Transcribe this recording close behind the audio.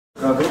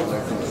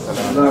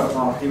الله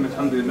الرحمن الرحيم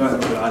الحمد لله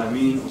رب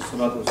العالمين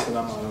والصلاة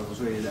والسلام على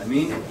رسوله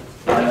الأمين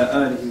وعلى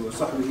آله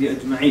وصحبه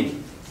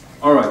أجمعين.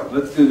 Alright,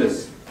 let's do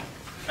this.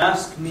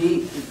 Ask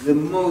me the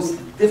most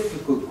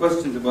difficult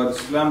questions about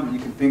Islam that you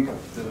can think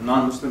of that a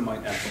non-Muslim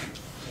might ask.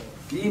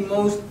 The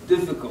most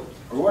difficult,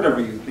 or whatever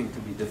you think to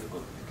be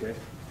difficult, okay?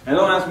 And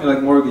don't ask me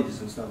like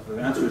mortgages and stuff.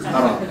 The answer is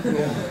haram.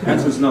 The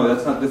answer is no,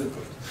 that's not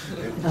difficult.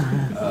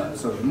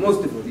 So the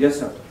most difficult, yes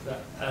sir?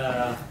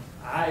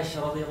 Aisha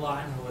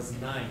radiallahu anha was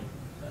 9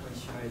 when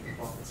she married the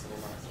Prophet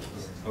sallallahu alaihi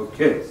wasallam.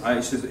 Okay,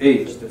 Aisha's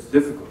age, that's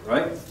difficult,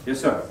 right? Yes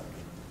sir?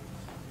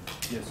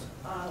 Yes.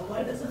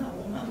 Why doesn't a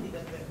woman lead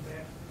a bed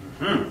there?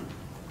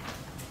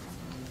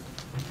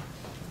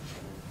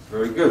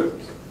 Very good.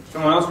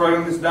 Someone else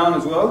writing this down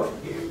as well?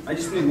 I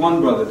just need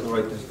one brother to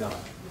write this down.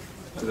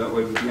 So that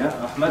way we can,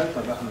 yeah, Ahmed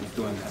is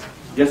doing that.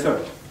 Yes sir.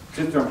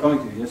 Sister, I'm coming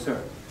to you. Yes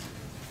sir.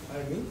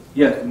 Me?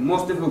 Yeah, the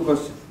most difficult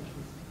question.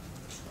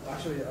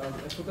 Actually, I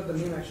forgot the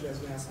name actually I was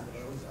going to ask, but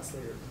I was asked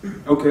later.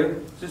 Okay.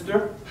 Sister?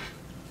 What's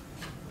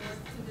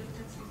the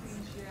difference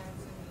between Shia and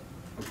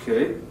Sunni?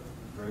 Okay.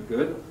 Very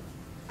good.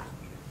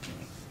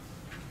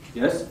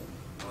 Yes?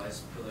 Why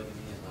is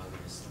polygamy allowed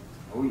in Islam?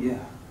 Oh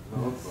yeah.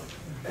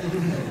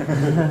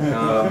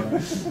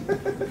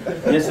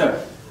 Yes sir.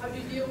 How do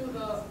you deal with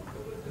a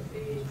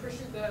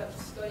Christian that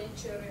studied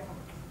Sharia?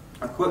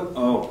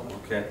 Oh,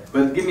 okay.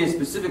 But give me a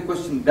specific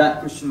question that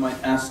Christian might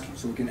ask you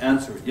so we can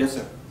answer it. Yes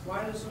sir. Why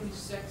are there so many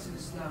sects in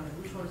Islam, and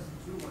which one is the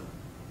true one?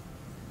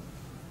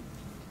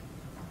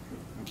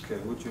 Okay,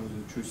 which one is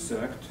the true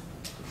sect?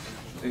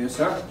 Yes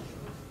sir.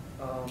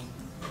 How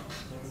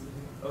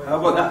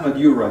about Ahmed,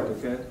 you write,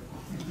 okay?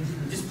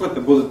 Just put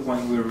the bullet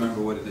point, we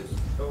remember what it is. It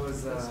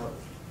was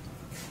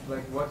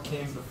like what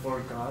came before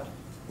God.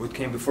 What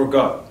came before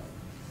God?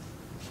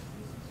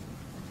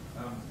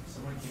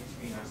 Someone came to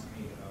me and asked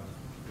me,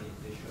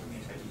 they showed me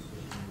a hadith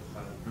in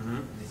Bukhari,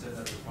 and they said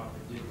that the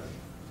Prophet did right.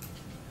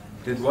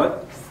 And Did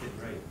what? Did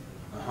right.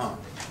 Uh-huh. And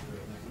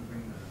I didn't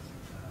bring the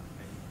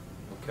hadith.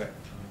 Okay.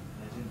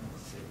 And I didn't know what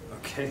to say.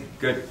 Okay,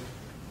 good.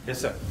 Yes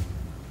sir.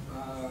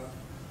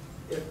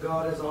 If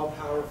God is all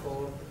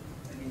powerful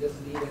and He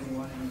doesn't need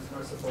anyone and He's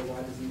merciful,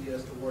 why does He need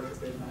us to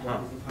worship Him? And why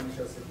does He punish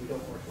us if we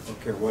don't worship Him?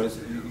 Okay, what is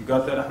it? You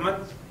got that,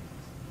 Ahmed?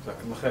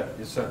 Jazakallah khair.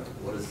 Yes sir.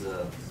 What does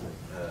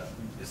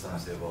Islam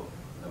say about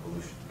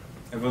evolution?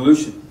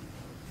 Evolution.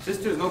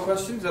 Sisters, no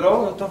questions at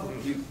all? No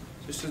talking. You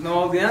sisters know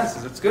all the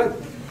answers. That's good.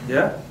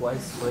 Yeah? Why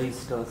is slaves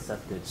still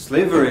accepted?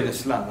 Slavery in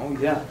Islam. Oh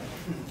yeah.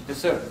 Yes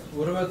sir.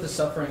 What about the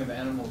suffering of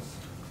animals?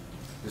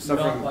 The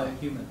suffering. Not by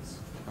humans.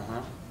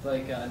 Uh-huh.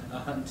 Like a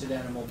hunted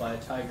animal by a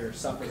tiger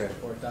suffers Okay.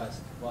 before it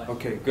dies. Why?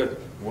 Okay, good.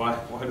 Why?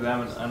 Why do the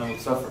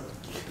animals suffer?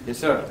 Yes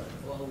sir.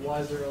 Well, why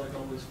is there like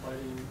always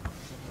fighting?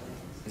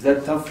 Is that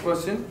a tough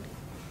question?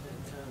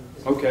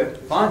 Okay,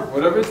 fine.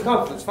 Whatever is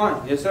tough, that's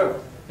fine. Yes sir.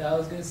 Yeah, I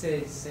was going to say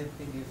the same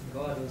thing. If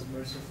God was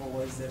merciful,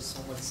 why is there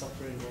so much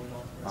suffering going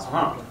on?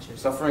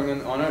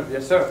 Suffering on earth.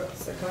 Yes sir.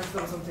 So can I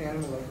start with something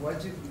animal like why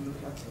do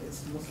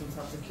Muslims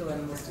have to kill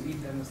animals to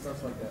eat them and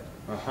stuff like that?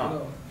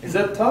 No. Is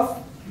that tough?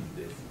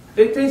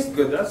 They taste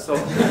good, that's all.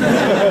 Really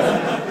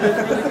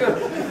good.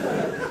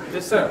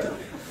 Yes sir.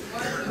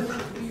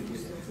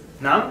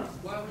 Now?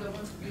 Why would I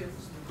want to be a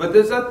Muslim? But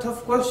is that a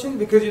tough question?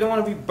 Because you don't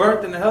want to be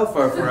burnt in the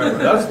hellfire forever.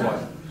 That's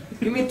why.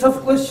 Give me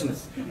tough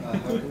questions. How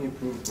can you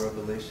prove that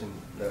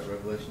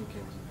revelation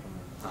came to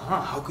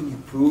Muhammad? How can you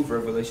prove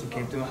revelation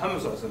came to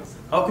Muhammad?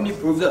 How can you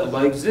prove that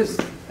Allah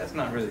exists? That's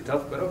not really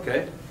tough, but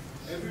okay.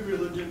 Every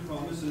religion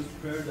promises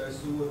paradise,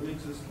 so what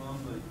makes Islam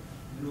like,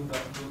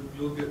 that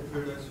you'll get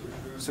paradise for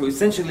sure? So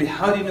essentially,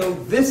 how do you know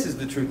this is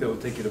the truth that will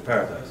take you to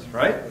paradise?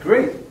 Right?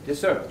 Great. Yes,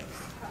 sir.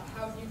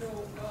 How do you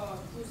know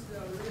who's the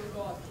real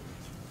God?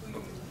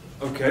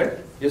 Okay.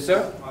 Yes,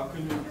 sir. How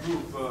can you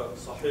prove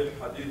Sahih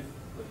Hadith?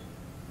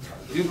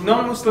 Do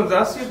non-Muslims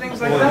ask you things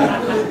like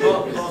that?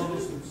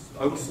 Non-Muslims.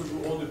 A Muslim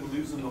who only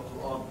believes in the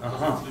Quran,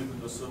 doesn't believe in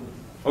the Sunnah.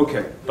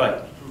 Okay,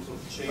 but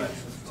Change.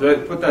 so I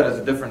put that as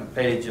a different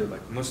page,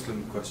 like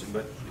Muslim question.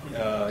 But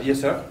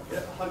yes, sir.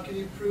 Yeah, how can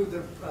you prove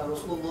that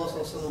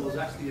Rasulullah was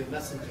actually a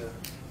messenger?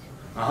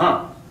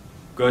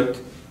 Good.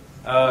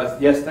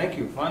 Yes, thank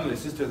you. Finally, a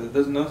sister that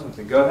doesn't know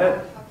something. Go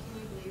ahead. How can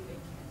you believe it?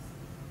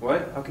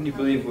 What? How can you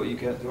believe what you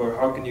can't do? Or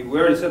how can you? We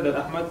already said that,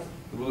 Ahmad.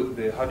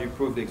 How do you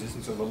prove the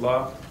existence of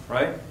Allah?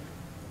 Right?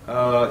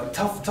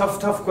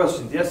 Tough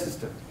questions. Yes,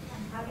 sister.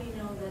 How do you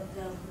know that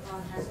the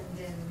Quran hasn't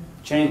been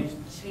Changed.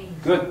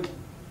 Good.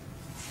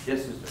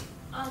 Yes, sister.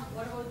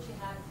 What about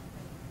jihad?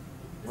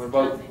 What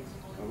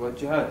about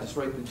jihad? Just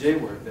write the J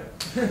word there.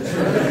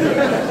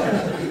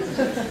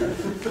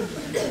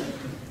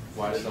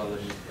 Why does Allah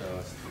need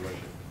us to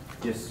worship?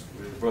 Yes,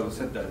 your brother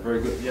said that.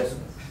 Very good. Yes.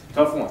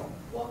 Tough one.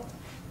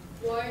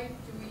 Why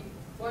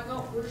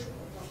not worship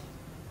Allah?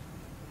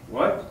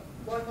 What?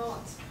 Why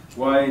not?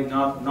 Why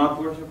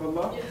not worship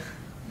Allah? Yeah.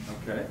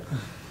 Okay.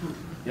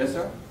 Yes,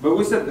 sir. But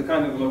we said the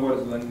kind of Allah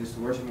is leading us to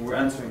worship, and we're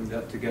answering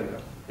that together.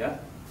 Yeah.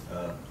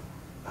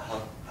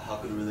 How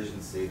could a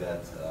religion say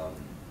that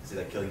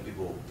killing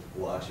people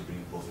will actually bring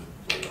you closer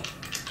to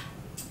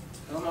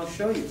Come, I'll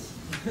show you.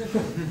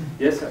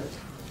 Yes, sir.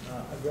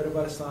 I've read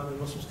about Islam and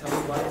Muslims tell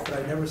me about it, but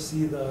I never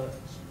see the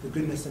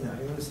goodness in it.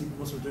 I only see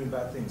Muslims doing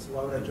bad things. So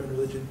why would I join a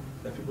religion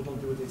that people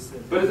don't do what they say?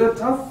 But is that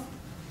tough?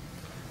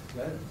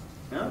 Right?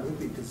 Yeah? It would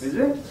be, 'cause Is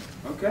it?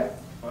 Okay.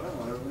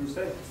 Whatever you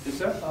say. Yes,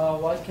 sir?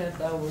 Why can't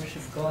I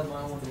worship God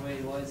my own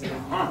way? Why is it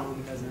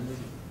everyone has a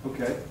religion?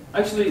 Okay.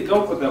 Actually,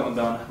 don't put that one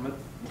down, Ahmed,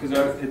 because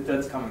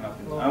that's coming up.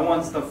 I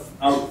want stuff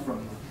out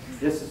from.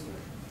 Yes, sister.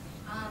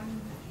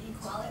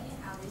 Equality,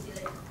 how we see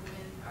that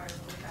women are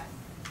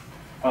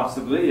oppressed.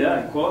 Possibly,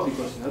 yeah. Equality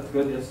question. That's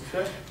good. Yes,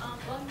 sister.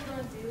 What would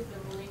I do with the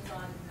rulings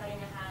on cutting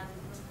a hand in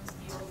Muslim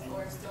fields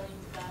or stoning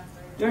to death?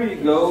 There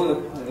you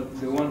go.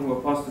 The one who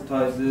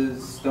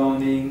apostatizes,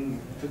 stoning,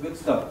 the good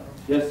stuff.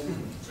 Yes.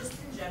 Just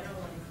in general,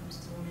 when it comes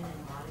to women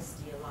and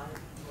modesty, a lot of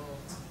people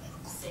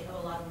say, a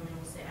lot of women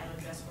will say, I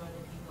don't dress for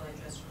other people, I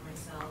dress for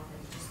myself,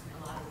 and just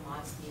a lot of the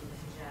modesty and the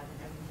hijab and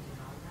everything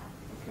around that.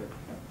 Okay.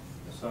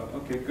 So,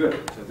 okay, good.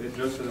 So they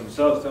dress for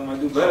themselves. Some might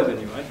do better than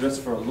you. I dress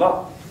for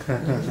Allah.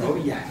 Oh,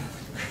 yeah.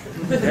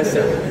 Yes,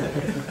 sir.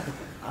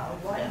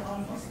 Why a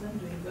non-Muslim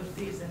doing good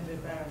deeds enter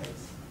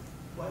paradise?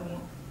 Why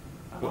won't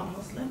a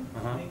non-Muslim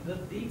doing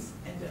good deeds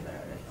enter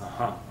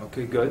paradise?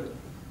 Okay, good.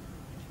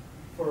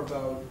 For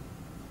about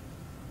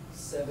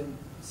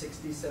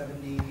 60,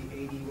 70,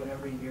 80,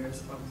 whatever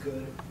years of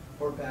good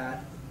or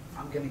bad,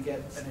 I'm going to get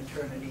an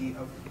eternity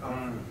of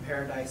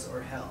paradise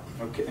or hell.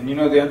 Okay, and you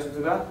know the answer to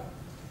that?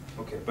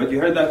 Okay, but you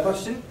heard that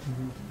question?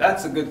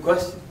 That's a good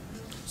question.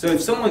 So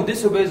if someone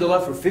disobeys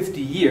Allah for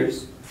 50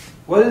 years,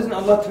 why doesn't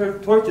Allah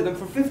torture them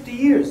for 50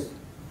 years?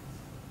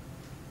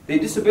 They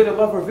disobeyed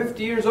Allah for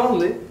 50 years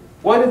only.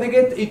 Why did they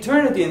get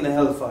eternity in the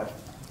hellfire?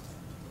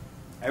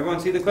 Everyone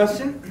see the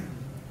question?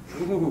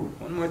 Ooh,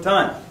 one more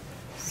time.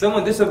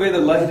 Someone disobeyed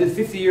Allah, he did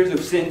 50 years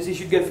of sins, he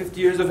should get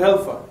 50 years of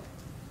hellfire.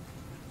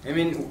 I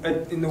mean,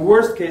 in the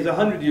worst case,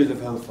 100 years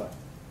of hellfire.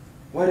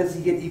 Why does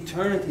he get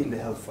eternity in the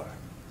hellfire?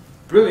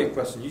 Brilliant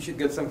question. You should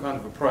get some kind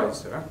of a prize,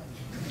 sir.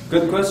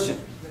 Good question.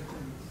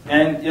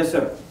 And, yes,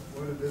 sir?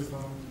 Why did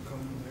Islam come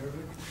in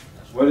Arabic?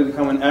 Why did it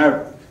come in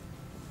Arabic?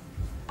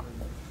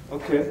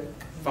 Okay,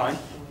 fine.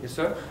 Yes,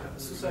 sir?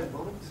 Suicide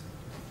bombings?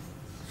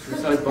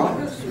 Suicide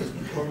bombings?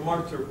 Or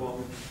martyr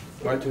bombing?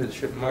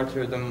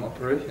 Martyrdom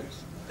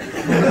operations. Okay.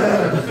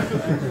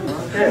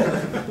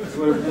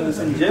 We're putting this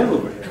in jail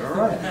over here,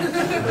 alright.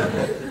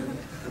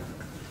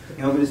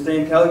 You want me to stay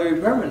in Calgary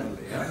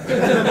permanently,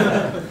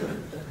 yeah?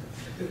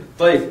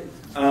 Like,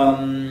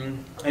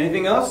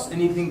 anything else?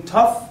 Anything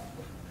tough?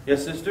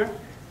 Yes, sister?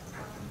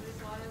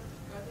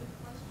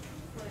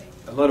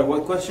 A lot of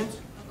what questions?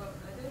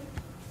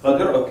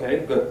 Qadr,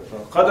 okay, good. So,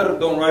 Qadr,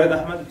 don't write it,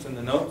 Ahmed, it's in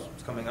the notes,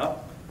 it's coming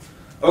up.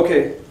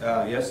 Okay,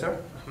 yes, sir?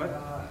 Ahmed?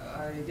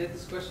 I get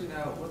this question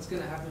now. What's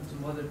going to happen to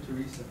Mother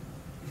Teresa?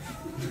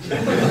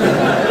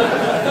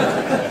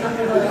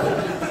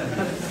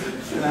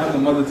 Gonna have the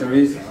Mother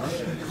Teresa,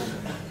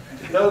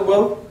 huh?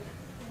 Well,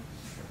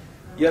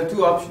 you have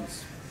two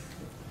options.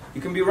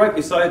 You can be right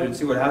beside her and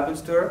see what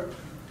happens to her,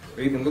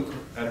 or you can look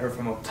at her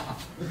from up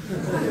top.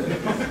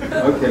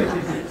 Okay,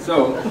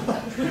 so.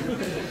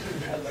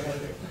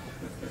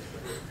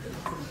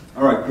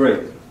 Alright,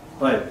 great.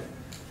 Right.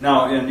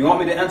 Now, and you want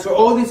me to answer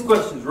all these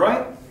questions,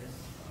 right?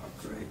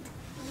 Great.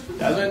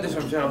 I learned this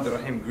from Sheikh Abdul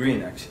Rahim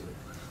Green, actually.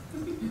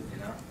 You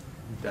know,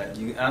 that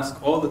you ask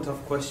all the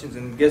tough questions,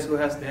 and guess who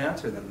has to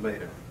answer them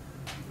later?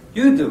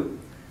 You do.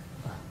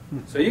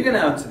 So you're going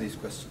to answer these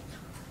questions.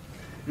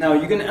 Now,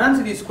 you're going to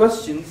answer these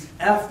questions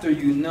after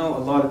you know a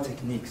lot of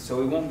techniques,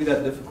 so it won't be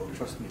that difficult,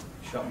 trust me,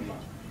 inshallah.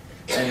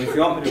 And if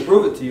you want me to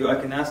prove it to you, I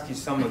can ask you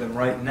some of them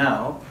right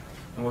now,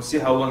 and we'll see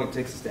how long it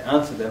takes us to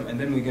answer them, and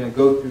then we're going to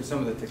go through some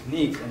of the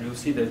techniques, and you'll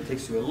see that it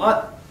takes you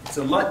it's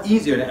a lot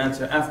easier to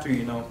answer after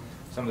you know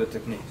some of the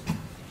techniques.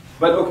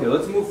 But okay,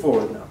 let's move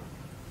forward now.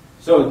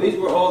 So these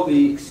were all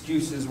the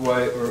excuses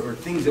why, or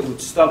things that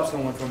would stop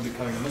someone from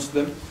becoming a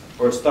Muslim,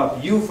 or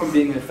stop you from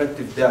being an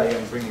effective da'iyah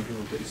and bringing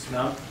people to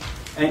Islam.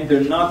 And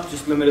they're not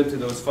just limited to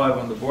those 5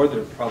 on the board,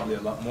 there are probably a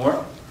lot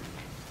more.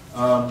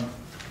 Okay,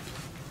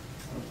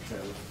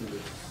 let's do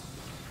this.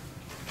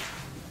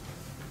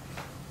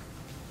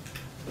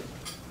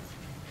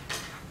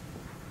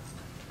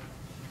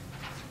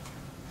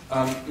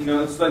 You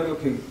know, it's like,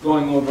 okay,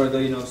 going over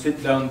the,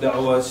 sit down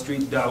da'wah,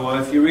 street da'wah.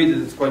 If you read it,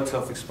 it's quite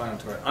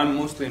self-explanatory. I'm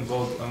mostly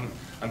involved,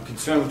 I'm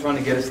concerned with trying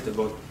to get us to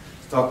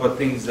talk about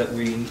things that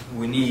we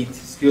need,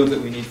 skills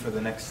that we need for the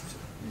next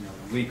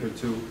week or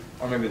two,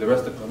 or maybe the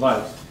rest of our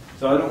lives.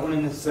 So I don't want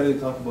to necessarily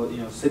talk about,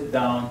 sit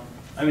down.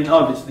 I mean,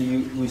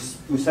 obviously, we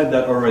said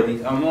that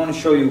already. I want to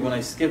show you when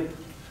I skip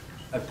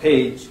a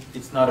page,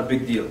 it's not a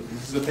big deal.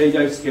 This is a page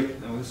I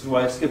skipped, and this is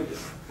why I skipped it.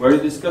 We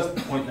already discussed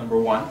point number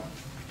 1.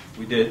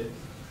 We did.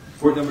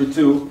 Point number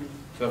 2,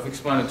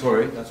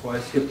 self-explanatory. That's why I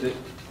skipped it.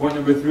 Point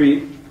number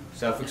 3,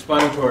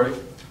 self-explanatory.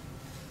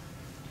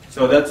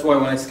 So that's why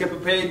when I skip a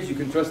page, you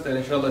can trust that,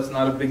 inshallah, it's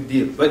not a big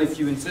deal. But if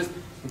you insist,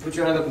 you put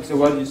your hand up and say,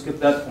 why did you skip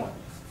that point?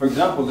 For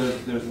example,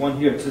 there's one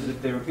here. It says if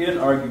they repeat an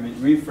argument,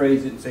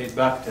 rephrase it and say it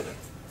back to them.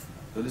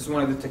 So this is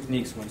one of the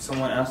techniques. When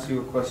someone asks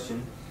you a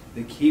question,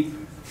 they keep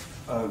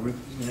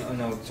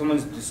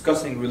someone's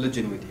discussing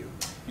religion with you.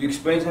 You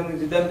explain something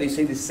to them, they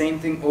say the same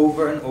thing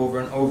over and over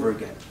and over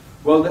again.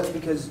 Well, that's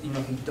because he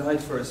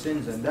died for our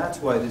sins, and that's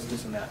why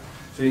this and that.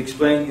 So you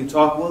explain, you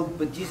talk, well,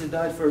 but Jesus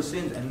died for our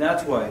sins, and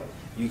that's why.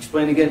 You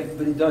explain again,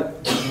 but he died.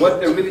 What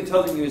they're really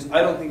telling you is,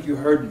 I don't think you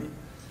heard me.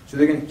 So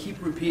they're going to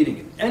keep repeating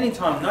it.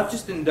 Anytime, not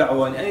just in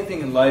da'wah, in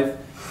anything in life,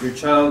 your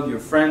child, your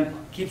friend,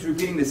 keeps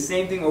repeating the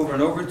same thing over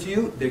and over to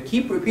you, they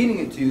keep repeating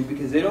it to you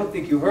because they don't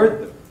think you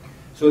heard them.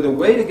 So the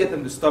way to get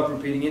them to stop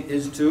repeating it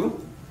is to,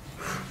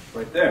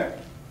 right there,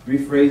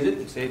 rephrase it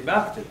and say it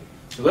back to them.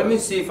 So let me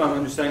see if I'm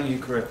understanding you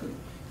correctly.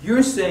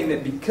 You're saying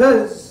that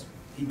because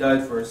he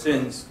died for our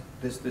sins,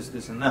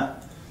 this, and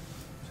that.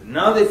 So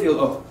now they feel,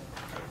 oh,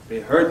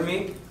 they heard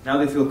me, now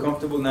they feel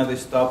comfortable, now they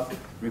stop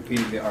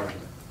repeating the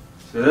argument.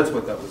 So that's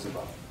what that was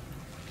about.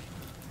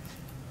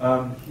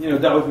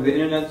 That was with the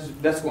internet,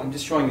 that's what I'm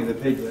just showing you the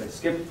page that I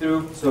skipped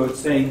through. So it's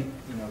saying,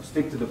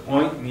 stick to the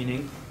point,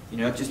 meaning,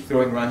 not just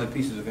throwing random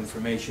pieces of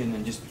information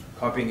and just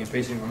copying and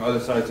pasting from other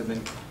sites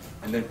and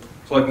then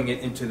plugging it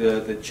into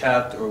the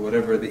chat or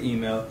whatever, the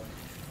email.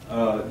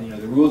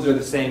 The rules are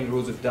the same, the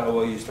rules of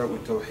da'wah. You start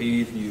with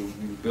tawheed, you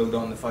build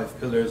on the 5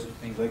 pillars,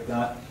 things like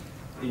that.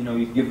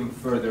 You give them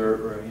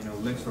further,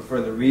 links for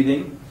further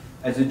reading.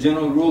 As a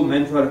general rule,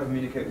 men try to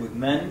communicate with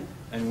men,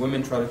 and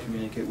women try to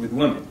communicate with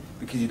women,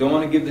 because you don't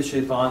want to give the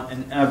shaitan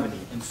an avenue.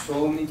 And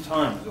so many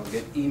times I'll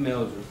get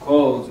emails or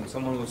calls, and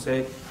someone will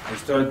say, I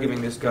started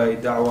giving this guy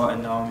da'wah,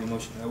 and now I'm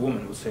emotionally, a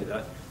woman will say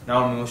that,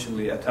 now I'm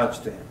emotionally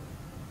attached to him.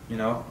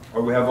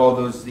 Or we have all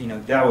those,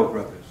 da'wah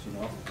brothers,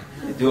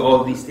 they do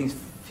all these things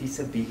fi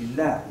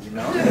sabilillah,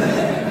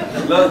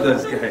 I love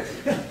those guys.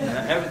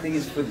 Everything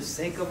is for the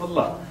sake of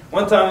Allah.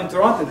 One time in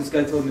Toronto, this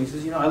guy told me, he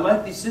says, I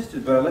like these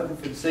sisters, but I like them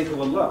for the sake of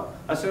Allah.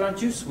 I said,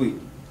 aren't you sweet?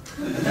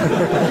 For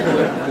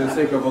the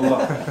sake of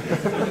Allah.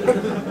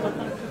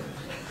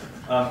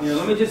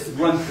 Let me just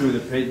run through the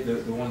page,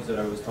 the ones that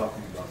I was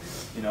talking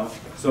about.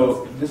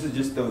 So this is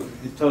just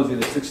it tells you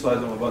the 6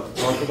 slides I'm about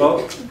to talk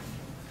about.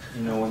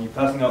 When you're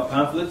passing out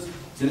pamphlets,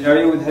 it's an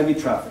area with heavy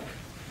traffic.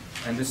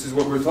 And this is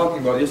what we were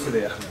talking about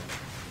yesterday, Ahmed.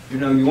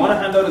 You want to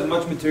hand out as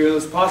much material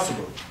as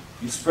possible.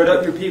 You spread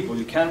out your people,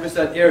 you canvass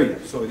that area.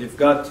 So you've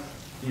got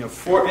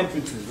 4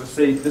 entrances. Let's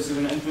say this is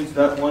an entrance,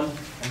 that one,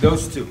 and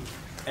those 2.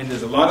 And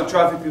there's a lot of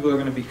traffic. People are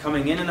going to be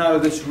coming in and out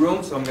of this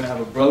room, so I'm going to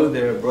have a brother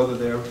there, brother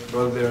there,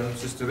 brother there, and a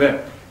sister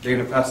there. They're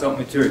going to pass out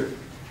material.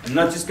 I'm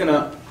not just going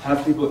to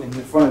have people in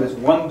front of this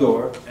one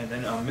door, and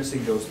then I'm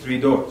missing those 3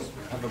 doors.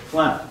 I have a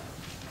plan.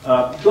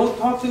 Don't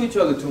talk to each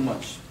other too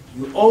much.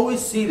 You always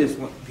see this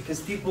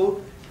because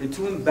people, they're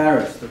too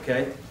embarrassed,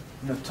 okay?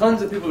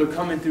 Tons of people are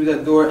coming through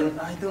that door, and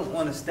I don't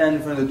want to stand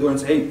in front of the door and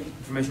say, hey,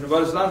 information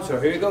about Islam, sir,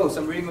 here you go,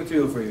 some reading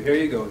material for you, here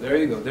you go, there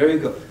you go, there you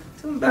go.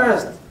 Too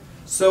embarrassed.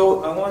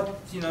 So I want,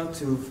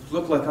 to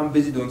look like I'm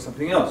busy doing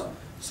something else.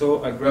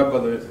 So I grab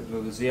Brother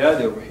Ziyad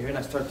over here, and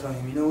I start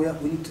telling him,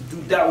 we need to do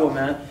da'wah,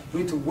 man.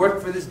 We need to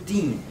work for this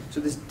deen,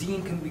 so this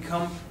deen can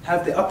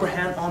have the upper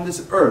hand on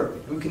this earth,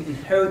 and we can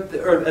inherit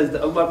the earth as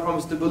Allah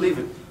promised to believe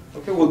it.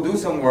 Okay, we'll do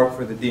some work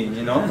for the deen,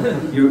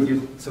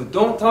 So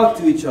don't talk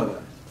to each other.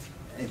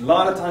 A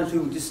lot of times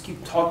people just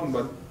keep talking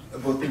about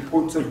the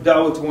importance of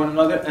da'wah to one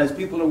another as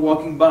people are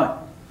walking by.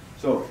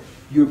 So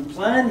your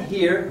plan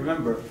here,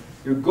 remember,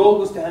 your goal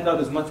was to hand out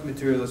as much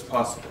material as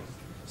possible.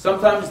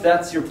 Sometimes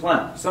that's your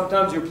plan.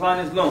 Sometimes your plan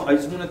is, no, I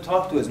just want to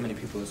talk to as many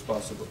people as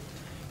possible.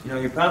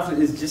 Your pamphlet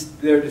is just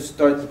there to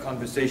start the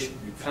conversation.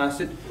 You pass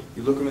it,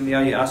 you look them in the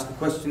eye, you ask a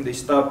question, they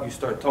stop, you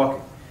start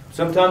talking.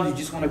 Sometimes you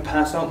just want to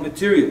pass out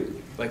material.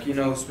 Like,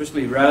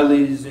 especially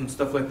rallies and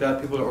stuff like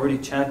that, people are already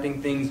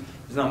chanting things,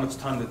 there's not much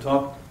time to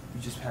talk,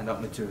 you just hand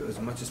out material as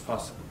much as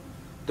possible.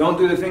 Don't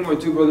do the thing where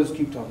 2 brothers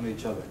keep talking to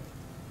each other.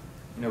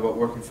 About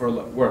working for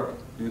Allah. Work.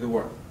 Do the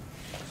work.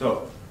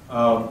 So,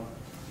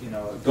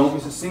 don't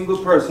miss a single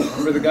person.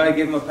 Remember the guy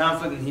gave him a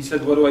pamphlet and he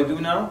said, what do I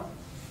do now?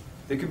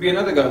 There could be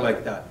another guy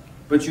like that.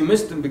 But you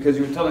missed him because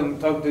you were talking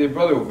to your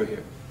brother over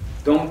here.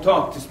 Don't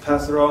talk, just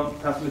pass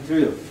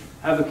material.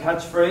 Have a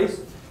catchphrase.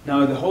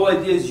 Now the whole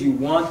idea is you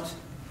want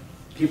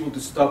people to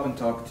stop and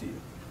talk to you.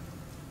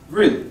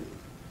 Really.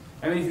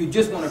 If you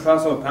just want to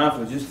pass out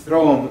pamphlets, just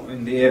throw them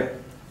in the air.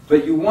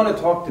 But you want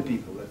to talk to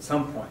people at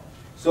some point.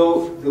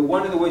 So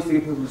one of the ways to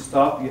get people to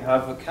stop, you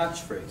have a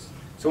catchphrase.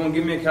 Someone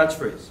give me a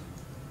catchphrase.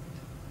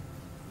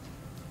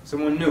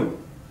 Someone new.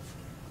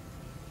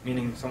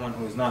 Meaning someone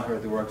who has not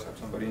heard the workshop,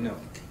 somebody new.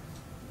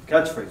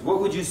 Catchphrase. What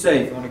would you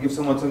say if you want to give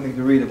someone something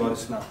to read about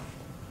Islam?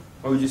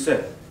 What would you say?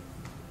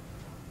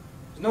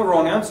 There's no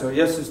wrong answer.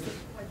 Yes, sister.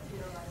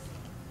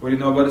 What do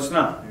you know about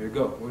Islam? Here you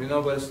go. What do you know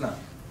about Islam?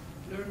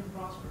 Learn and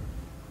prosper.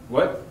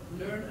 What?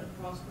 Learn and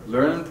prosper.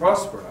 Learn and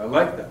prosper. I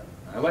like that.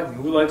 I like it.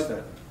 Who likes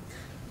that?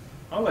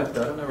 I like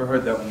that. I've never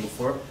heard that one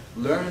before.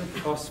 Learn and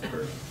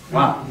prosper.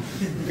 Wow.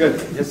 Good.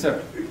 Yes, sir.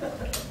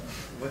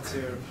 What's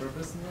your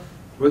purpose in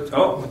life?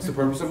 What's the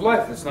purpose of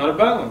life? It's not a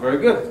bad one. Very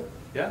good.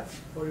 Yeah?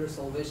 For your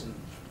salvation.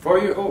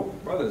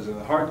 Brothers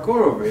are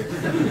hardcore over here.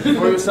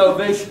 For your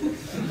salvation.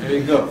 There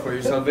you go. For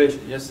your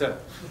salvation. Yes, sir.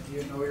 Do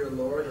you know your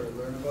Lord or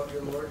learn about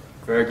your Lord?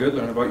 Very good.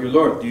 Learn about your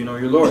Lord. Do you know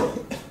your Lord?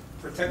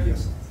 Protect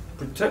yourself.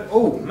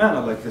 Oh man, I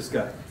like this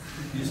guy.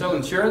 You sell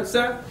insurance,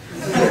 sir?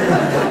 He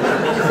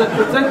said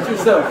protect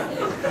yourself.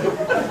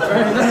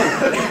 Very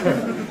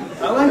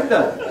nice. I like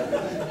that.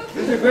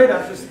 These are great.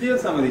 I should steal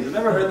some of these. I've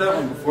never heard that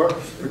one before.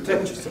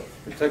 Protect yourself.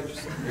 Protect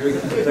yourself. Very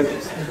good. Protect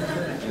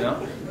yourself. You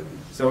know?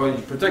 So when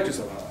you protect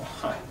yourself. Oh,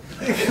 hi.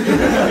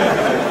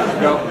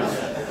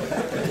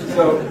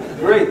 So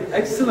great.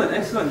 Excellent.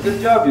 Excellent.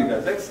 Good job, you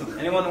guys. Excellent.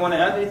 Anyone want to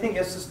add anything?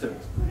 Yes, sister.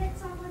 Correct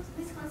some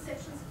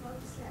misconceptions about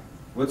Islam.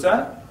 What's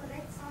that?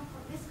 Correct some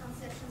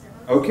misconceptions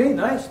about Okay,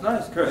 nice.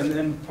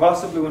 And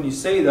possibly when you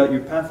say that, your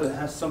pamphlet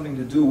has something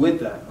to do with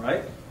that,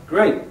 right?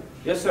 Great.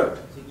 Yes, sir.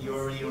 So you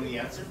already know the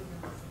answer?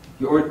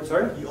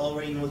 Sorry? You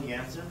already know the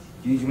answer?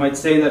 You might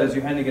say that as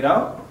you're handing it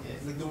out? Yeah,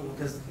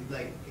 because,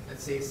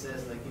 let's say it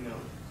says,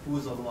 who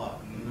is Allah?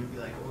 And you'd be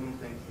like, oh, you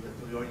think that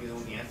you already know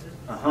the answer?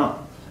 Uh-huh.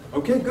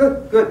 Okay,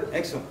 good.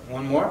 Excellent.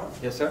 One more.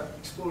 Yes, sir?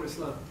 Explore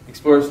Islam.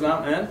 Explore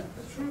Islam and?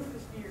 The truth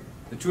is near.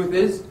 The truth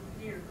is?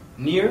 Near.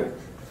 Near?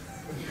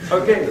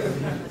 Okay.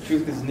 The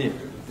truth is near.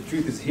 The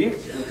truth is here?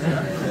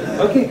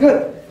 Okay,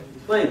 good.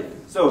 Great.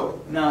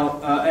 So,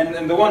 now,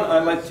 and the one I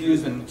like to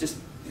use, and just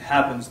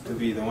happens to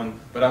be the one,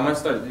 but I might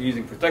start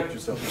using protect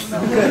yourself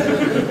now,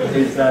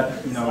 is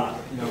that,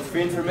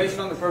 free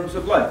information on the purpose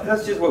of life.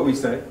 That's just what we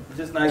say.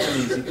 Just nice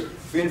and easy.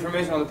 Free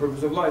information on the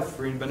purpose of life,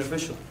 free and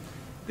beneficial.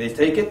 They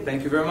take it,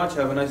 thank you very much,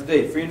 have a nice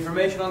day. Free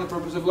information on the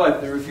purpose of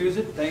life. They refuse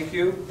it, thank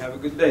you, have a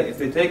good day. If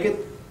they take it,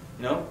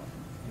 and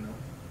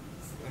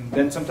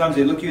then sometimes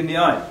they look you in the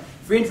eye.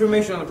 Free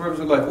information on the purpose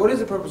of life. What is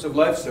the purpose of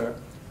life, sir?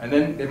 And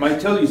then they might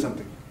tell you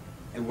something.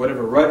 And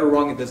whatever, right or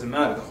wrong, it doesn't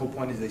matter. The whole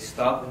point is they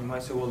stop and you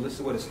might say, well, this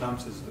is what Islam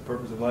says is the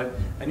purpose of life.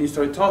 And you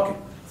start talking.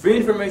 Free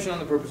information on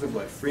the purpose of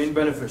life. Free and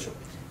beneficial.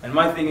 And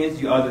my thing is,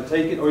 you either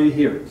take it or you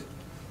hear it.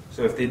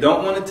 So if they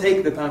don't want to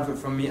take the pamphlet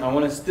from me, I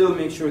want to still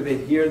make sure they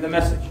hear the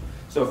message.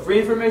 So free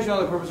information on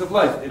the purpose of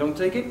life. They don't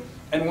take it.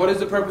 And what is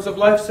the purpose of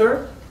life,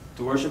 sir?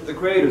 To worship the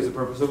Creator is the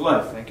purpose of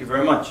life. Thank you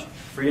very much.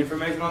 Free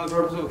information on the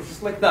purpose of life.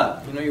 Just like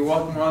that. You're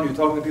walking around, you're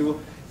talking to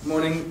people. Good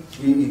morning,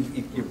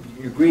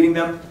 you're greeting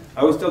them.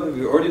 I always tell people,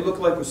 you already look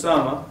like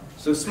Osama,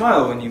 so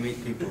smile when you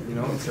meet people.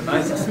 It's a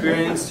nice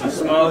experience. You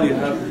smile, you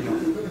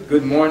have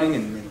good morning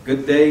and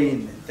good day,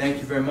 and thank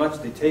you very much.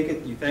 They take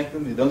it, you thank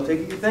them. They don't take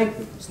it, you thank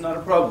them. It's not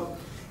a problem.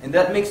 And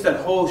that makes that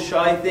whole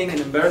shy thing and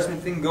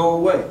embarrassment thing go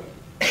away.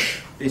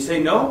 They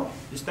say no,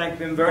 just thank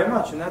them very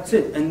much, and that's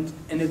it. And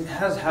it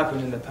has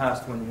happened in the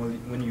past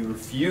when you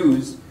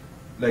refuse.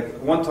 Like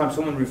one time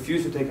someone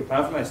refused to take a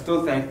pamphlet, I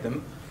still thanked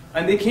them,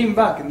 and they came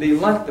back and they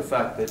liked the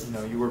fact that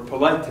you were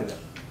polite to them.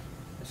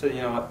 I said,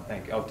 you know what,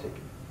 thank you, I'll take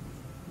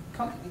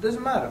it. It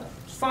doesn't matter,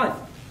 it's fine.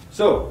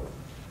 So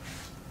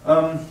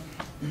I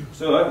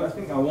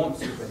think I won't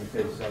skip any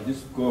pages. I'll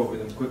just go over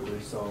them quickly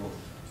so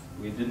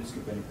we didn't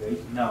skip any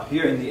page. Now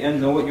here in the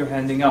end, know what you're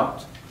handing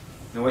out.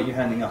 Know what you're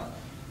handing out.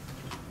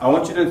 I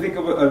want you to think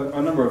of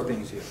a number of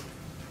things here.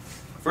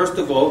 First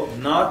of all,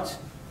 not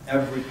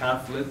every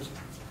pamphlet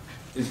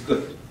is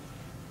good.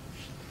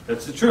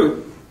 That's the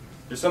truth.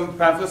 There's some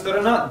pamphlets that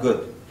are not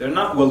good. They're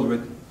not well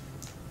written.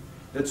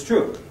 That's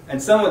true.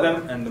 And some of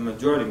them, and the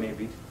majority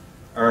maybe,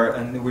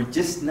 and we're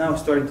just now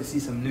starting to see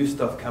some new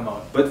stuff come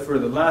out. But for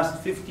the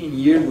last 15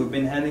 years, we've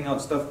been handing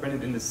out stuff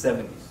printed in the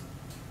 70s.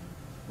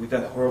 With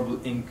that horrible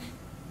ink,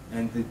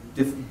 and the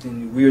different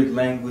and weird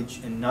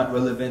language, and not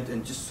relevant,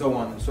 and just so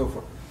on and so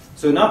forth.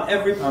 So not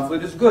every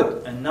pamphlet is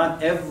good, and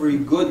not every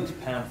good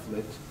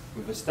pamphlet,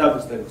 we've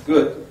established that it's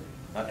good,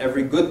 not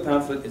every good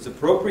pamphlet is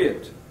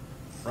appropriate,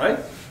 right?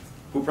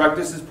 Who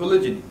practices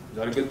polygyny? Is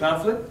that a good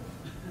pamphlet?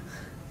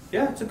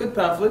 Yeah, it's a good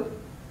pamphlet.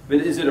 But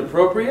is it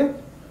appropriate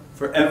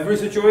for every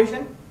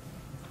situation?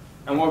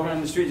 I'm walking on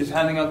the street just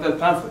handing out that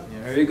pamphlet.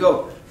 Here you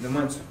go. And the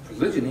man's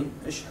polygyny?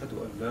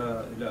 Ashhadu an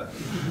la ilaha.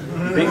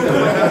 You think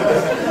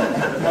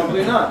that?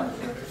 Probably not.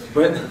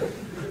 But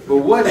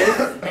what if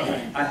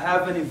I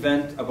have an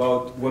event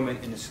about women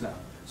in Islam?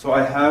 So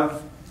I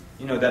have,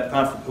 that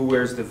pamphlet, who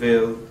wears the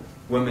veil,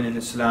 women in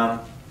Islam,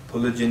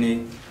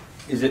 polygyny.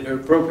 Is it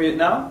appropriate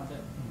now?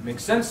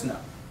 Makes sense now.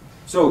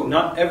 So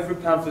not every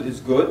pamphlet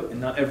is good,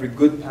 and not every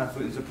good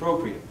pamphlet is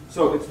appropriate.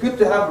 So it's good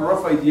to have a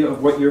rough idea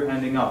of what you're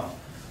handing out.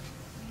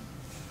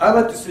 I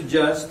like to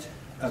suggest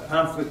a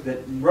pamphlet that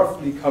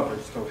roughly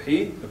covers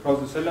Tawheed, the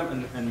Prophet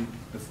ﷺ, and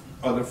the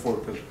other 4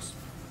 pillars.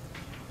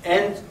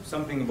 And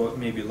something about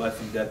maybe life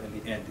and death in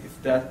the end.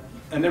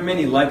 And there are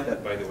many like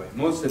that, by the way.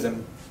 Most of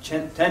them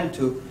tend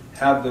to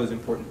have those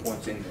important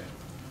points in there.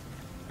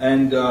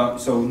 And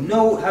so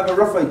have a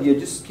rough idea,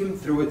 just skim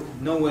through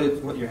it, know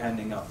what you're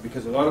handing out.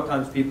 Because a lot of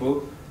times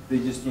people, they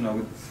just,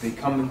 they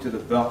come into the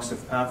box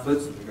of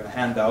pamphlets that they're going to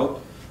hand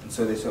out. And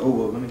so they say, oh,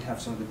 well, let me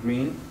have some of the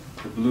green.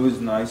 The blue is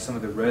nice, some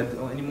of the red.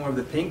 Oh, any more of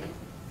the pink?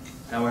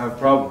 Now we have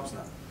problems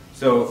now.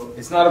 So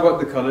it's not about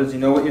the colors, you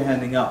know what you're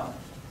handing out.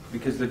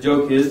 Because the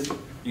joke is,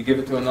 you give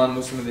it to a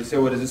non-Muslim and they say,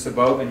 what is this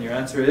about? And your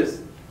answer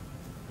is?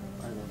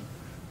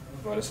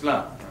 About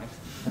Islam, right?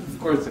 Of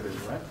course it is,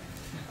 right?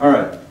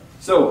 Alright,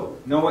 so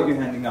know what you're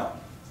handing out.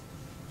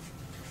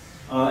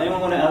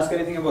 Anyone want to ask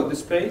anything about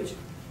this page?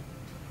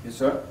 Yes,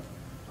 sir?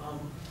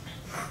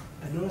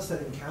 I noticed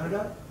that in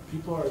Canada,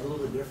 people are a little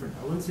bit different.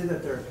 I wouldn't say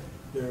that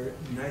they're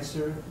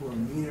nicer or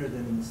meaner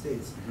than in the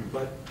States,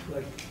 but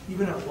like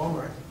even at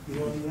Walmart, in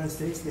the United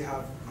States they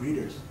have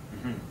greeters,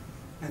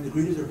 and the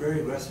greeters are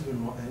very aggressive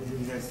in the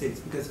United States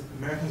because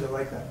Americans are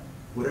like that.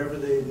 Whatever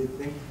they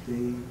think,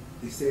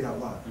 they say it out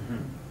loud.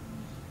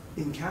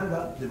 In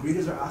Canada, the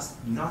greeters are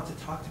asked not to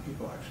talk to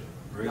people actually.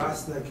 Really? They're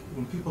asked like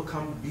when people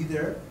come, be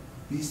there,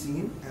 be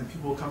seen, and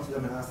people will come to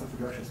them and ask them for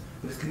directions.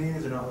 But as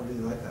Canadians are not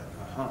really like that.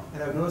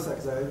 And I've noticed that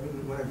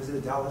because when I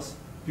visited Dallas,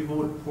 people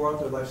would pour out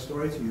their life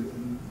story to you,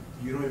 and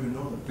you don't even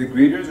know them. The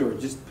greeters or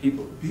just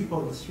people?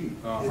 People in the street.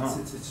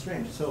 It's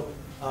strange. So,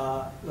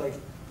 like,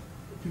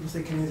 people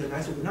say Canadians are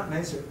nicer. They're not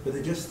nicer, but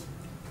they're just,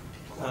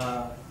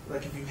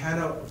 like if you hand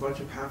out a bunch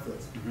of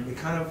pamphlets, they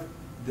kind of,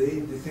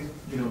 they think,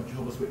 you know,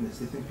 Jehovah's Witness.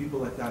 They think people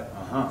like that.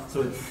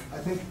 So it's, I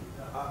think,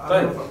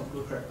 I don't know if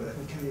I'm correct, but I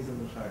think Canadians are a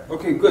little higher.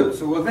 Okay, good.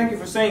 So, well, thank you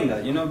for saying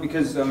that, you know,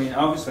 because, I mean,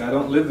 obviously I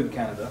don't live in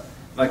Canada.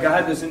 Like I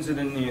had this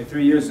incident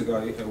 3 years ago.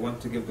 I went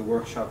to give the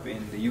workshop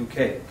in the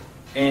UK,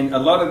 and a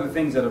lot of the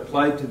things that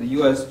applied to the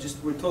US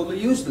just were totally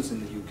useless in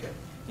the UK.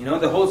 You know,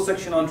 the whole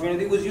section on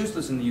Trinity was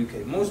useless in the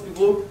UK. Most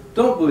people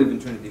don't believe in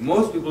Trinity.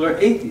 Most people are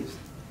atheists,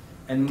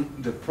 and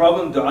the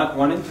problem to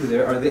run into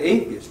there are the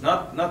atheists,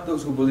 not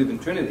those who believe in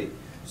Trinity.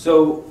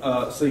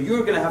 So, so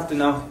you're going to have to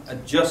now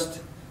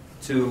adjust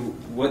to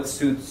what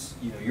suits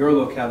your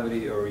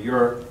locality or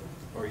your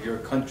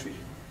country.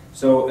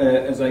 So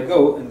as I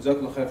go, and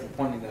Jazakallah khair for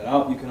pointing that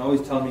out, you can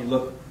always tell me,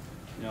 look,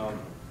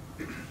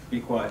 be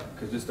quiet,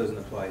 because this doesn't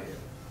apply here.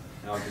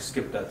 And I'll just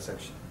skip that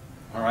section.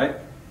 All right?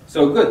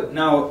 So good.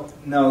 Now,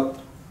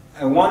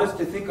 I want us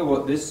to think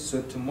about this,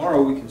 so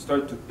tomorrow we can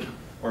start to,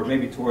 or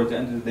maybe towards the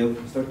end of the day, we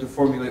can start to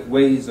formulate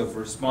ways of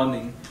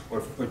responding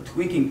or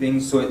tweaking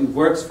things so it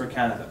works for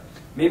Canada.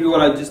 Maybe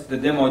the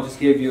demo I just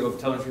gave you of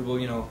telling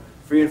people,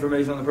 free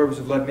information on the purpose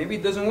of life, maybe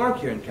it doesn't work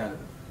here in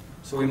Canada.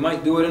 So we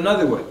might do it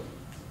another way.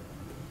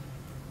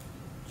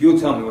 You'll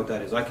tell me what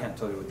that is. I can't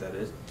tell you what that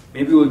is.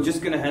 Maybe we're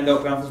just going to hand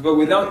out pamphlets, but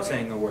without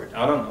saying a word.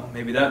 I don't know.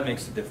 Maybe that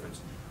makes a difference.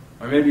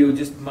 Or maybe you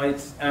just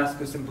might ask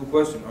a simple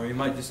question. Or you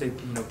might just say,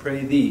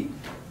 pray thee,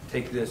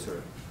 take this.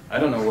 Or I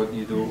don't know what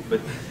you do,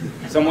 but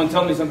someone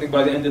tell me something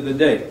by the end of the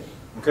day.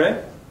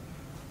 Okay?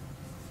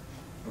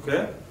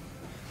 Okay?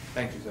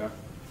 Thank you, sir.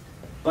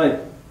 Right.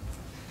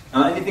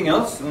 Anything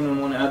else?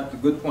 Anyone want to add a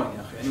good point?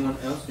 Anyone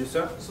else? Yes,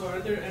 sir? So are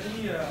there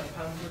any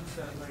pamphlets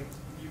that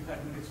you've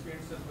had good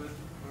experiences with,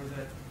 or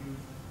that you?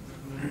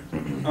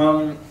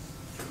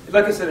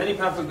 Like I said, any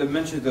pamphlet that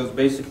mentions those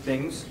basic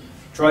things,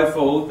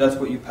 trifold, that's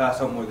what you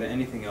pass out more than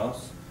anything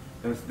else.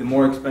 The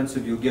more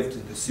expensive you give to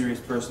the serious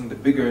person, the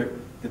bigger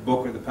the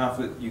book or the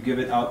pamphlet, you give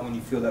it out when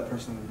you feel that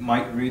person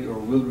might read or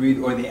will read,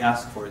 or they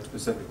ask for it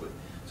specifically.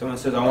 Someone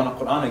says, I want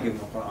a Quran, I give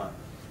them a Quran.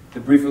 The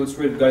Brief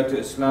Illustrated Guide to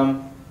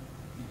Islam,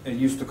 it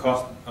used to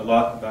cost a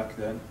lot back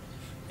then,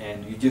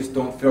 and you just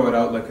don't throw it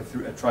out like a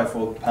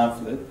trifold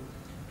pamphlet.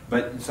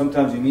 But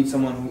sometimes you meet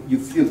someone who you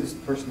feel this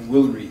person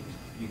will read,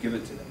 you give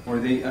it to them. Or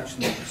they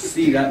actually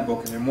see that book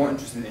and they're more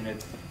interested in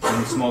it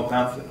than a small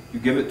pamphlet, you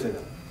give it to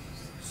them.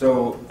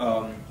 So,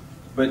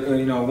 but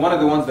one of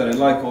the ones that I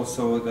like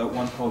also, that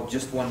one called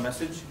Just One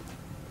Message.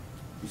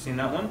 You seen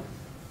that one?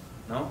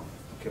 No?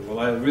 Okay, well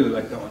I really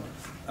like that one.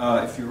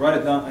 If you write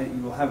it down,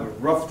 you will have a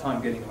rough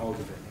time getting a hold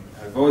of it.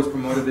 I've always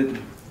promoted it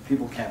and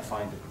people can't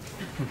find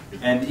it.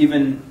 And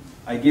even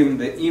I gave them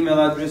the email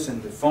address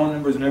and the phone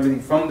numbers and everything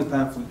from the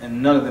pamphlet,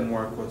 and none of them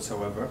work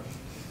whatsoever.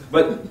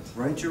 But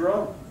write your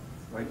own.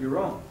 Write your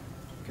own.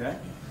 Okay?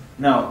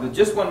 Now, the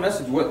Just One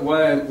Message,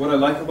 what I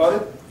like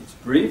about it, it's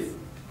brief,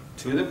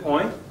 to the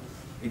point,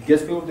 it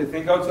gets people to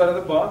think outside of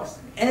the box,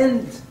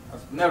 and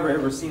I've never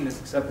ever seen this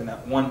except in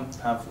that one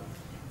pamphlet.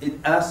 It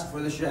asks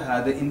for the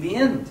Shahada in the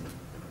end.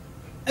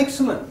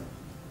 Excellent.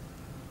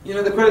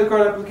 The credit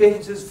card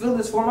application says, fill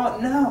this form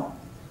out now.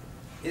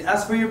 It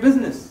asks for your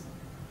business.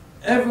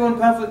 Everyone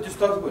pamphlet just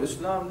talks about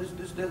Islam, this,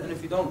 and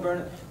if you don't burn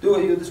it, do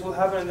it, this will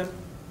happen, and then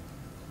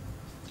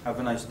have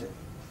a nice day.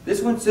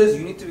 This one says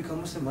you need to become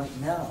Muslim right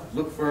now.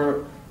 Look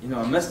for a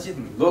masjid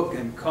and look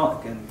and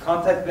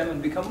contact them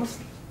and become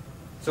Muslim.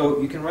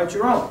 So you can write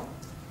your own.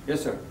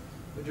 Yes, sir.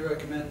 Would you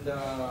recommend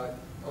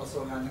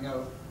also handing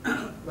out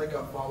like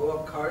a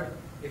follow-up card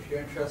if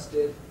you're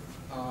interested,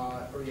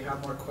 or you have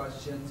more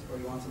questions, or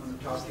you want someone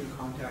to talk to?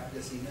 Contact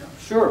this email.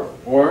 Sure.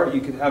 Or you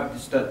could have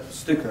just that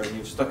sticker and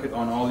you've stuck it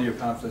on all your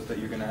pamphlets that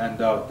you're going to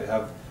hand out. They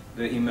have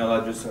the email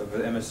address of the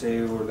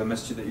MSA or the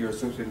masjid that you're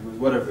associated with,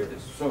 whatever it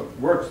is. So it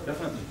works,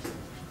 definitely.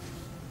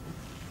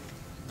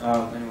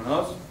 Anyone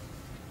else?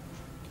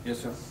 Yes,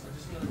 sir.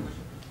 Just another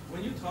question.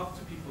 When you talk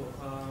to people,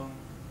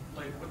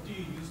 what do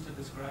you use to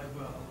describe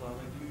Allah?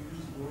 Do you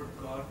use the word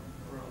God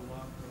or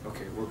Allah?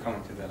 Okay, we're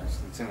coming to that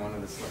actually. It's in one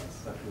of the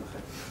slides.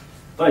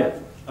 Right.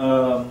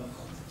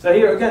 So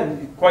here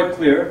again, quite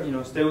clear.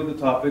 Stay with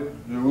the topic.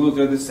 The rules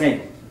are the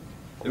same.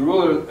 The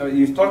rule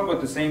you talk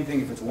about the same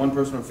thing if it's one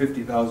person or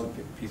 50,000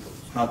 people.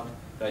 It's not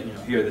that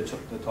here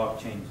the talk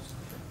changes.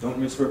 Don't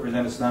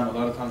misrepresent Islam. A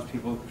lot of times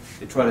people,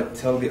 they try to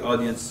tell the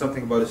audience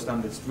something about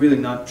Islam that's really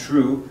not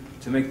true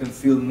to make them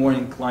feel more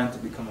inclined to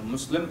become a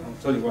Muslim. I'll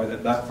tell you why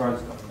that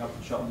backfires coming up,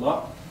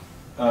 inshallah.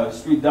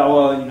 Street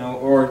da'wah, you know,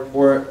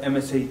 or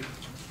MSA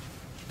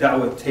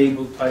da'wah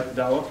table type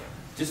da'wah.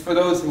 Just for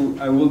those who,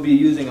 I will be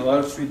using a lot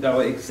of street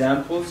da'wah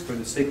examples for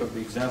the sake of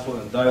the example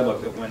and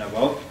dialogue that went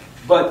about.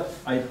 But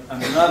I'm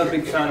not a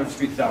big fan of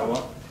street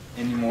da'wah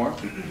anymore.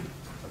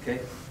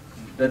 Okay?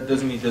 That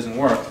doesn't mean it doesn't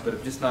work, but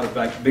I'm just not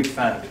a big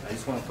fan of it. I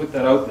just want to put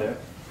that out there,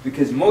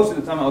 because most of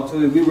the time I'll tell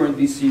you, we were in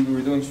DC, we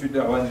were doing street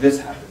da'wah, and this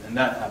happened, and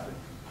that happened.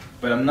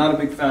 But I'm not a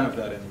big fan of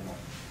that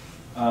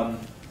anymore.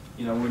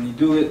 You know, when you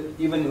do it,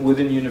 even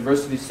within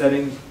university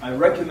settings, I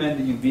recommend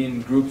that you be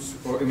in groups,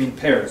 or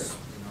pairs.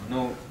 You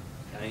know,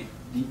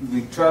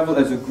 we travel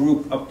as a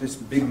group up this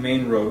big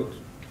main road,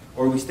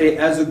 or we stay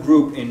as a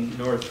group in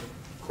North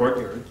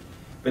Courtyard,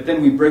 but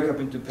then we break up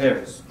into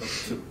pairs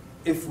of two,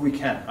 if we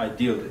can,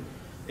 ideally.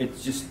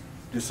 It's just,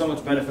 there's so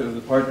much benefit of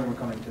the partner, we're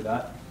coming to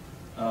that.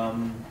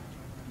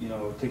 You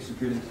know, take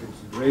security into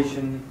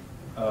consideration.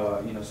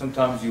 You know,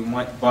 sometimes you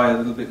might buy a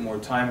little bit more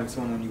time with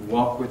someone when you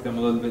walk with them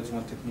a little bit. It's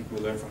one technique we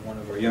learned from one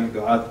of our young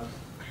du'at.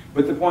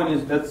 But the point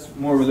is, that's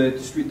more related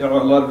to street da'wah.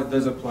 A lot of it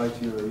does apply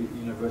to your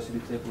university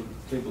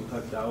table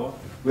type da'wah.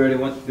 We already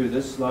went through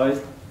this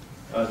slide.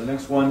 The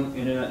next one,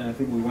 and I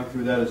think we went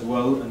through that as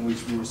well, and we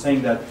were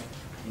saying that,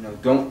 you know,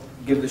 don't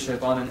give the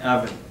shaitan an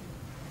avenue.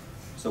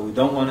 So we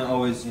don't want to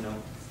always, you know,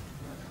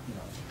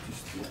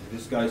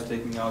 this guy's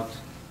taking out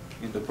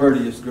the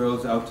prettiest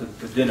girls out to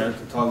dinner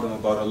to talk to them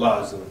about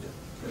Allah Azza wa Jalla.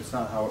 That's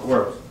not how it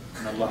works.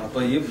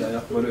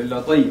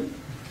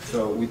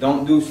 So we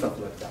don't do stuff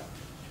like that.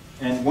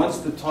 And once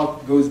the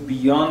talk goes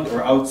beyond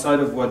or outside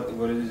of what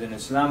it is in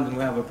Islam, then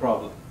we have a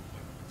problem.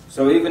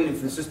 So even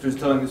if the sister is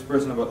telling this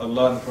person about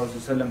Allah and the Prophet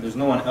ﷺ, there's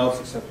no one else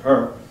except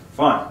her,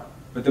 fine.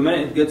 But the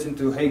minute it gets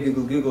into, hey,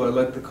 giggle, giggle, I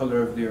like the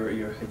color of your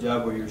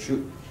hijab or your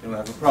shoe, then we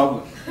have a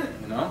problem,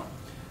 you know?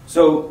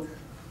 So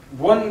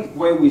one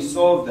way we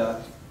solve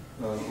that,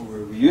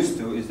 or we used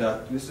to, is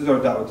that this is our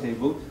da'wah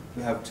table.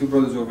 We have two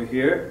brothers over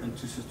here and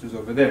two sisters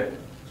over there.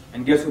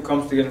 And guess who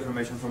comes to get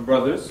information from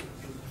brothers?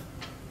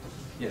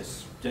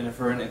 Yes,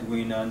 Jennifer and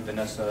Edwina and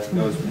Vanessa and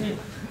those people.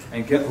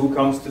 And who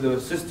comes to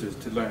those sisters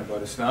to learn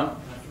about Islam?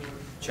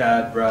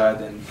 Chad,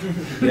 Brad, and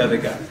the other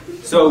guy.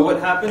 So what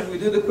happens? We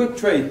do the quick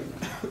trade,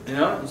 you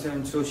know.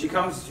 And so she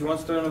comes, she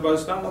wants to learn about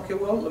Islam. Okay,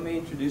 well, let me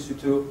introduce you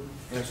to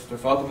Sister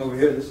Fatima over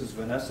here. This is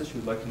Vanessa. She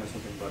would like to know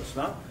something about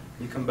Islam.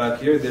 You come back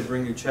here. They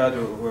bring you Chad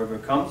or whoever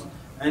comes,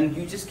 and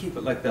you just keep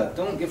it like that.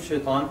 Don't give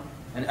shaitan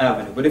an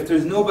avenue. But if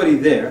there's nobody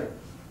there,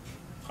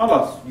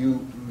 khalas,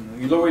 you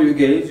lower your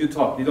gaze, you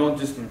talk. You don't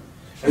just.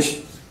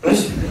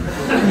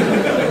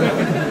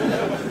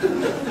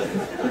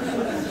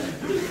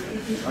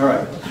 All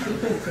right.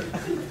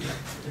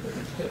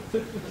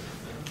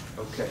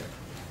 Okay.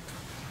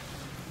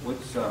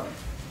 What's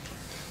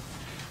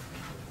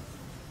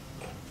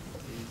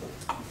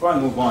before I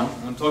move on, I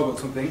want to talk about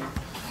something.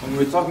 When we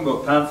were talking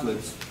about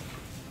pamphlets,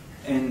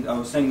 and I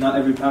was saying not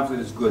every pamphlet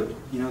is good.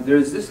 You know,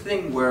 there's this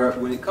thing where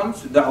when it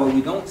comes to da'wah,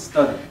 we don't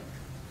study,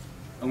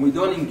 and we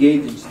don't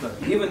engage in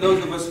study. Even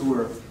those of us who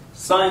are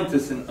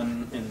scientists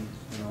in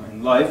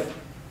life,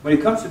 when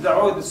it comes to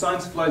da'wah, the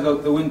science flies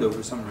out the window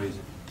for some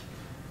reason.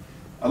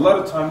 A lot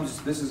of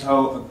times, this is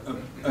how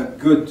a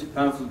good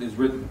pamphlet is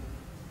written.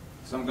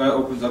 Some guy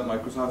opens up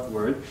Microsoft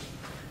Word,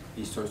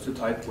 he starts to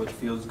type what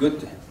feels good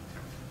to him.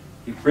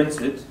 He prints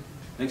it,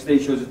 next day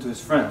he shows it to his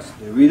friends.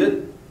 They read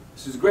it,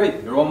 this is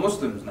great, they're all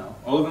Muslims now.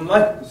 All of them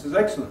like it, this is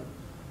excellent.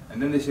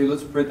 And then they say,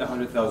 let's print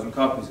 100,000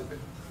 copies of it.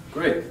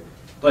 Great.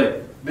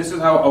 Like, this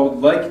is how I would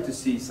like to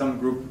see some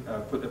group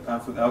put a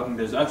pamphlet out, and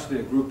there's actually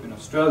a group in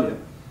Australia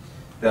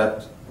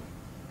that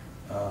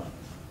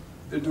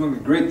they're doing a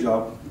great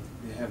job.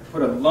 They have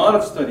put a lot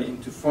of study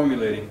into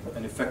formulating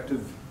an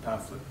effective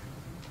pamphlet.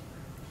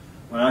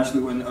 When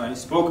I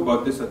spoke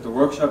about this at the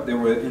workshop, they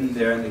were in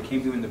there and they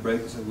came to me in the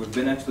break and said, we've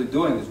been actually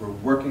doing this. We're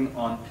working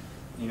on,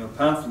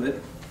 pamphlet.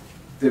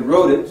 They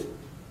wrote it.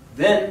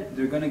 Then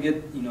they're going to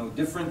get,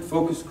 different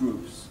focus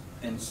groups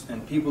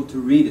and people to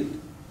read it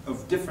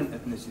of different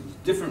ethnicities,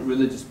 different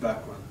religious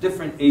backgrounds,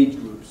 different age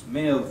groups,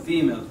 male,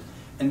 female.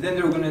 And then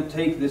they're going to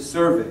take this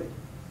survey.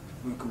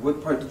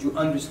 What part did you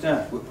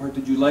understand? What part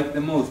did you like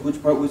the most?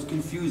 Which part was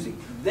confusing?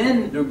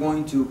 Then they're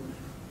going to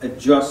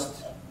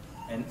adjust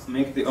and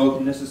make the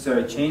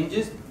necessary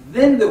changes.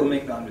 Then they will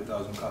make the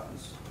 100,000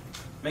 copies.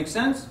 Make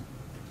sense?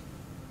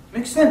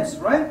 Makes sense,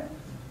 right?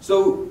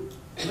 So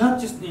not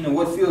just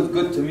what feels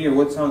good to me or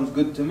what sounds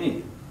good to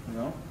me.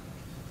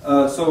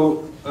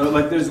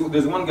 Like there's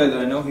one guy that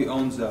I know. He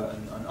owns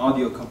an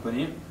audio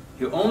company.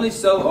 He only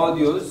sells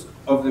audios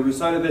of the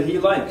reciter that he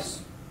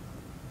likes.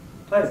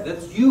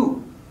 That's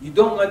you. You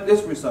don't like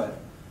this reciter.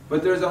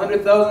 But there's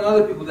 100,000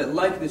 other people that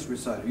like this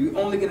reciter. You're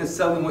only going to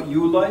sell them what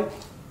you like?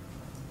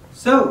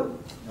 So,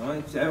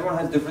 everyone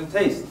has different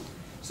tastes.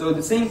 So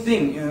the same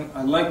thing,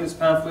 I like this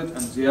pamphlet, and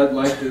Ziyad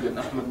liked it, and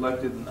Ahmed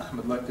liked it, and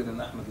Ahmed liked it, and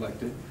Ahmed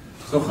liked it.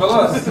 So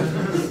khalas.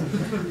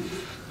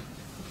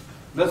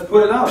 Let's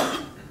put it out.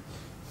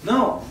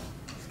 No.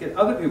 Let's get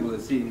other people to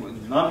see,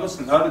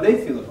 non-Muslims, how do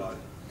they feel about it?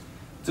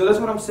 So that's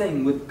what I'm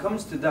saying. When it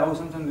comes to da'wah,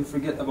 sometimes we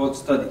forget about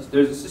studies.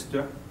 There's a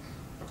sister,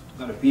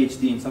 got a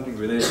PhD in something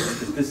related to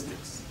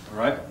statistics.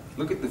 Alright?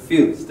 Look at the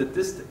field,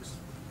 statistics.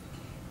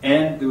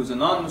 And there was a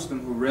non-Muslim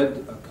who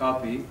read a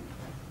copy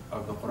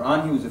of the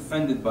Quran. He was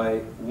offended by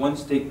one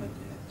statement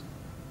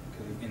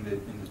in it, okay,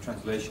 in the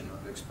translation or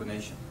the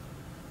explanation.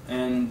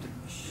 And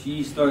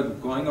she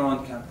started going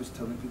around campus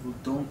telling people,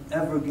 don't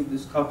ever give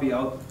this copy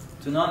out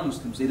to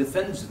non-Muslims. It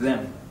offends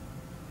them.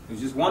 It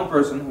was just one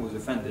person who was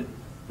offended,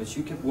 but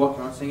she kept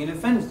walking around saying it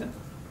offends them.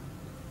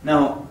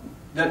 Now,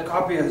 that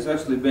copy has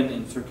actually been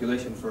in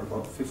circulation for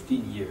about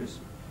 15 years.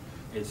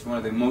 It's one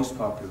of the most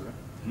popular.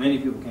 Many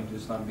people came to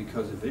Islam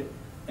because of it.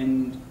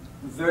 And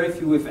very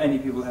few, if any,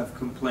 people have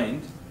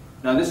complained.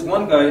 Now this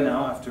one guy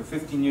now, after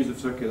 15 years of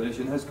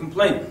circulation, has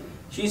complained.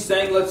 She's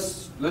saying,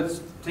 let's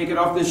take it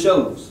off the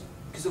shelves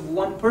because of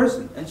one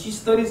person. And she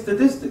studies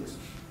statistics.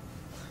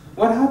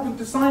 What happened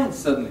to science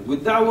suddenly?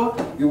 With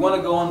da'wah, we want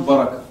to go on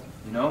barakah.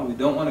 You know, we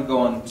don't want to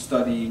go on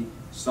study,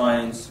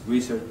 science,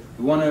 research.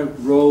 We want to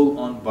roll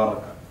on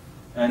barakah.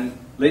 And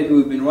lately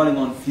we've been running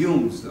on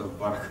fumes of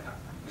barakah.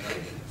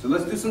 So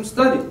let's do some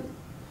study.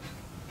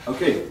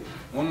 Okay,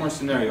 one more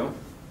scenario.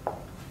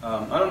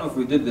 I don't know if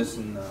we did this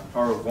in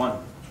Power of One.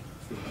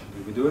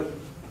 Did we do it?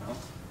 No?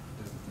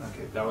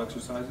 Okay, da'wah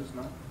exercises?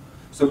 No?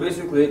 So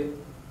basically,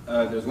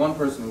 there's one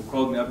person who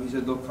called me up. He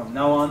said, look, from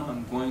now on,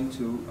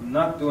 I'm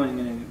not doing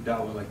any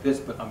da'wah like this,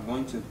 but I'm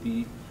going to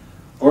be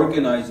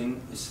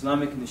organizing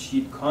Islamic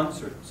nasheed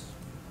concerts.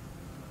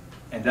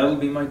 And that will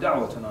be my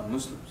da'wah to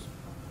non-Muslims.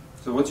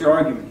 So what's your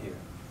argument here?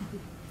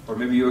 Or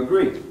maybe you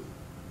agree.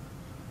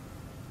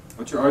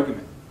 What's your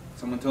argument?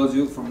 Someone tells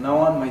you, from now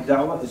on, my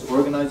da'wah is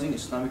organizing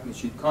Islamic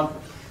nasheed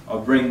conference.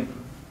 I'll bring,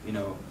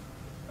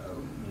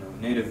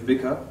 native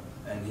bika,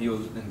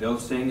 and they'll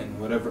sing and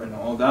whatever and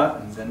all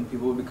that, and then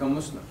people will become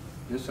Muslim.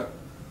 Yes, sir.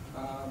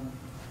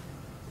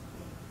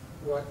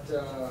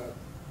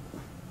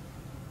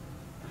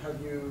 Have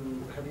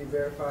you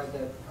verified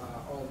that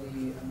all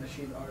the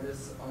nasheed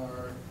artists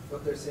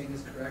what they're saying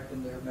is correct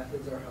and their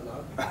methods are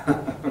halal?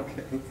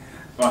 Okay,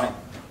 fine,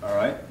 all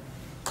right.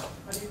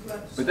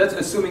 But that's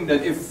assuming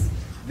that if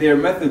their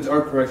methods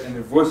are correct and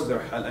their voices are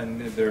halal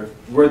and their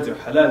words are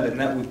halal, then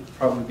that would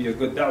probably be a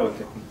good da'wah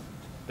technique.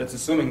 That's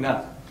assuming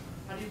that.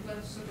 How do you plan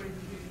to separate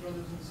between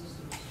brothers and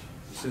sisters?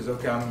 He says,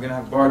 okay, I'm going to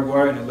have barbed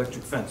wire and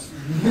electric fence.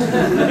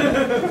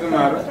 Doesn't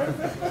matter.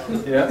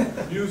 Yeah?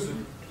 Music.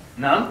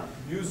 Now?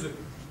 Music.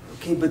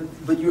 Okay,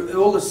 but you're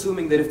all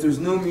assuming that if there's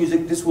no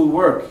music, this will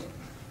work.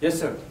 Yes,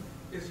 sir?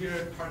 Is your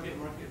target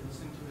market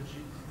listening to the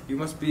G? You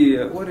must be,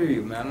 what are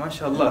you, man?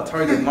 MashaAllah,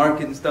 target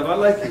market and stuff. I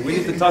like it. We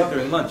need to talk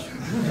during lunch.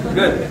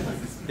 Good.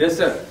 Yes,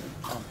 sir?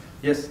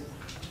 Yes?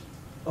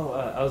 Oh,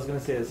 I was going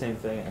to say the same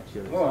thing,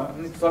 actually. Oh,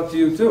 I need to talk to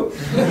you too.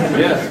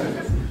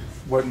 Yes.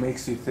 What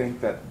makes you think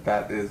that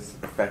that is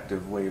an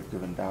effective way of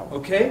giving da'wah?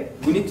 Okay,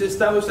 we need to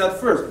establish that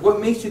first.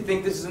 What makes you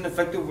think this is an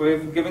effective way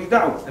of giving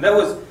da'wah? And that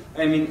was,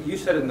 you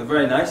said it in a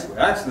very nice way.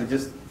 I actually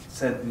just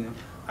said,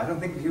 I don't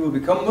think he will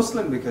become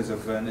Muslim because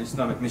of an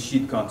Islamic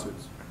nasheed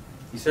concerts.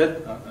 He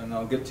said, and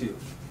I'll get to you,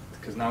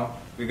 because now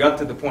we got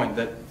to the point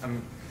that,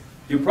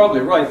 you're probably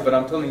right, but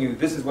I'm telling you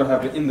this is what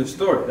happened in the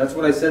story. That's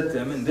what I said to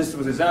him, and this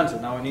was his answer.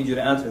 Now I need you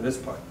to answer this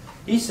part.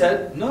 He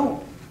said,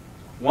 no.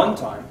 One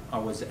time, I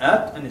was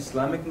at an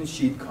Islamic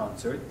nasheed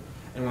concert,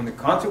 and when the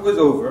concert was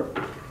over,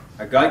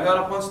 a guy got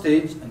up on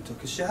stage and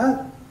took his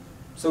Shahada.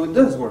 So it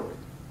does work.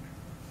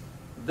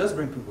 It does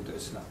bring people to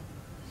Islam.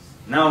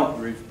 Now,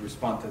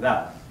 respond to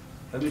that.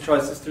 Let me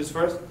try sisters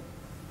first.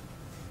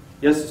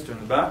 Yes, sister in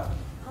the back.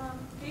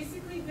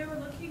 Basically, they were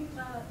looking,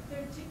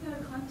 they're taking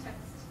out of context.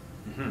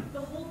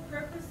 The whole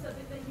purpose of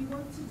it that he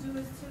wanted to do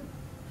is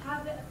to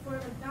have it for a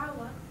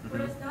da'wah,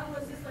 whereas that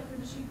was just like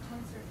a nasheed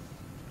concert.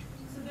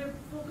 So they're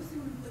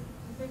focusing,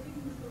 they're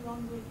thinking this the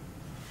wrong way.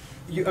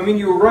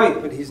 You're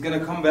right, but he's going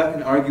to come back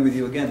and argue with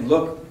you again.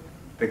 Look,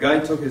 the guy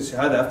took his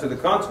Shahada after the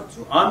concert,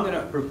 so I'm going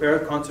to prepare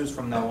concerts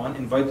from now on,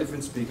 invite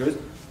different speakers,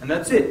 and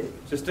that's it.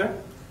 Sister?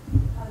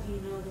 How do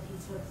you know that he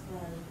took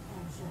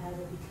the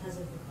Shahada because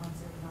of the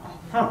concert?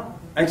 Huh.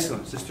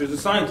 Excellent. Sister is a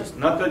scientist.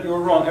 Not that you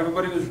were wrong.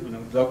 Everybody was,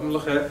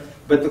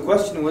 but the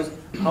question was,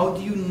 how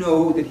do you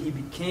know that he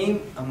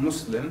became a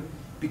Muslim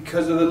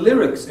because of the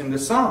lyrics in the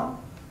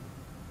song?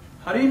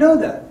 How do you know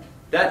that?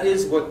 That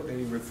is what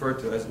they refer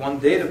to as one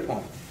data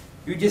point.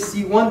 You just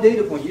see one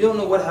data point. You don't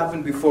know what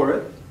happened before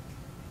it.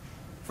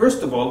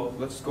 First of all,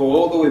 let's go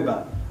all the way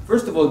back.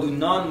 First of all,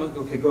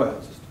 okay, go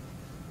ahead, sister.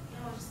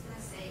 I was just going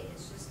to say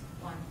it's just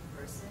one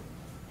person,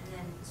 and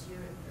then to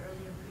your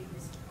earlier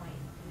previous point,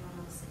 you don't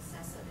know the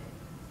success of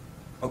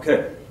it.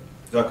 Okay,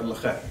 Jazakallah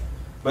khair.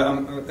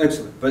 But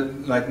excellent.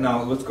 But like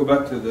now, let's go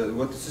back to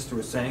what the sister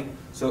was saying.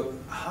 So,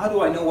 how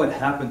do I know what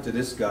happened to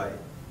this guy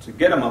to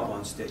get him up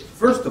on stage?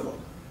 First of all,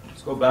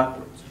 let's go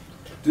backwards.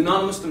 Do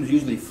non-Muslims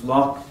usually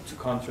flock to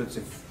concerts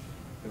if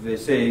they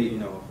say,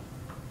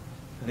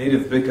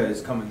 native bika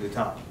is coming to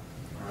town?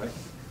 All right.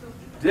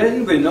 Does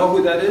anybody know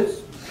who that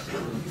is?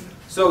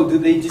 So, do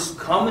they just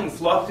come and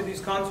flock to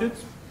these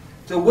concerts?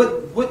 So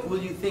what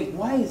will you think?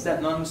 Why is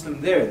that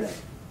non-Muslim there then?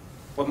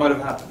 What might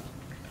have happened?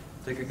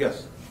 Take a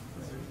guess.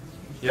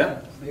 Yeah?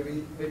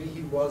 Maybe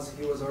he was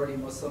already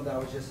Muslim, that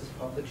was just his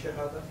public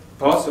shahada?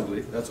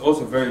 Possibly. That's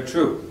also very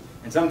true.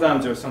 And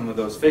sometimes there are some of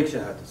those fake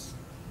shahadas.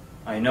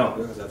 I know,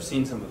 because I've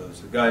seen some of those.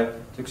 The guy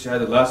took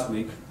shahada last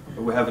week,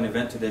 but we have an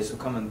event today, so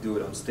come and do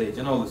it on stage.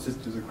 And all the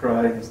sisters are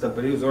crying and stuff,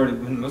 but he was already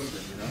been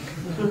Muslim,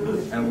 you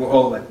know? And we're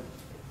all like,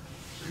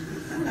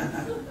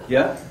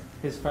 yeah?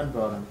 His friend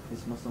brought him.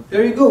 He's Muslim.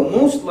 There you go.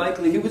 Most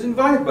likely he was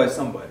invited by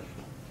somebody.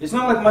 It's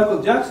not like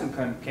Michael Jackson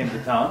came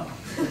to town.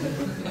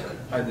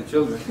 Hide the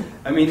children.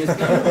 I mean, it's not.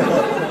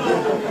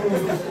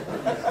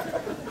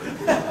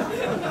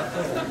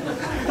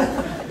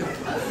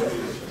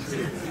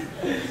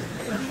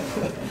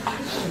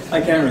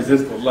 I can't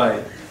resist the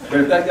lie.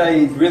 But if that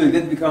guy really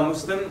did become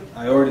Muslim,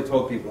 I already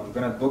told people I'm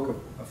going to book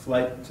a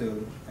flight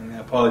to, and I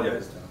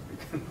apologize to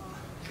him.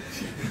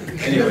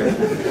 Anyway,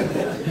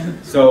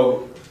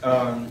 so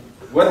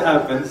what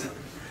happens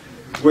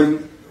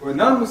when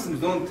non-Muslims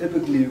don't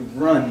typically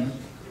run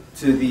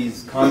to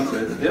these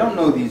concerts? They don't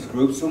know these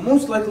groups, so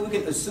most likely we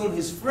can assume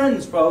his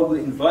friends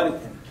probably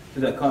invited him to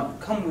that concert.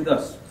 Come with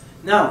us.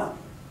 Now,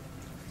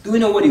 do we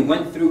know what he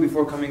went through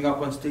before coming up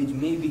on stage?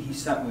 Maybe he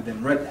sat with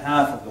them, read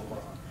half of the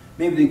Quran.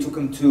 Maybe they took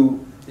him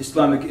to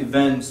Islamic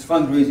events,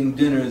 fundraising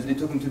dinners. They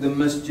took him to the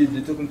masjid.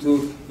 They took him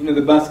to,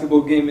 the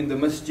basketball game in the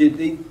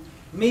masjid.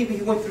 Maybe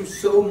he went through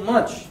so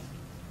much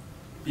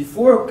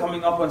before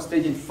coming up on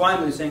stage and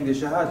finally saying the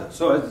Shahada.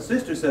 So as the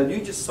sister said,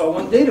 you just saw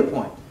one data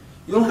point.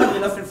 You don't have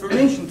enough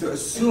information to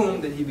assume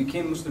that he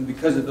became Muslim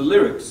because of the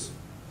lyrics.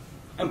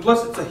 And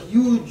plus it's a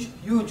huge,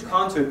 huge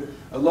concert.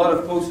 A lot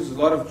of posters, a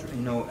lot of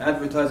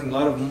advertising, a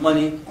lot of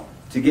money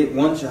to get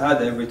one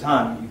Shahada every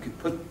time. You could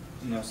put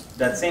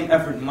that same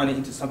effort and money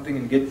into something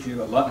and get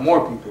you a lot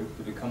more people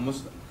to become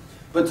Muslim.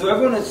 But to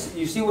everyone,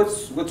 you see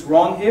what's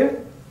wrong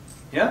here?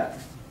 Yeah?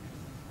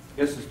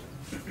 Yes, sister.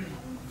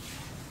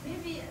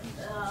 Maybe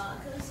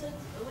concert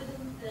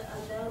wouldn't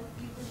allow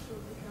people to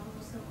become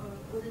Muslim or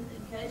wouldn't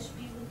encourage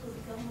people to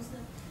become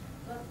Muslim.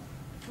 But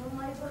from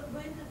my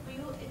point of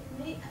view, it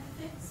may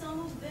affect some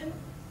of them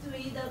to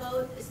read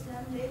about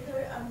Islam later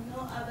and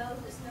know about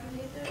Islam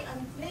later, and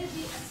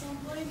maybe at some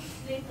point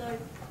later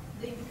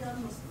they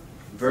become Muslim.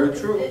 Very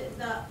so true.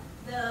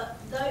 The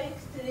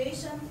direct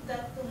relation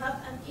that to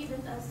have an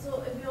event and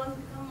so everyone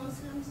become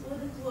Muslims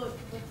wouldn't work,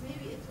 but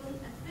maybe it will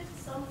affect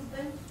some of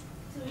them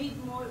to read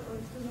more or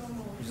to know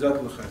more.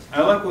 Jazakallah khair.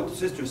 I like what the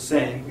sister is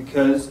saying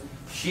because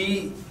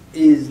she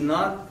is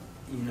not,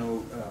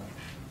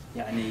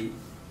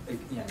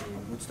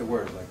 what's the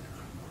word, like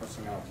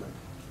crossing out, like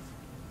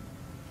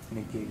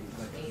negating.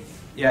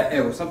 Yeah,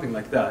 it was something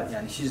like that.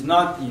 Yeah, she's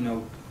not,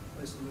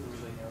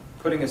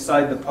 putting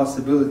aside the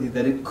possibility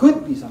that it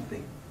could be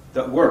something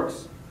that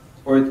works,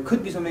 or it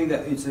could be something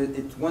that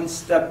it's one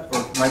step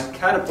or might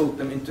catapult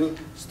them into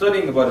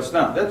studying about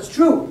Islam. That's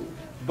true,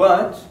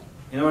 but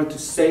in order to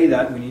say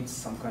that, we need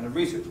some kind of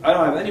research. I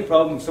don't have any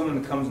problem if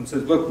someone comes and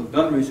says, look, we've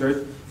done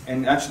research,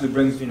 and actually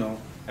brings,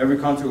 every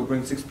concert will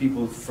bring 6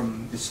 people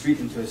from the street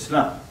into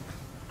Islam.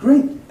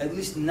 Great, at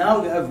least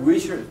now you have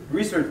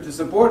research to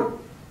support it.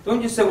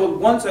 Don't just say, well,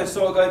 once I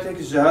saw a guy take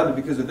his Shahada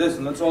because of this,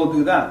 and let's all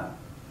do that.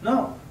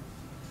 No.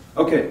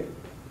 Okay,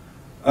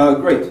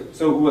 great.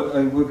 So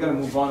we're going to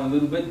move on a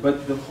little bit,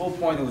 but the whole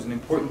point, it was an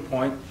important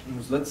point,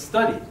 was let's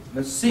study,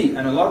 let's see.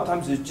 And a lot of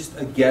times there's just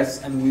a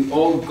guess, and we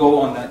all go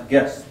on that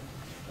guess.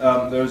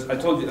 I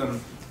told you,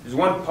 there's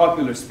one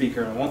popular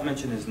speaker, and I won't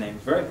mention his name,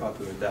 very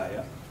popular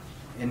da'iyah,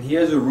 and he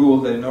has a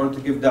rule that in order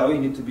to give da'wah, you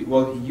need to be,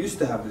 well, he used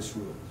to have this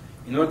rule.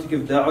 In order to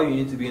give da'wah, you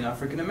need to be an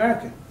African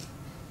American.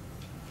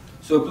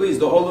 So please,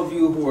 all of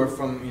you who are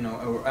from,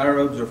 or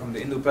Arabs or from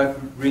the Indo-Pak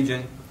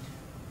region,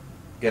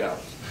 get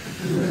out.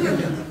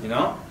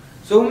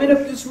 So we made up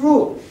this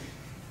rule.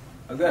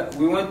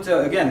 We went to,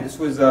 again, this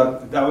was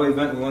a da'wah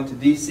event, we went to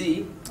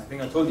DC. I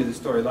think I told you this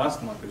story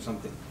last month or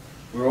something.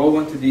 We all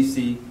went to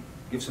DC,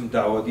 give some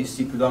da'wah,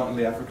 DC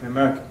predominantly African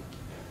American.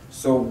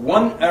 So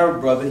one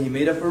Arab brother, he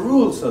made up a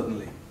rule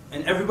suddenly,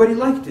 and everybody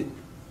liked it.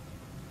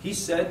 He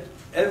said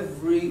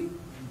every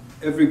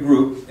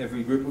group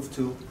of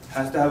 2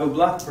 has to have a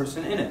black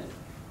person in it.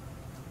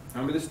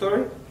 Remember the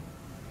story?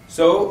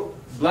 So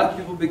black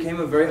people became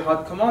a very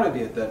hot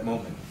commodity at that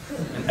moment.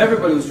 And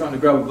everybody was trying to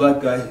grab a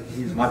black guy,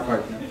 he's my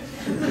partner.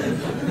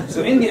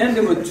 So in the end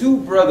there were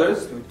 2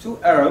 brothers, there were 2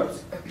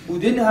 Arabs, who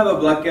didn't have a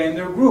black guy in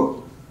their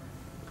group.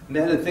 And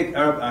they had a thick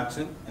Arab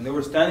accent, and they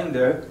were standing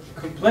there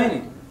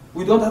complaining,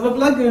 we don't have a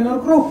black guy in our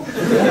group. We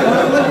don't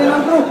have a black guy in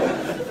our group.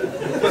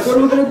 But what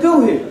are we going to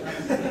do here?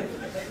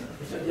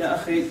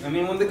 Yeah, I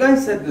mean, when the guy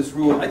said this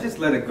rule, I just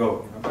let it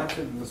go. I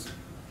said, listen,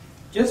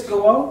 just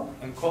go out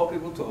and call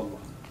people to Allah.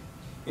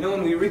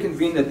 When we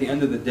reconvened at the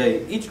end of the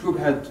day, each group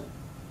had,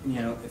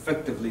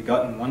 effectively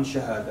gotten 1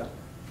 Shahada.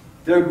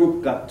 Their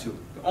group got 2.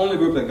 The only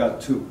group that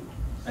got 2.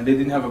 And they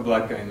didn't have a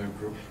black guy in their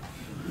group.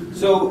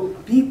 So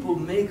people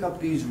make up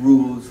these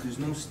rules. There's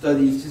no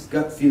study. It's just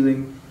gut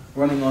feeling,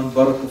 running on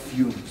barakah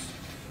fumes.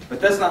 But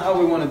that's not how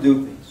we want to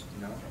do things.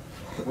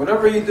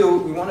 Whatever you do,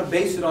 we want to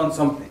base it on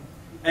something.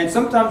 And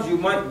sometimes you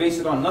might base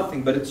it on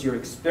nothing, but it's your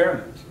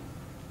experiment.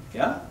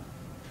 Yeah?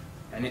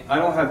 And I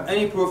don't have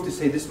any proof to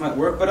say this might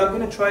work, but I'm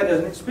going to try it as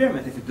an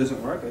experiment. If it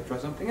doesn't work, I try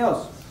something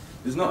else.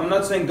 I'm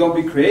not saying don't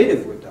be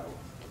creative with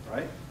da'wah,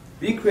 right?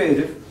 Be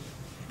creative,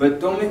 but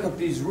don't make up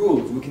these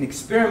rules. We can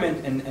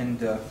experiment and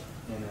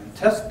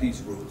test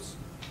these rules,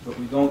 but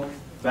we don't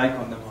bank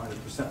on them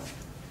 100%.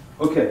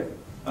 Okay,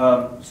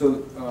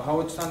 so how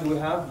much time do we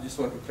have, just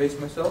so I can pace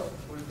myself?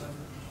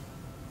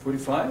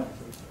 45?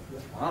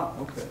 Wow,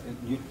 okay. And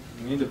you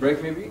need a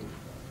break maybe?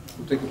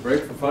 We'll take a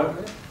break for 5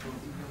 minutes?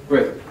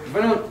 Great. If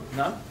anyone,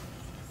 no?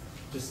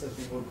 Just let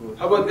people go.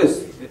 How about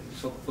this?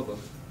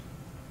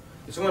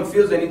 If someone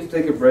feels they need to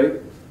take a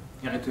break,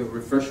 to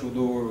refresh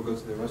wudu or go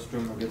to the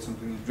restroom or get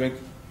something to drink,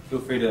 feel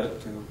free to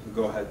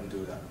go ahead and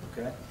do that,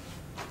 okay?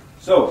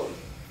 So,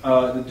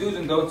 the do's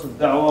and don'ts of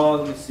da'wah,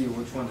 let me see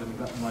which ones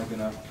am I going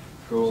to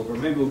go over.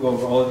 Maybe we'll go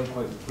over all of them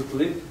quite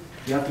quickly.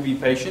 You have to be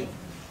patient.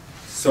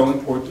 So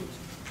important.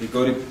 They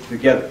go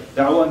together.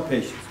 Da'wah and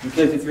patience.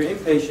 Because if you're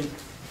impatient,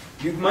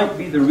 you might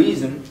be the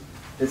reason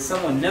that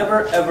someone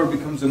never ever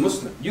becomes a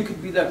Muslim. You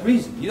could be that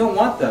reason. You don't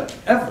want that,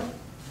 ever.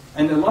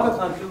 And a lot of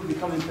times people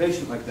become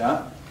impatient like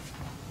that.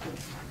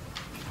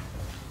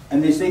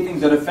 And they say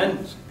things that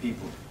offend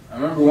people. I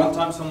remember one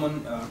time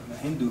someone, a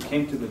Hindu,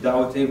 came to the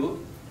da'wah table.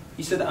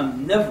 He said,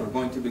 I'm never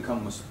going to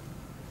become Muslim.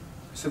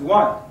 I said,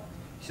 why?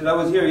 He said, I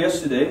was here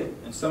yesterday,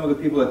 and some of the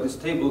people at this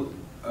table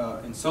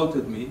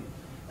insulted me.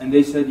 And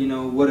they said,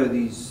 what are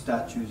these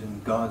statues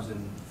and gods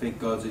and fake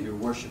gods that you're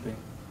worshipping?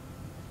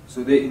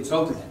 So they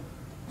insulted him.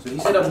 So he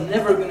said, I'm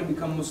never going to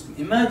become Muslim.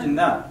 Imagine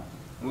that.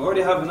 We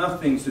already have enough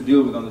things to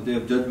deal with on the Day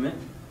of Judgment.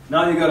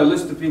 Now you got a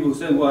list of people who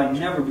said, well, I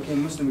never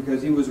became Muslim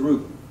because he was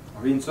rude,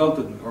 or he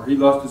insulted me, or he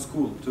lost his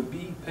cool. So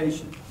be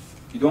patient.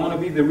 You don't want to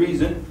be the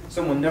reason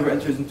someone never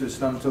enters into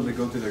Islam until they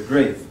go to their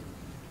grave.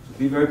 So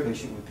be very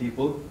patient with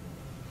people.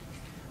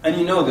 And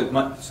you know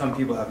that some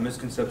people have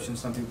misconceptions,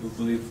 some people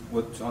believe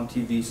what's on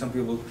TV, some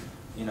people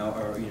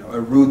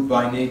are rude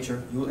by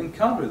nature. You will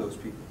encounter those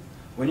people.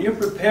 When you're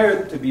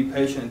prepared to be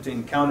patient, to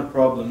encounter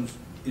problems,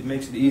 it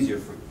makes it easier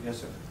for you. Yes,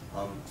 sir?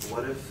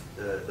 What if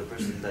the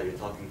person that you're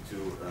talking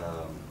to,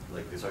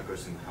 they start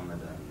cursing Muhammad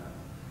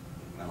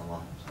and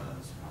Allah?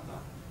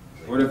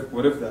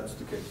 What if that's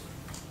the case?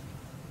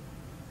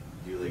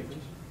 Do you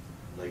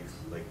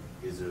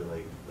is there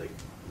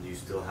do you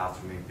still have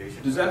to remain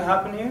patient? Does that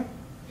happen here?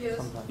 Yes.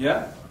 Sometimes.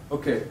 Yeah?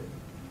 Okay.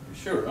 You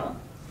sure, huh?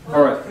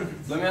 All right.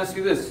 Let me ask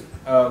you this.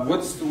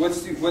 What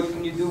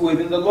can you do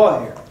within the law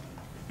here?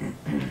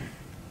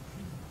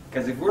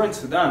 Because if we're in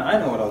Sudan, I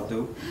know what I'll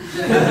do.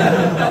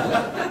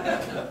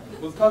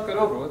 We'll talk it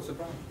over. What's the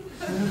problem?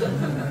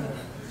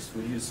 Just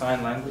we'll use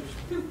sign language.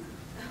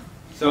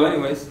 So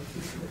anyways,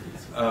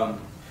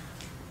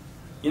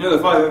 you know the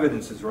 5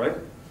 evidences, right?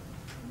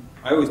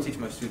 I always teach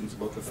my students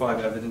about the 5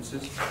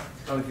 evidences.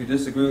 Now, if you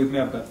disagree with me,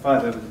 I've got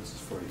 5 evidences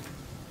for you.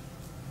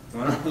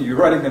 You're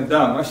writing them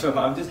down.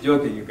 Mashallah, I'm just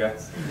joking, you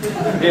guys.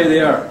 Here they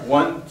are.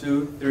 1,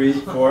 2, 3,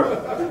 4,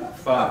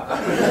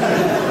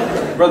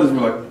 5. Brothers were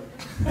like,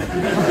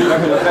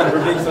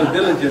 we're being so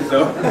diligent,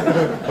 though.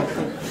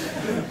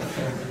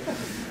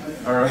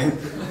 All right.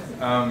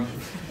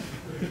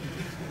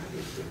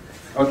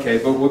 Okay,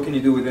 but what can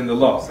you do within the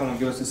law? Someone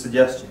give us a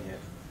suggestion here.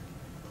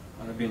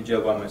 I'm going to be in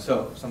jail by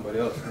myself. Somebody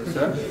else. Yes,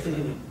 sir?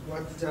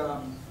 What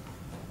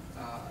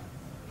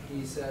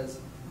he says,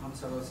 Muhammad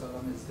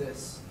ﷺ is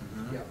this.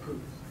 Yeah, proof.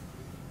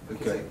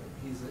 Okay.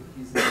 They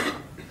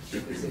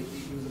say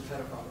he was a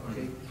pedophile.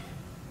 Okay.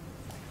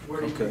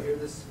 Where did you hear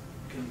this?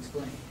 Can you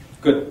explain?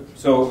 Good.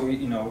 So,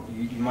 you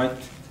might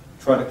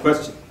try to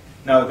question.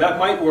 Now, that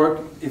might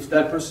work if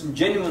that person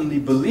genuinely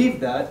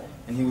believed that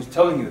and he was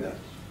telling you that.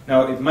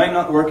 Now, it might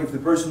not work if the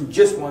person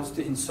just wants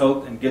to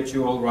insult and get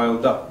you all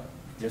riled up.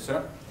 Yes,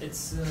 sir?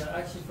 It's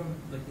actually from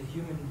the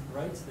human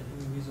rights, the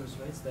human resource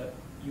rights, that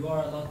you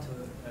are allowed to,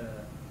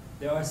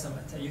 there are some,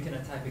 you can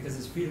attack because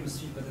it's freedom of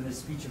speech, but then there's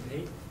speech of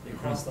hate. They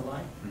cross the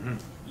line.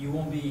 You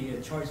won't be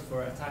charged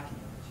for attacking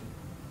them.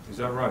 Is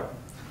that right?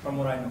 From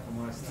what I know, from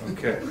what I studied.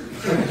 Okay.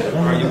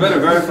 All right, you better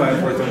verify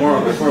it for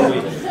tomorrow before we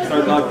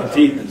start knocking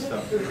teeth and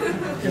stuff.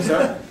 Yes,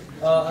 sir?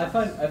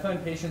 I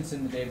find patience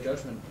in the Day of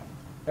Judgment.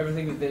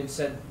 Everything that they've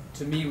said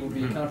to me will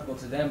be accountable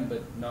to them,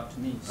 but not to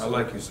me. So. I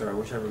like you, sir. I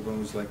wish everyone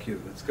was like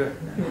you. That's good.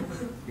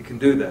 You can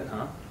do that,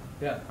 huh?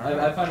 Yeah,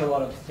 I find a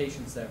lot of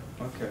patience there.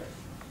 Okay.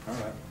 All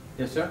right.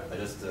 Yes, sir? I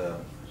just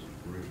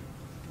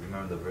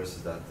remember the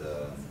verses that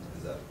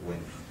is that when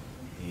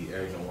the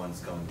arrogant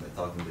ones come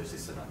talking to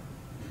Sayyidina.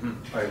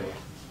 I will.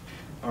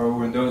 Or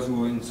when those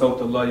who insult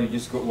Allah, you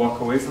just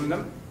walk away from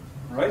them,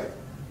 right?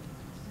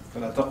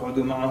 فَلَا تَقْعُدُوا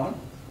مَعَهُمْ.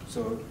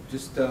 So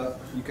just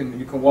you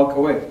can walk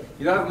away.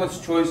 You don't have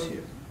much choice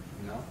here,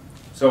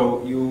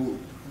 So you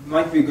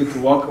might be good to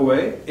walk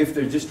away if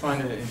they're just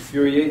trying to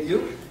infuriate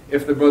you.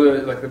 If the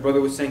brother, like the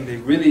brother was saying, they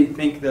really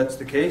think that's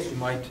the case, you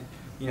might,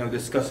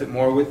 discuss it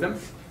more with them.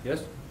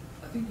 Yes.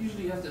 I think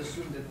usually you have to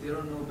assume that they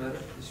don't know better.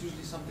 It's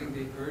usually something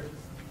they heard,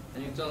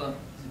 and you tell them,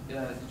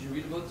 did you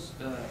read about this,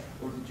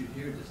 or did you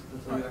hear this?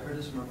 I heard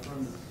this from a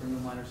friend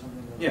of mine or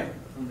something, or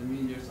from the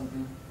media or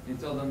something. You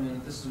tell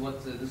them, this is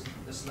what this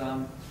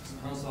Islam,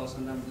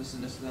 this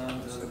is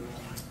Islam.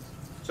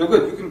 So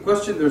good, you can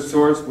question their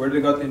source, where they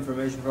got the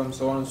information from,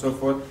 so on and so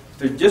forth. If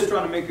they're just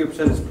trying to make you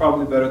upset, it's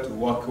probably better to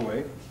walk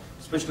away.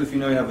 Especially if you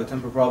know you have a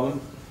temper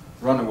problem,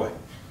 run away.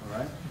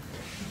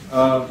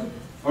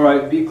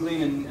 Alright, be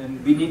clean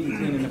and be neat and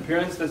clean in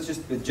appearance. That's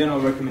just the general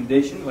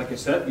recommendation. Like I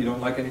said, you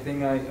don't like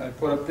anything I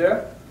put up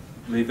there,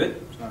 leave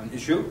it, it's not an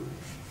issue.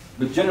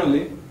 But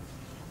generally,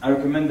 I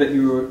recommend that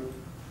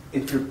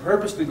if you're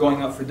purposely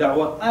going out for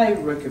da'wah, I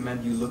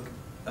recommend you look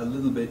a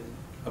little bit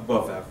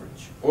above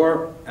average.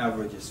 Or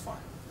average is fine.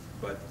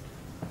 But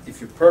if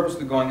you're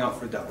purposely going out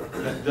for da'wah,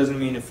 that doesn't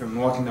mean if I'm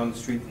walking down the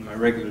street in my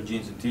regular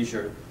jeans and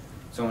t-shirt,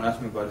 someone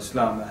asks me about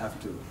Islam, I have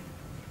to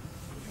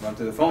run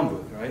to the phone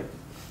booth, right?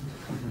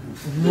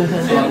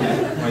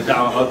 My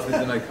da'wah outfit,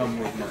 then I come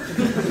with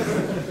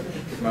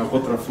my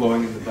khutra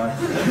flowing in the back.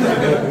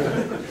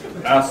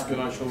 Ask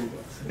and I shall.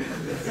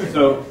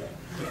 So,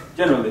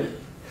 generally,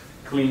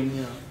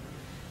 clean,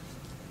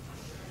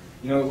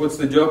 You know, what's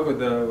the joke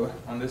with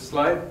on this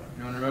slide?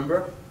 You want to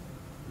remember?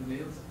 The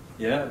nails?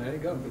 Yeah, there you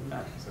go, good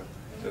man.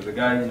 So the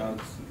guy,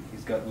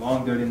 he's got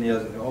long, dirty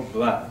nails and they're all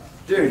black,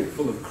 dirty,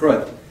 full of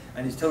crud.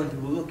 And he's telling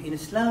people, look, in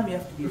Islam you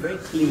have to be very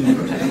clean.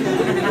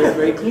 You're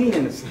very clean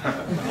in Islam.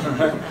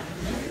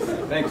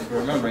 Thanks for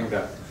remembering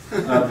that.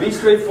 Be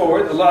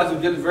straightforward. Allah Azza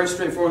wa Jalla is very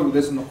straightforward with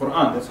this in the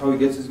Quran. That's how He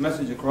gets His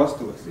message across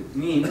to us. It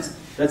means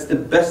that's the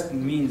best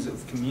means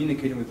of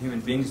communicating with human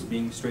beings,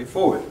 being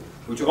straightforward.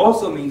 Which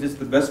also means it's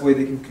the best way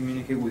they can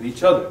communicate with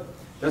each other.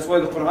 That's why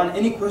the Quran,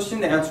 any question,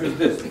 the answer is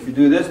this. If you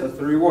do this, that's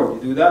the reward.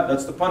 You do that,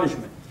 that's the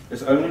punishment.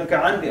 يَسْأَلُونَكَ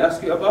عَنْ, they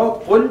ask you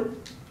about, قُلْ,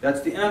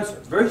 that's the answer.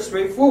 It's very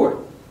straightforward.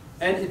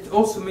 And it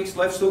also makes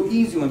life so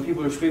easy when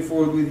people are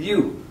straightforward with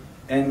you.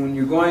 And when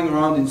you're going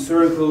around in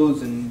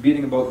circles and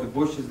beating about the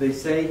bush, as they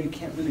say, you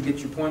can't really get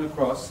your point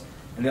across,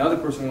 and the other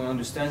person won't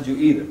understand you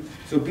either.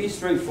 So be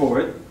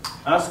straightforward.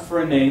 Ask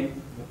for a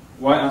name.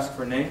 Why ask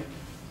for a name?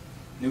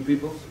 New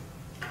people?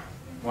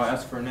 Why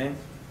ask for a name?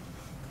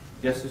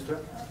 Yes, sister?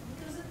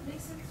 Because it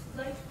makes it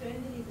like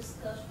friendly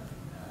discussion.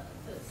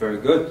 Very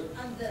good.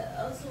 And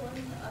also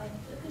when I'm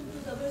talking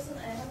to the person,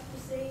 I have to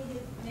say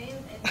his name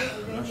and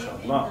his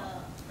MashaAllah.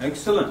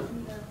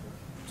 Excellent.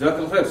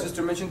 Jazakallah khair.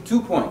 Sister mentioned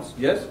 2 points.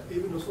 Yes?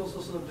 Even Rasul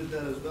did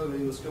that as well when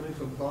he was coming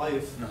from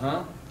Taif.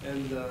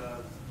 And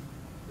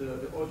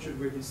the orchard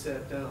where he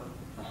sat down.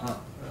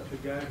 The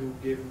guy who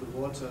gave him the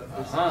water,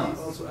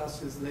 he also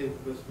asked his name,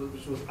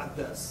 which was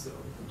Addas. So.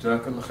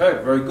 Jazakallah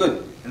khair. Very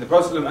good. And the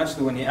Prophet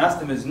actually, when he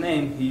asked him his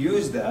name, he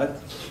used that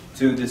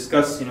to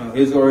discuss,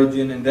 his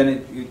origin, and then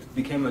it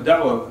became a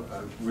da'wah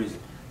reason.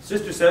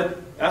 Sister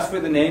said, ask for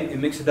the name, it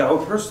makes a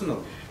da'wah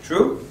personal.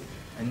 True?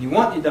 And you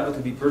want your da'wah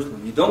to be personal.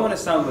 You don't want to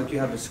sound like you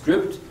have a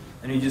script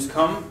and you just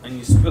come and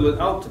you spill it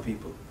out to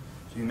people.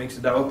 So it makes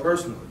the da'wah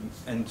personal.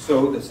 And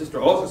so the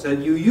sister also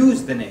said, you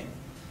use the name.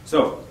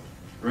 So,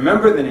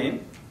 remember the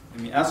name.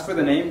 When you ask for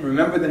the name,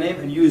 remember the name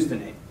and use the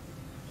name.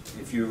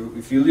 If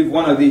you leave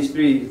one of these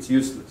 3, it's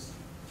useless.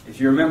 If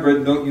you remember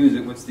it, don't use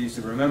it. What's the use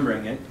of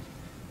remembering it?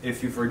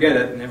 If you forget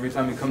it, and every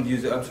time you come to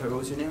use it, I'm sorry, what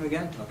was your name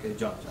again? Okay,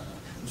 John.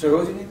 I'm sorry,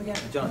 what was your name again?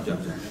 John.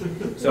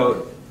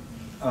 So,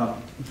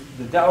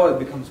 the da'wah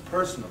becomes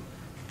personal.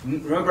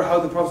 Remember how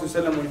the Prophet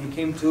ﷺ, when he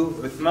came to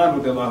Uthman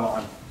radiallahu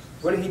anhu,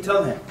 what did he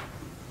tell him?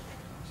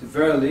 He said,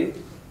 verily,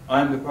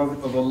 I am the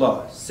Prophet of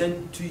Allah,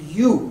 sent to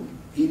you,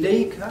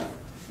 ilayka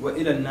wa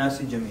ila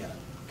nasi jami'an.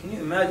 Can you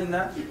imagine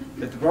that?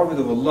 That the Prophet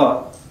of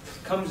Allah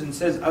comes and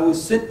says, I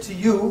was sent to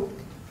you,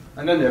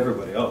 and then to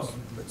everybody else,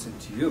 but sent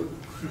to you.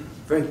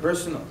 Very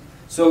personal.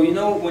 So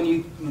when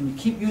you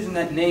keep using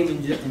that name in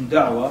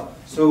da'wah,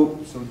 so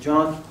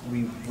John,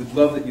 we would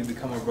love that you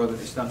become our brother in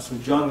Islam. So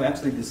John, we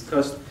actually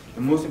discussed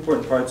the most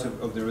important parts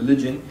of the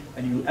religion,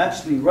 and you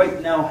actually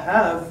right now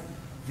have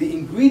the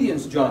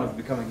ingredients, John, of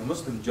becoming a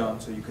Muslim, John.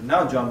 So you can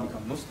now, John,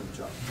 become Muslim,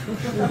 John.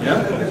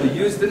 Yeah? So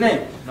use the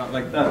name, not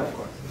like that, of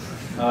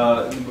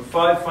course. Number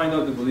 5, find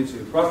out the beliefs of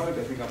your Prophet.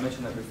 I think I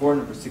mentioned that before.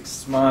 Number 6,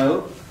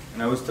 smile.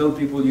 And I always tell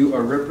people you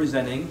are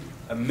representing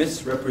a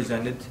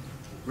misrepresented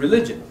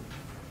religion.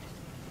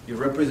 You're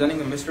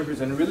representing a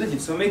misrepresented religion.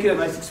 So make it a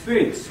nice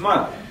experience.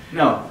 Smile.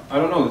 Now, I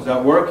don't know, does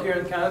that work here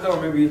in Canada?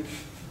 Or maybe you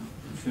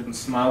shouldn't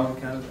smile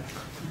in Canada?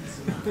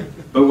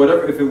 But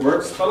whatever, if it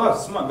works,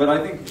 khalas, smile. But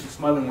I think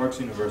smiling works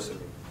universally.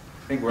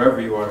 I think wherever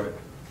you are,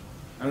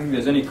 I don't think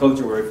there's any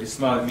culture where if you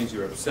smile, it means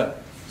you're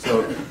upset.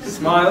 So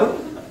smile,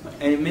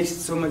 and it makes it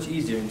so much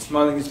easier. And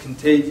smiling is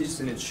contagious,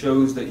 and it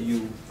shows that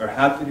you are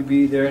happy to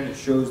be there, and it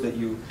shows that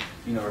you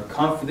are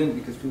confident,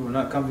 because people are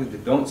not confident, they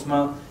don't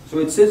smile. So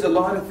it says a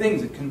lot of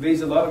things. It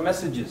conveys a lot of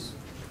messages.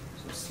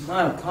 So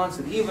smile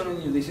constantly. Even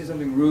when they say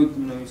something rude,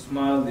 you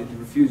smile. They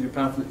refuse your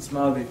pamphlet,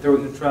 smile. They throw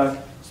it in the trash,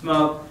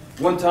 smile.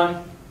 One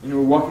time, we're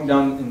walking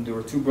down, and there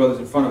were 2 brothers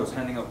in front of us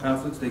handing out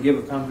pamphlets. They gave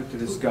a pamphlet to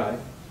this guy,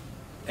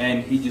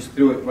 and he just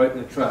threw it right in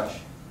the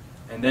trash.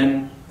 And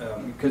then,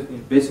 because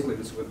basically,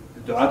 the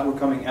du'at were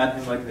coming at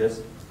him like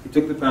this, He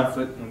took the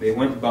pamphlet. When they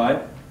went by,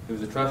 there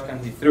was a trash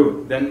can, he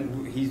threw it.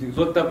 Then he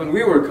looked up and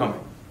we were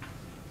coming.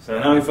 So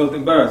now he felt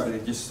embarrassed that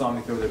he just saw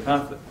me throw the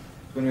pamphlet.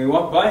 When we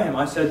walked by him,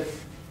 I said,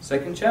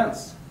 second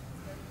chance.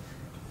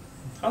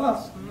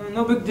 Khalas,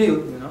 no big deal,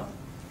 you know.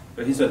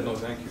 But he said, no,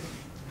 thank you.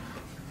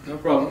 No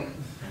problem.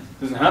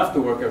 Doesn't have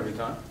to work every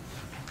time.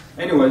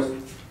 Anyways,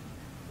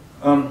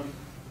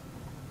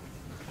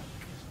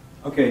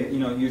 okay, you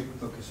know,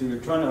 so you're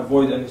trying to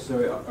avoid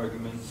unnecessary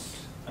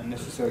arguments,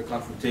 unnecessary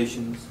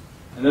confrontations,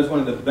 and that's one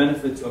of the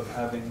benefits of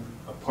having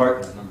a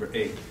partner, number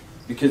 8,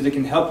 because they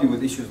can help you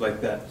with issues like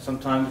that.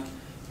 Sometimes,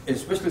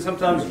 especially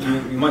sometimes,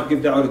 you might give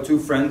da'wah to 2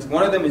 friends.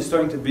 One of them is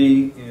starting to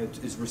be,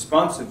 is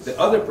responsive. The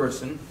other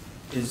person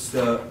is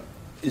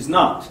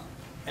not.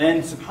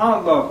 And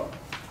subhanAllah,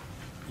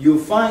 you'll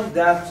find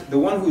that the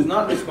one who's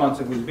not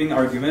responsive, who's being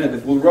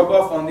argumentative, will rub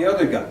off on the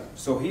other guy.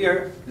 So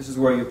here, this is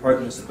where your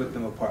partner split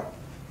them apart.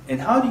 And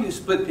how do you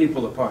split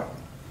people apart?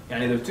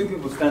 Yani there are 2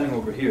 people standing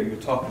over here, you're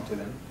talking to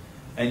them,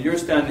 and you're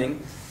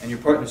standing, and your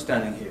partner's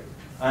standing here.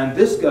 And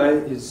this guy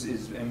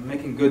is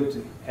making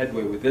good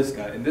headway with this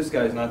guy, and this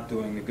guy is not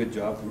doing a good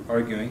job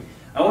arguing.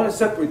 I want to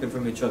separate them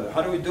from each other.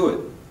 How do we do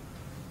it?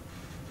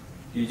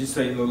 You just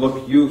say,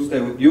 look, you stay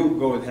with you,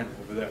 go with him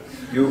over there.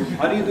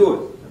 How do you do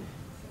it?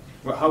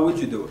 Well, how would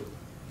you do it?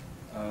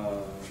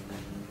 The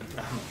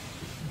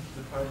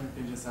partner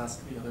can just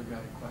ask the other guy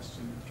a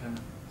question and kind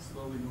of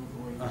slowly move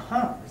away from the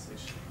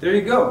conversation. There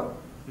you go.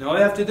 Now all I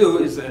have to do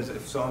is,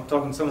 so I'm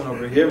talking to someone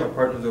over here, my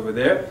partner's over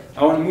there,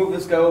 I want to move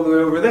this guy all the way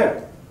over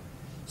there.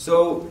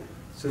 So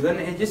then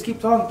I just keep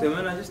talking to him,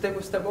 and I just take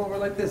a step over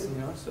like this, you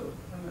know. So,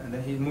 and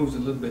then he moves a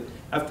little bit.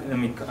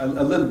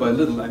 A little by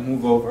little, I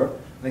move over,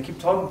 and I keep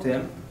talking to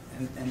him,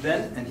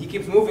 and he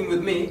keeps moving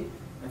with me,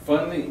 and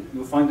finally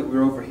you'll find that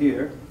we're over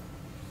here,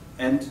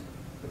 and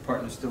the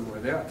partner's still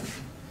where they are.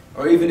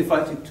 Or even if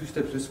I take 2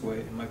 steps this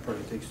way, and my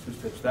partner takes 2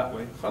 steps that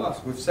way,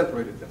 khalas, we've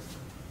separated them.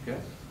 Okay.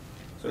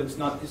 So it's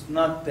not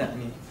that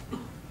neat.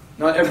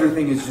 Not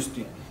everything is just,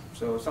 you know.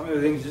 So some of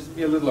the things just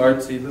be a little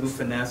artsy, a little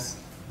finesse.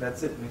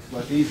 That's it. Makes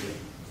life easier.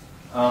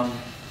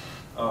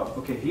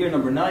 Okay, here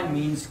number 9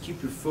 means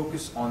keep your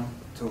focus on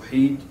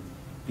Tawheed.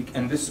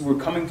 And we're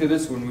coming to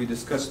this when we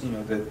discussed, you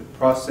know, the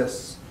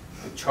process,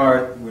 the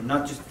chart. We're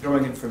not just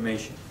throwing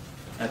information.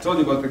 And I told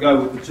you about the guy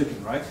with the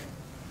chicken, right?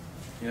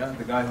 Yeah,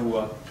 the guy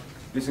who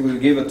basically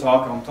gave a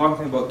talk. I'm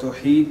talking about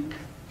Tawheed,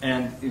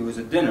 and it was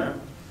a dinner.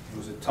 It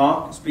was a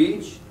talk,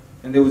 speech,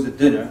 and there was a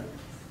dinner.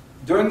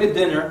 During the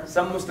dinner,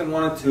 some Muslim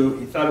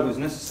he thought it was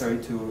necessary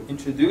to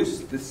introduce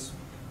this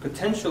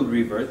potential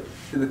revert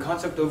to the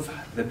concept of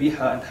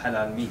dhabiha and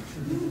halal meat.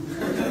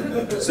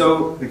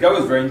 So the guy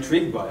was very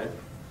intrigued by it.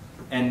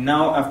 And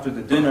now after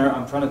the dinner,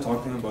 I'm trying to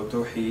talk to him about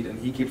Tawheed, and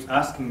he keeps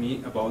asking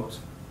me about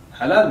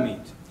halal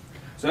meat.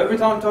 So every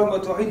time I'm talking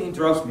about Tawheed, he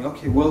interrupts me.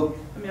 Okay, well,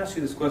 let me ask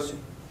you this question.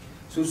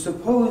 So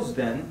suppose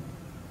then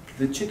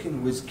the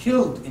chicken was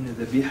killed in a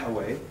dhabiha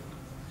way,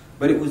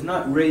 but it was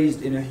not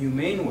raised in a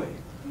humane way.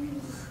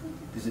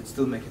 Does it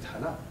still make it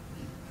halal?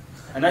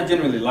 And I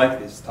generally like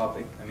this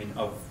topic,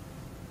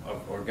 of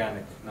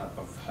organic, not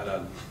of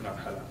halal, not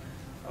halal.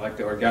 I like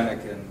the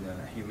organic and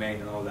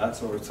humane and all that.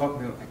 So we're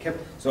talking.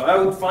 So I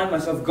would find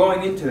myself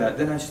going into that.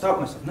 Then I stop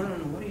myself. No,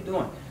 what are you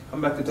doing?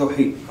 Come back to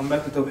Tawheed. Come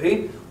back to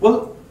Tawheed.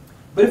 Well,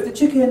 but if the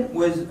chicken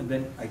was, and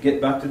then I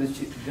get back to the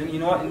chicken. Then you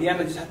know what? In the end,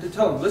 I just have to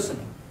tell him, listen,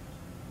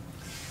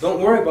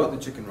 don't worry about the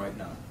chicken right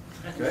now.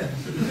 Okay?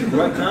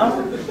 Right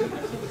now,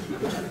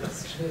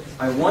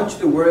 I want you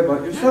to worry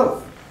about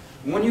yourself.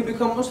 When you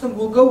become Muslim,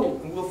 we'll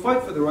go and we'll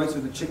fight for the rights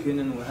of the chicken,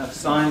 and we'll have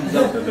signs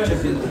up for the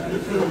chicken.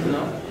 You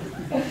know,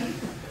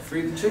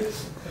 free the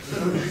chickens.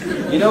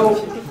 You know,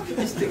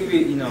 just to give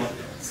you,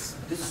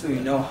 just so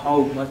you know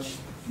how much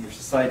your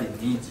society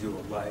needs you.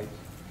 Like,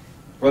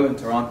 brother in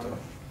Toronto,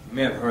 you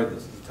may have heard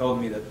this. He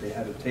told me that they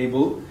had a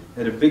table,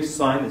 they had a big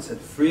sign that said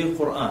 "Free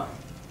Quran."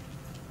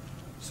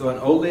 So an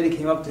old lady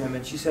came up to him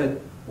and she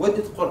said, "What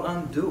did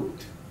Quran do?"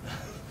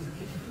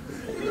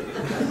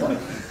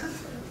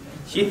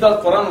 She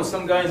thought Quran was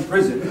some guy in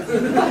prison.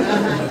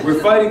 We're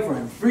fighting for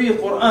him. Free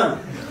Quran.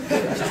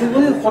 She said,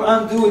 what did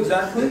Quran do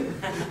exactly?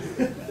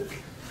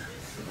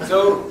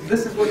 So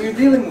this is what you're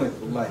dealing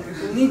with. Like,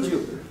 people need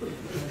you.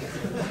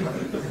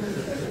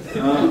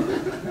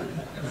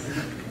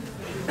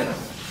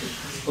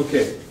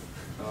 Okay.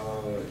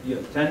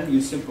 10,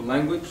 use simple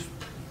language.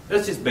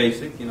 That's just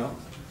basic,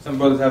 Some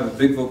brothers have a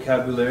big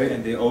vocabulary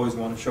and they always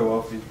want to show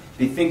off.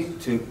 They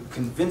think to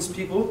convince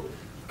people,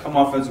 come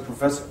off as a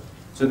professor.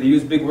 So they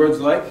use big words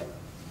like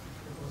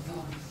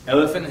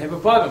elephant and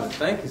hippopotamus.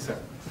 Thank you, sir.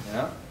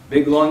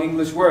 Big, long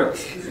English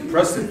words.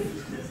 Impressive.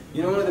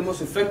 You know one of the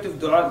most effective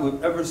dua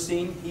we've ever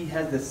seen? He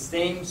has the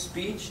same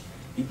speech.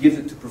 He gives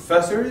it to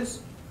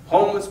professors,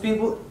 homeless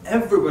people.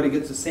 Everybody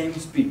gets the same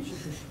speech.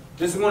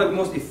 This is one of the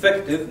most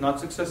effective, not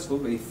successful,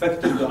 but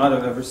effective dua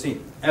I've ever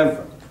seen.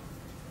 Ever.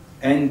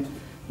 And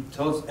he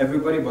tells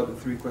everybody about the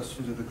 3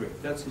 questions of the grave.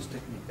 That's his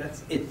technique.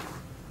 That's it.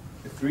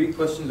 The 3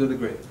 questions of the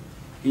grave.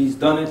 He's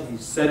done it.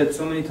 He's said it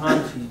so many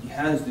times. He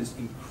has this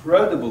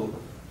incredible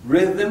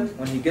rhythm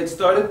when he gets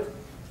started.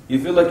 You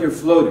feel like you're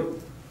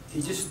floating.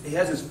 He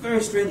has this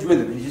very strange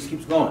rhythm, and he just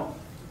keeps going.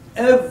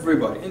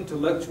 Everybody,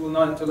 intellectual,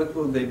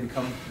 non-intellectual, they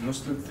become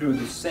Muslim through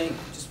the same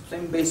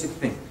basic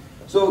thing.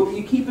 So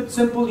you keep it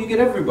simple, you get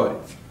everybody.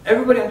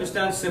 Everybody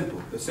understands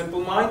simple. The simple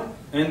mind,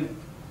 and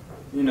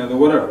the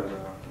whatever,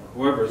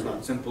 whoever is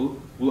not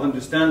simple will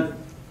understand it.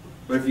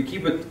 But if you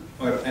keep it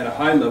at a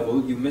high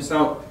level, you miss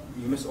all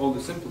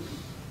the simple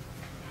people.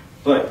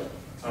 But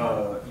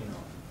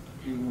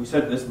we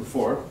said this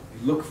before.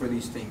 You look for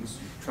these things.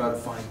 You try to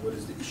find what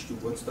is the issue,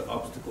 what's the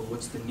obstacle,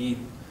 what's the need.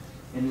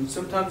 And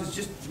sometimes it's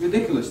just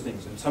ridiculous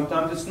things, and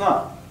sometimes it's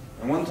not.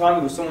 And one time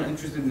there was someone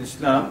interested in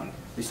Islam.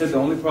 They said the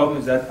only problem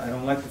is that I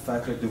don't like the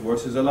fact that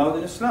divorce is allowed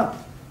in Islam.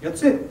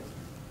 That's it.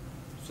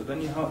 So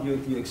then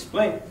you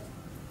explain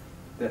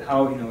that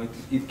how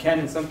it can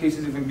in some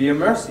cases even be a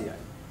mercy.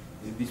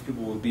 These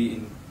people will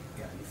be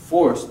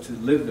forced to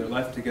live their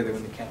life together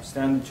when they can't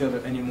stand each other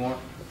anymore.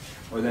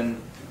 Or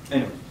then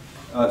anyway.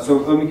 So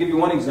let me give you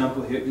one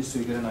example here, just so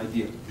you get an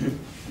idea.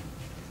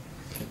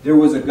 There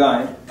was a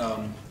guy,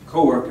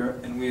 co-worker,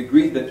 and we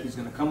agreed that he's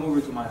going to come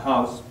over to my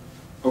house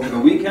over the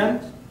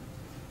weekend,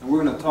 and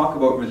we're going to talk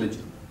about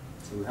religion.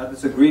 So we had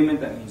this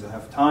agreement. That means I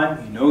have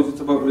time. He knows it's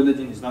about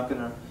religion. He's not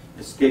going to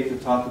escape the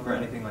topic or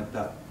anything like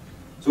that.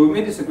 So we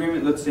made this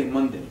agreement, let's say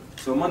Monday.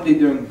 So Monday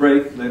during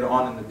break, later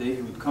on in the day,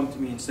 he would come to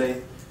me and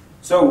say,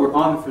 so we're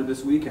on for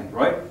this weekend,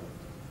 right?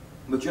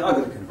 But you're not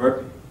going to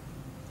convert me.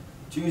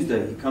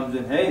 Tuesday, he comes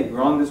in, hey,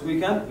 we're on this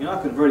weekend? You're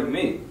not converting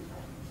me.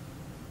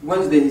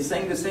 Wednesday, he's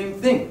saying the same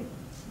thing.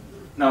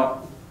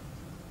 Now,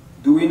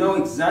 do we know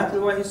exactly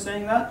why he's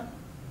saying that?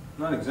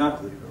 Not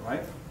exactly,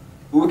 right?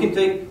 But we can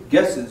take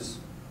guesses.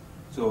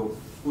 So,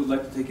 who would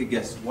like to take a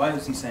guess? Why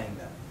is he saying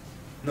that?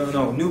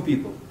 No, new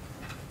people.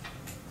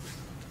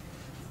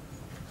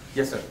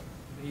 Yes, sir.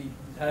 He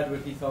had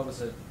what he thought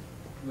was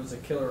a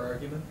killer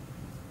argument.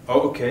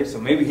 Oh, okay.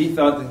 So maybe he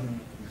thought that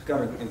he's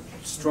got a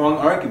strong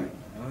argument.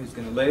 He's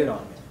going to lay it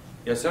on me.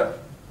 Yes, sir?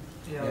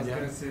 Yeah, I was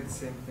going to say the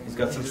same thing. He's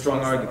got some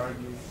strong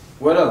argument.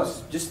 What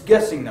else? Just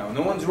guessing now.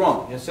 No one's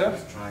wrong. Yes, sir?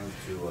 He's trying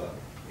to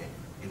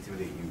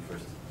intimidate you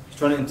first. He's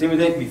trying to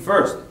intimidate me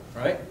first,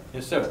 right?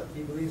 Yes, sir.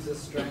 He believes his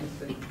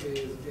strength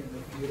is in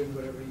refuting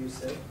whatever you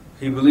say.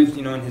 He believes,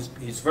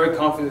 he's very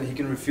confident that he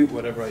can refute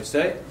whatever I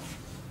say.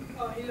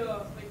 He's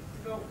a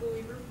devout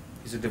believer.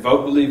 He's a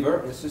devout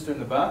believer. Yes, sister in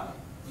the back.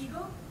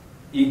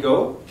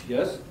 Ego,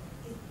 yes.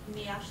 He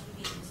may actually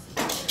be insecure.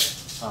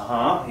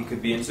 He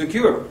could be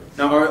insecure.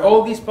 Now, are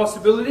all these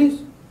possibilities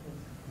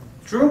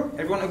true?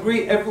 Everyone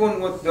agree? Everything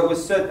that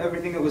was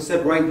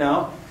said right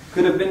now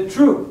could have been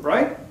true,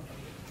 right?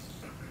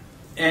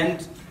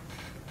 And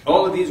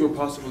all of these were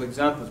possible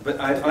examples. But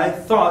I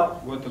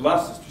thought what the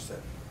last sister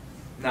said.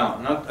 Now,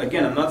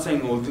 I'm not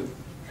saying, well,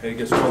 hey,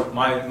 guess what?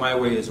 My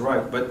way is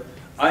right. But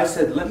I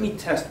said, let me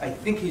test. I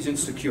think he's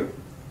insecure.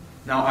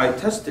 Now, I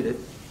tested it,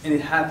 and it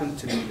happened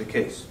to be the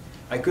case.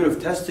 I could have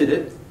tested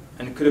it,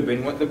 and it could have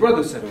been what the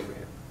brother said over here.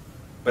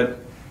 But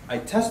I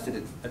tested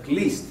it, at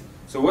least.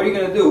 So what are you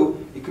going to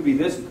do? It could be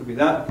this, it could be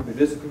that, it could be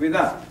this, it could be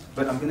that.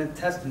 But I'm going to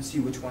test and see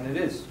which one it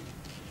is.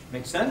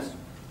 Make sense?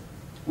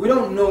 We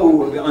don't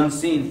know the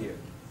unseen here.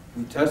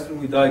 We test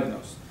and we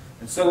diagnose.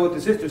 And so what the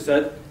sister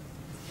said,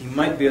 he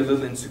might be a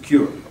little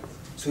insecure.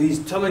 So he's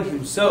telling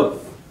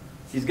himself,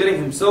 he's getting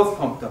himself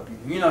pumped up.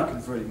 You're not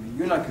converting me,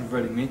 you're not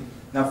converting me.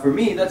 Now for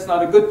me, that's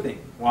not a good thing.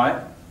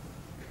 Why?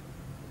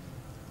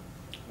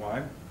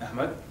 Why?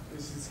 Ahmed?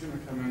 He's going to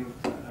come in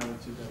with the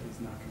attitude that he's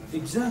not going to...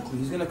 Exactly.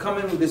 He's going to come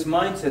in with this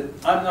mindset,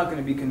 I'm not going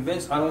to be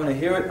convinced, I don't want to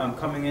hear it, I'm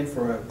coming in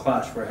for a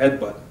clash, for a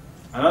headbutt.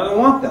 And I don't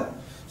want that.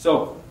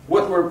 So,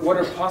 what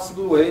are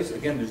possible ways,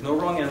 again, there's no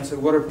wrong answer,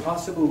 what are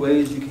possible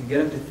ways you can get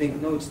him to think,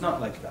 no, it's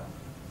not like that?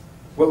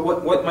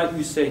 What might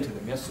you say to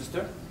them? Yes,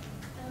 sister?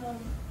 I don't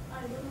want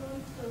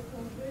to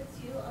convert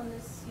you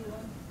unless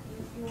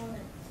you want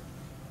it.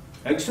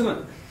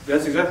 Excellent.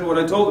 That's exactly what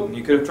I told him.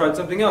 You could have tried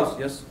something else.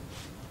 Yes?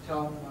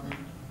 Tell him,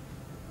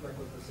 like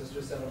what the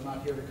sister said, I'm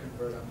not here to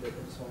convert, I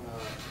just want to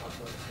talk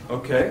about it.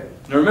 Okay.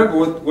 Now remember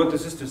what the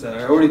sister said.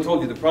 I already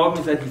told you. The problem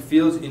is that he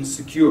feels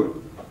insecure.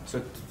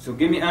 So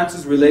give me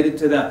answers related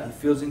to that. He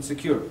feels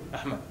insecure.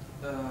 Ahmed.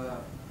 Can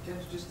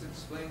you just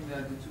explain the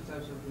two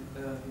types of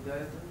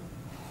hidayah?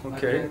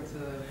 Okay.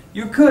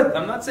 You could.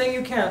 I'm not saying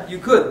you can't. You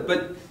could.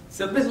 But it's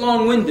a bit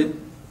long-winded.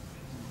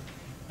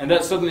 And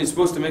that suddenly is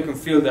supposed to make him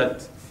feel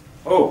that,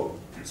 oh,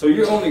 so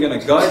you're only going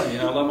to guide me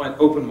and Allah might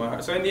open my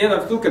heart. So in the end,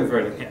 I'm still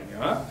converting him.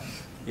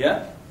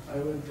 Yeah? I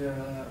would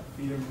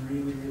feed him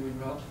really, really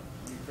well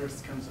when he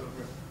first comes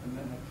over, and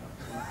then I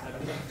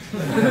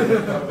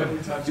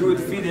talk to him. You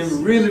would feed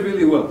him really,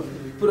 really well.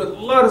 Put a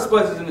lot of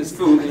spices in his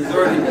food, and he's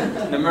already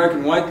an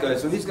American white guy,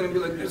 so he's going to be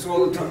like this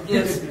all the time.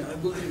 Yes, I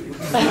believe you.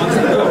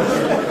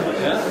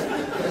 Yeah?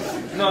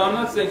 No, I'm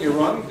not saying you're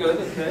wrong. Good,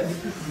 okay.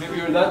 Maybe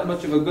you're that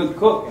much of a good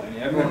cook.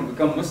 and everyone will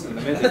become Muslim.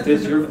 The minute they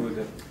taste your food,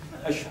 then,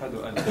 Ashhadu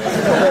an la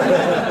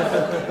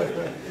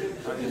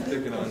I'm just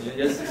picking on you.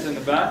 Yes, it's in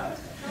the back.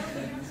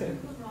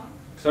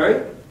 Sorry?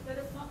 That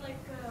it's not like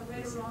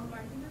right or wrong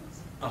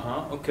arguments.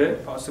 Okay,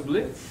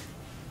 possibly.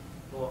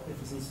 Well, well, if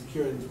he's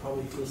insecure, then he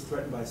probably feels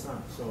threatened by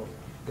Islam. So you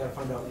got to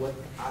find out what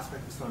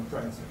aspect of Islam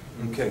threatens him.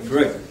 Okay,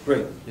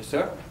 great. Yes,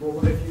 sir? Well,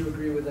 what if you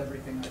agree with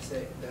everything I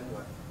say? Then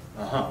what?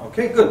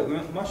 Okay, good.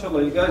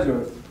 MashaAllah, you guys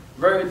are a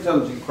very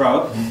intelligent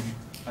crowd.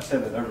 I say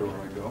that everywhere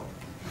I go.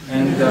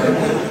 And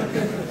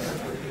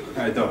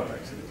I don't,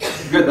 actually.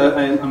 Good,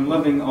 I'm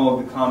loving all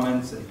the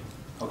comments and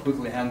how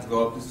quickly hands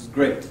go up. This is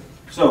great.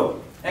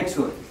 So,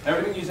 excellent.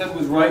 Everything you said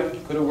was right.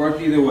 Could have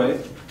worked either way.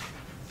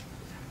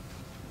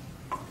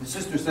 The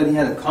sister said he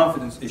had a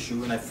confidence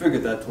issue, and I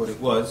figured that's what it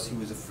was.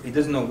 He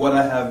doesn't know what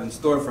I have in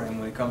store for him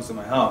when he comes to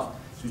my house.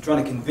 So he's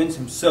trying to convince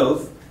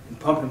himself and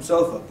pump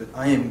himself up that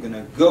I am going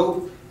to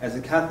go as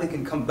a Catholic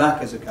and come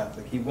back as a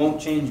Catholic. He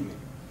won't change me.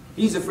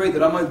 He's afraid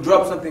that I might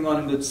drop something on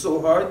him that's so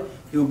hard,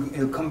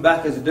 he'll come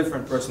back as a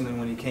different person than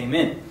when he came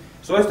in.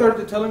 So I started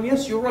to tell him,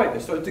 yes, you're right. I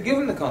started to give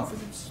him the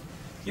confidence.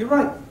 You're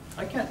right.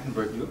 I can't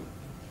convert you.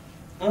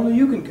 Only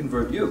you can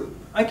convert you.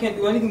 I can't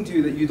do anything to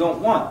you that you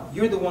don't want.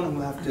 You're the one who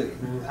will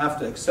have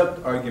to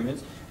accept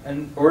arguments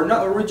or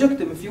reject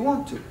them if you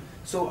want to.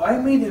 So I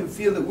made him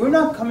feel that we're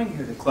not coming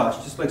here to clash,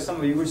 just like some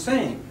of you were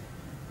saying.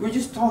 We're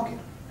just talking.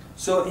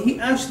 So he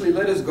actually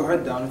let his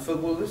guard down and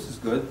felt, well, this is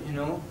good,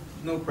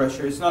 no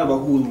pressure. It's not about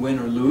who will win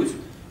or lose.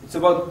 It's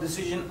about the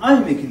decision I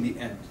make in the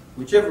end.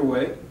 Whichever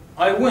way,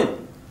 I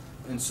win.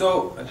 And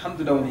so,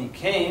 alhamdulillah, when he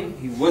came,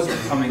 he wasn't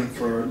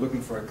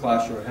looking for a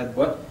clash or a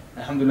headbutt.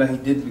 Alhamdulillah, he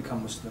did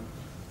become Muslim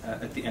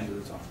at the end of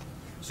the time.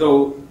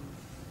 So,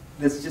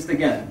 that's just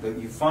again,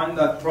 you find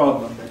that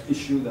problem, that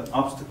issue, that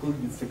obstacle,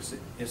 you fix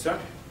it. Yes, sir?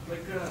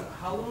 Like,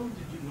 how long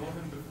did you know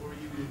him before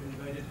you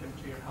invited him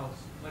to your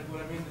house? Like,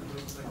 what I mean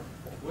is, like,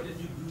 what did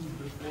you do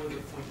before the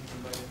point you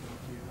invited him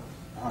to your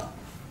house?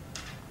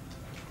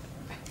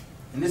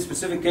 In this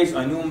specific case,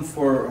 I knew him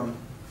for,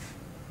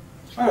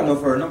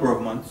 for a number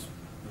of months.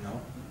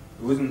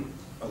 It wasn't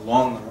a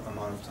long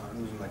amount of time.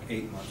 It wasn't like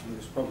 8 months. It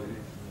was probably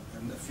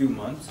a few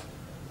months.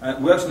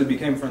 We actually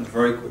became friends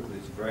very quickly.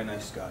 He's a very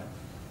nice guy.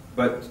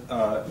 But,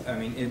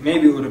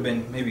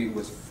 maybe it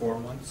was 4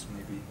 months,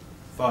 maybe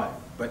 5.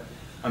 But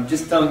I'm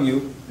just telling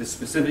you the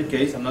specific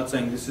case. I'm not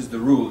saying this is the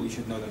rule. You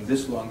should know them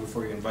this long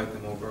before you invite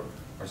them over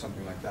or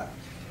something like that.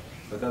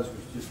 But that was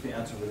just the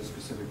answer for the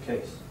specific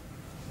case.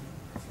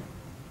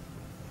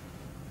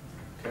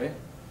 Okay?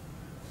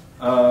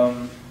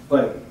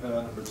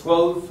 Number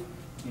 12.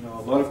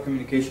 A lot of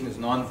communication is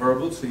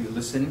non-verbal, so you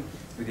listen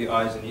with your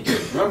eyes and your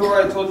ears. Remember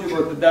what I told you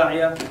about the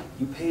da'iyah?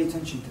 You pay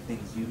attention to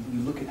things. You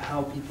look at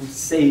how people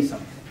say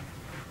something.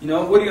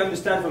 What do you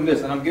understand from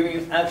this? And I'm giving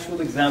you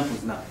actual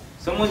examples now.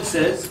 Someone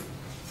says,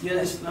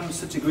 Islam is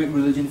such a great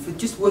religion. If it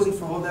just wasn't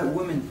for all that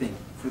women thing,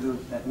 for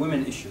that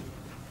women issue.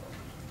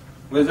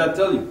 What does that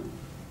tell you?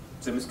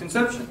 It's a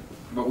misconception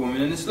about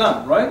women in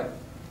Islam, right?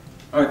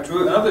 All right,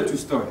 another true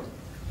story.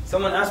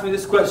 Someone asked me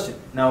this question.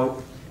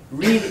 Now,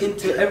 read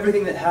into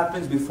everything that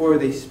happens before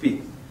they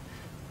speak.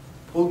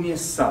 Pulled me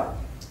aside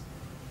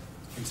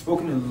and spoke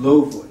in a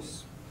low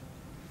voice.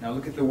 Now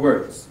look at the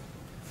words.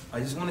 I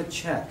just want to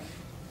check.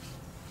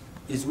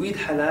 Is weed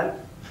halal?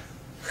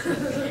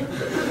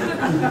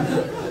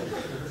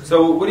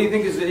 So what do you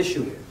think is the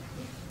issue here?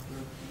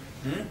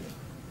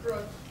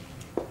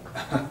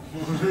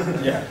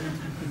 Yeah.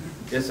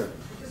 Yes, sir.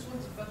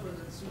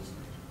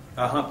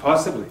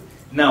 Possibly.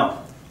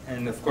 Now,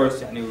 and of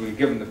course, we're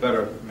given the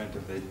betterment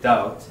of the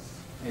doubt.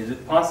 Is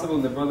it possible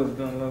the brother's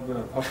doing a little bit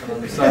of puffing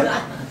on the side?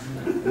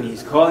 And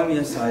he's calling me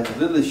aside, a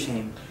little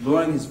ashamed,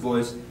 lowering his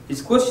voice.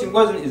 His question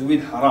wasn't, is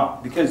weed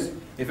haram? Because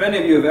if any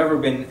of you have ever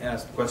been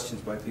asked questions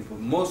by people,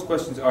 most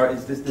questions are,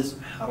 is this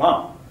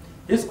haram?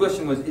 His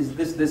question was, is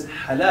this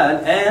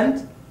halal?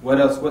 And what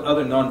else? What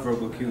other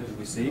non-verbal cue did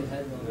we see?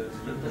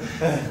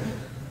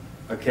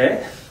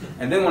 Okay?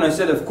 And then when I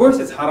said, of course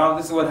it's haram,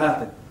 this is what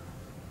happened.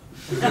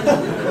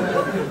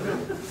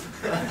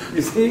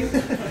 You see?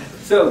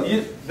 So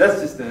that's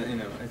just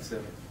it's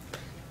a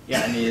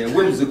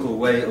whimsical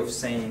way of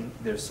saying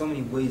there's so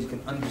many ways you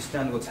can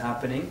understand what's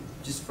happening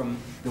just from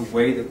the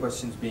way the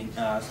question's being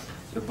asked,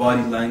 the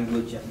body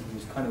language, and he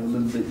was kind of a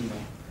little bit,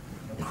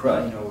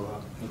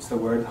 what's the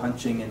word,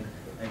 hunching and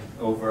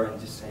over and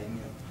just saying,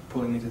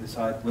 pulling me to the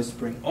side,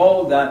 whispering.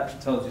 All that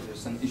tells you there's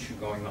some issue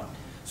going on.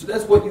 So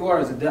that's what you are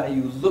as a da'i.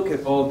 You look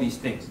at all these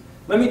things.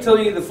 Let me tell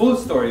you the full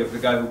story of the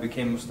guy who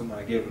became Muslim when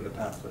I gave him the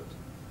pamphlet.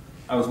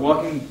 I was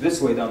walking this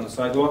way down the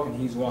sidewalk and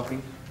he's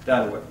walking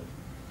that way.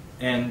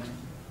 And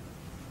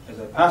as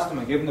I passed him,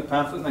 I gave him the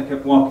pamphlet and I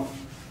kept walking.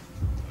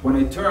 When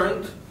I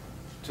turned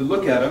to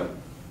look at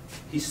him,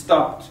 he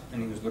stopped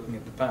and he was looking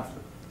at the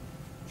pamphlet.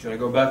 Should I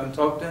go back and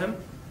talk to him?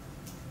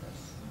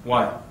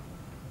 Why?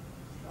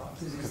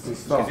 Because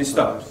he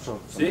stopped.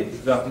 See?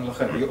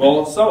 You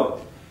all saw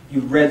it.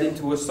 You read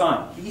into a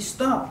sign. He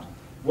stopped.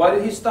 Why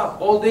did he stop?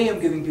 All day I'm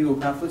giving people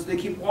pamphlets, they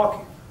keep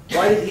walking.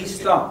 Why did he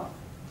stop?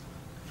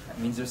 That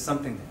means there's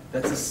something there.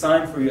 That's a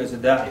sign for you as a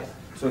da'iyah.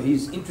 So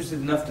he's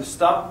interested enough to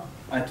stop.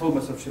 I told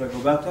myself, should I go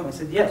back to him? I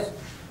said, yes.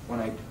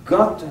 When I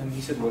got to him, he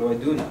said, what do I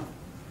do now?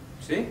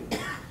 See?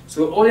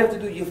 So all you have to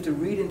do, you have to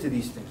read into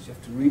these things. You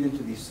have to read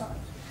into these signs.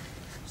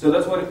 So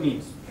that's what it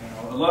means.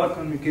 A lot of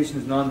communication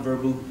is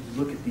non-verbal.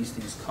 Look at these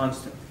things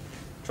constantly.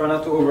 Try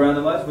not to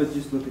overanalyze, but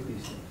just look at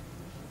these things.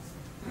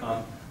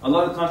 A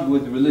lot of times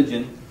with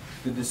religion,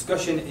 the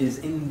discussion is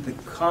in the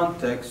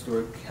context,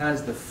 or it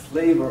has the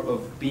flavor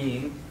of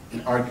being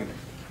an argument.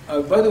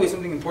 By the way,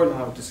 something important I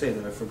have to say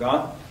that I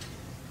forgot.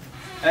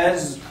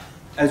 As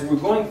we're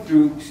going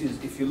through,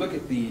 if you look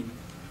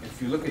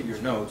at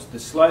your notes, the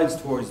slides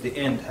towards the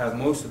end have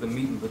most of the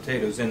meat and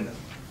potatoes in them,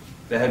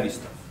 the heavy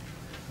stuff.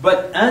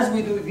 But as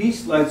we do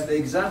these slides, the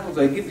examples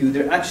I give you,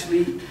 they're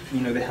actually,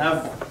 they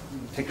have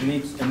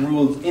techniques and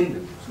rules in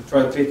them. So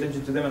try to pay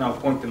attention to them, and I'll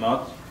point them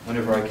out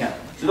whenever I can.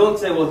 So don't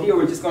say, well, here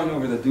we're just going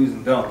over the do's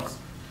and don'ts.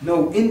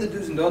 No, in the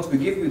do's and don'ts, we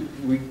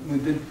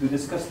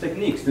discuss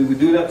techniques. Did we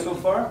do that so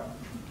far?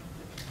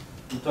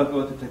 We talked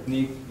about the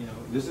technique.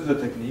 This is a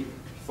technique.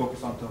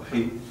 Focus on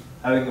tawheed,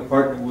 having a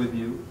partner with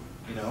you.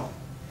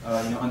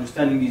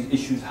 Understanding these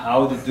issues,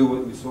 how to do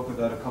it. We spoke of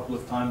that a couple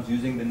of times.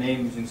 Using the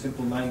name, using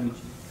simple language,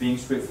 being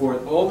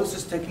straightforward. All this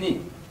is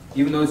technique,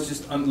 even though it's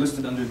just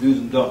listed under do's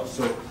and don'ts.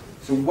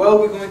 So while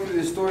we're going through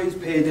the stories,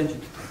 pay attention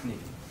to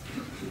technique.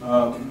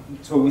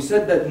 So we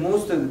said that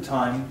most of the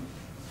time,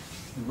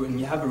 when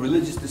you have a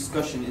religious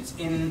discussion, it's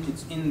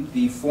in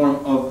the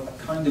form of a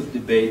kind of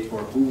debate,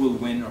 or who will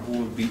win or who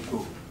will beat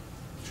who.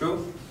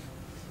 True?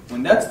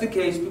 When that's the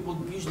case, people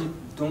usually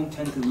don't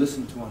tend to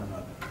listen to one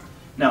another.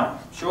 Now,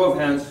 show of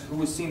hands,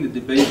 who has seen the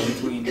debate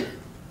between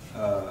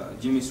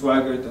Jimmy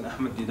Swaggart and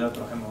Ahmed Didat,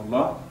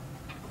 rahimahullah?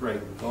 Great.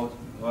 A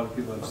lot of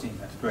people have seen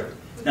that. Great.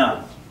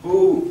 Now,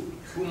 who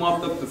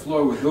mopped up the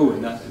floor with who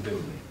in that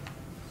debate?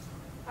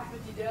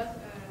 Ahmed Didat.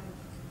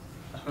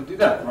 Ahmed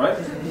Didat, right?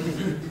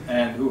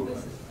 And who?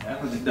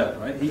 Ahmed Didat,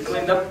 right? He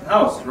cleaned up the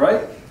house,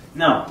 right?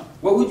 Now,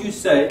 what would you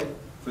say,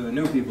 for the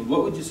new people,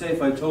 what would you say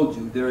if I told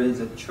you there is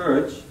a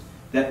church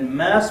that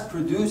mass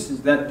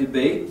produces that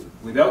debate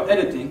without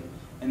editing,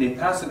 and they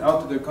pass it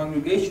out to their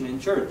congregation in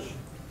church?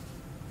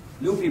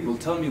 New people,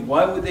 tell me,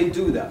 why would they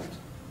do that?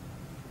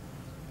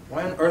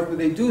 Why on earth would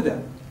they do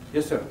that?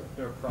 Yes, sir?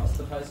 They're a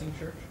proselytizing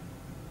church.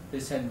 They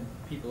send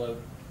people out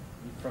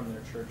from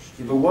their church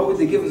to... But why would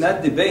they give them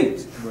that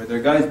debate where their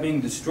guy's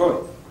being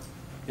destroyed?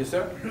 Yes,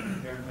 sir?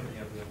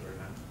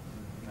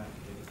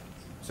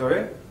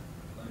 Sorry?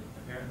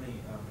 Apparently,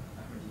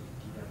 Ahmed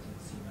Didat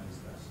didn't seem at his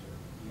best, or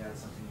he had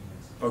something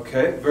against him.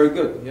 Okay, very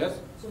good. Yes?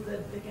 So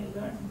that they can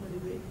learn from the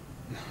debate.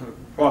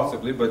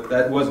 Possibly, but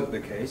that wasn't the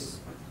case.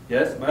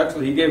 Yes? But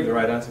actually, he gave the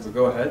right answer, but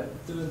go ahead.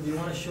 Do you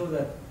want to show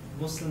that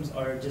Muslims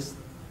are just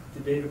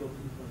debatable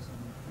people or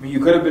something? I mean, you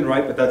could have been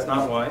right, but that's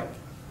not why.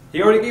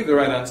 He already gave the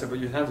right answer, but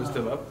your hands are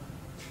still up.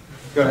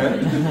 Go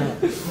ahead.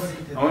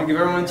 I want to give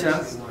everyone a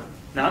chance.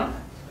 Now?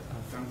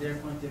 From their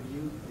point of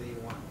view, they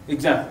want.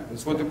 Exactly.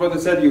 That's what the brother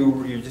said.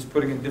 You're just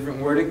putting in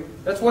different wording.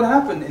 That's what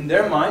happened. In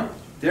their mind,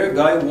 their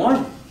guy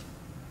won.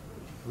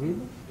 Really?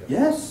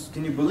 Yes.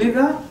 Can you believe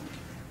that?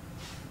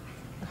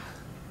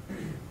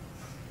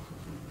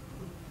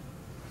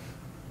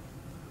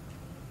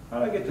 How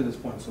did I get to this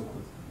point so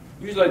quick?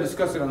 Usually I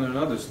discuss it on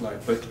another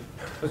slide, but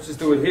let's just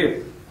do it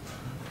here.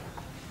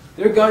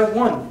 Their guy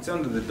won. It's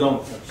under the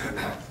dome section.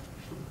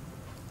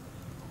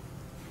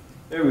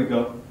 There we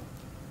go.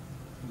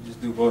 We'll just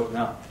do both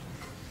now.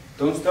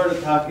 Don't start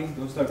attacking.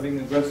 Don't start being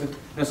aggressive.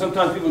 Now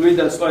sometimes people read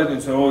that slide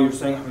and say, oh, you're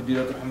saying Ahmed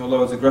Didat rahimahullah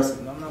was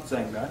aggressive. No, I'm not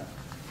saying that.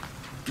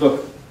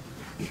 Look,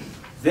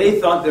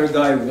 they thought their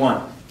guy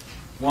won.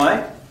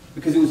 Why?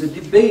 Because it was a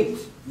debate.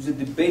 It was a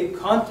debate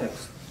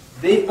context.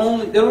 They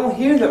don't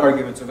hear the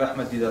arguments of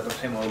Ahmed Didat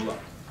rahimahullah.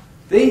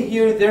 They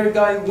hear their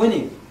guy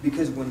winning,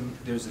 because when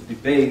there's a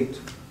debate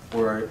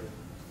or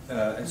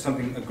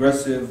something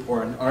aggressive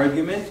or an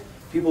argument,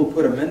 people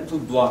put a mental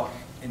block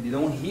and they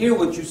don't hear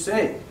what you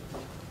say.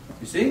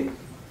 You see?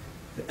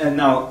 And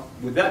now,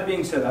 with that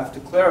being said, I have to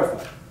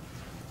clarify.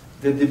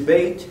 The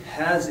debate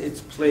has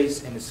its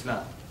place in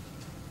Islam,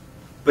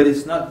 but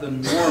it's not the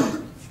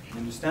norm. You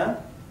understand?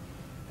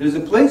 There's a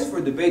place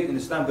for debate in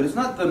Islam, but it's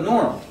not the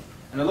norm.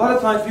 And a lot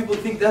of times people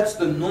think that's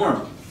the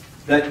norm,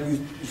 that you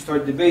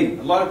start debating.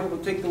 A lot of people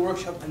take the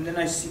workshop and then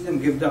I see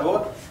them give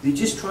da'wah. They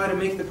just try to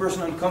make the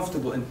person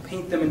uncomfortable and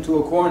paint them into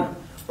a corner.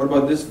 What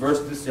about this verse,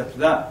 this chapter,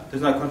 that?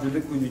 Does not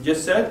contradict what you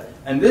just said.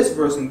 And this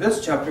verse in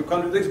this chapter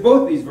contradicts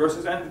both these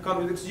verses and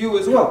contradicts you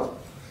as well.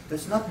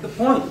 That's not the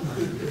point.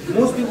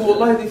 Most people,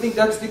 wallahi, they think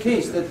that's the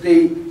case, that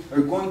they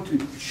are going to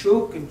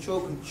choke and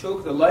choke and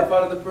choke the life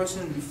out of the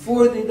person.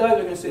 Before they die,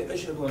 they're going to say,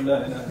 Ashhadu an la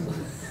ilaha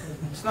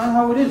illallah. It's not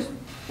how it is.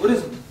 What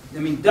is it? I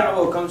mean,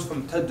 da'wah comes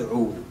from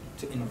tad'u,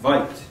 to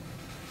invite.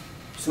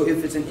 So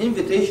if it's an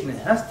invitation, it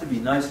has to be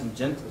nice and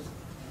gentle.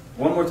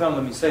 One more time,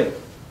 let me say it.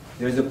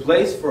 There's a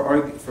place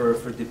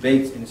for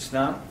debates in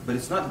Islam, but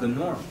it's not the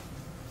norm.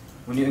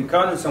 When you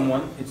encounter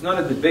someone, it's not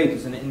a debate,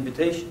 it's an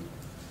invitation.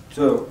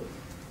 So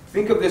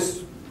think of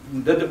this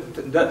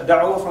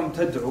da'wah from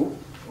tad'u,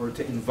 or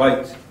to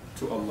invite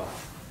to Allah.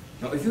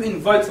 Now if you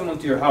invite someone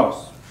to your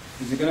house,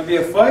 is it going to be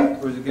a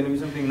fight or is it going to be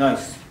something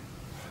nice?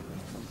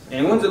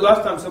 And when's the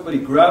last time somebody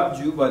grabbed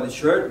you by the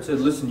shirt and said,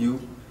 listen,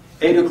 you,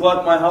 8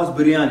 o'clock, my house,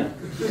 biryani.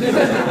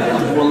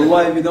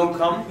 Wallahi, if you don't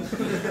come.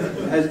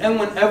 Has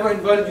anyone ever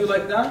invited you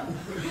like that?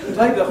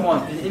 Like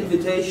an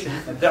invitation,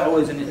 a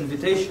da'wah is an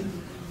invitation.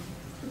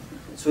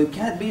 So it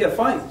can't be a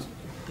fight.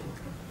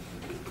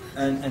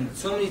 And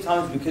so many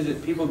times because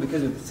of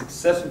the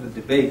success of the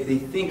debate, they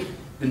think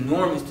the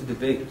norm is to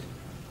debate.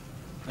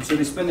 And so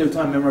they spend their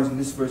time memorizing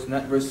this verse and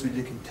that verse so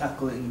they can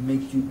tackle it and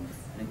make you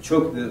and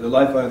choke the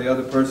life out of the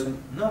other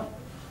person. No.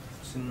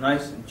 It's a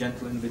nice and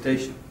gentle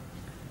invitation.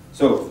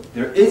 So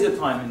there is a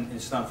time in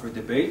Islam for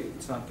debate.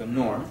 It's not the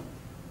norm.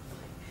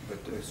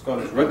 But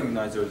scholars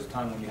recognize there is a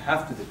time when you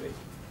have to debate.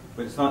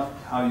 But it's not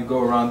how you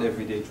go around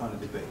every day trying to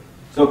debate.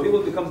 So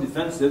people become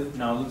defensive.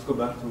 Now let's go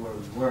back to where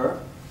we were.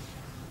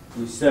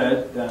 We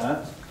said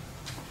that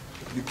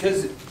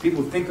because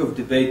people think of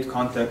debate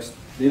context,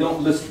 they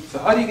don't listen. So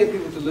how do you get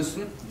people to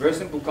listen? Very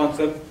simple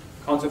concept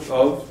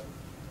of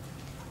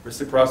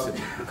reciprocity.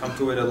 We come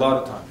to it a lot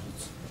of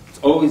times. It's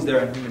always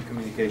there in human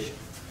communication.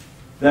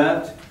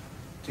 That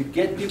to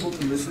get people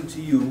to listen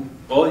to you,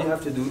 all you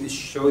have to do is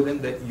show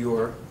them that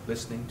you're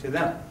listening to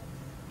them.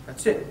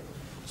 That's it.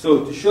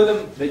 So to show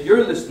them that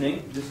you're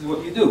listening, this is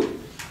what you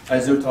do.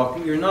 As they're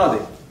talking, you're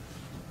nodding.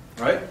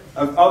 Right?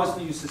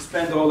 Obviously, you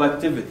suspend all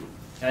activity.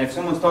 And if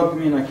someone's talking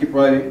to me and I keep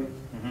writing,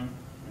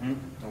 and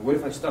what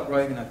if I stop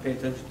writing and I pay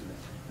attention to them?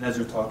 And as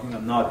they're talking,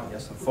 I'm nodding.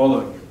 Yes, I'm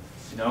following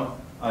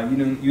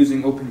you.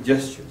 Using open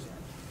gestures.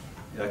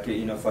 Like,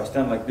 if I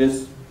stand like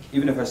this,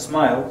 even if I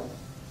smile,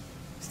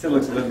 it still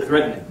looks a little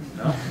threatening.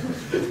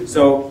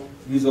 So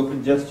use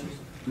open gestures.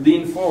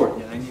 Lean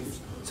forward. And if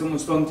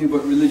someone's talking to you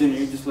about religion and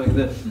you're just like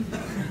this,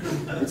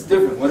 it's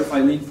different. What if I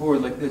lean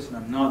forward like this and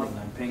I'm nodding, and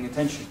I'm paying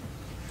attention?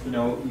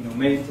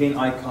 Maintain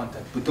eye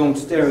contact, but don't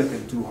stare at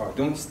them too hard.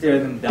 Don't stare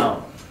them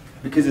down,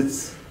 because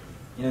it's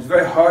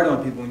very hard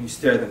on people when you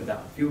stare them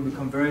down. People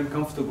become very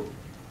uncomfortable.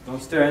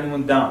 Don't stare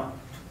anyone down.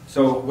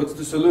 So what's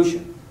the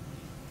solution?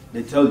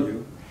 They tell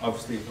you,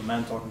 obviously, if a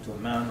man talking to a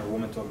man or a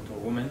woman talking to a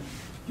woman,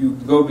 you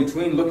go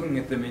between looking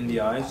at them in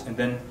the eyes, and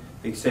then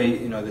they say,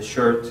 the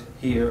shirt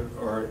here,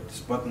 or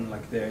this button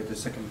like there, the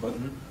second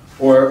button,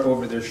 or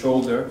over their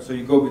shoulder. So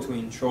you go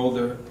between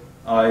shoulder,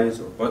 eyes,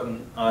 or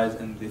button eyes,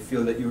 and they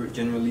feel that you're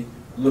generally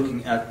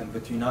looking at them,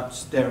 but you're not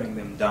staring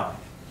them down.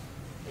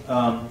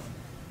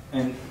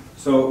 And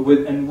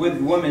with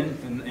women,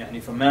 and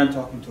if a man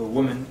talking to a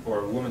woman or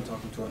a woman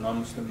talking to a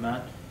non-Muslim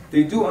man,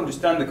 they do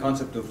understand the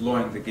concept of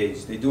lowering the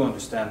gaze. They do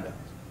understand that.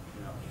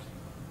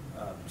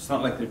 It's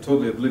not like they're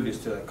totally oblivious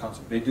to that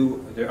concept. They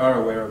are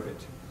aware of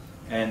it.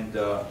 And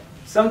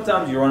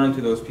sometimes you run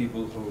into those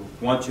people who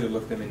want you to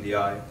look them in the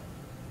eye.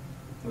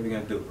 What are you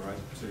going to do, right?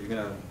 So you're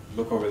going to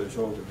look over their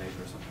shoulder maybe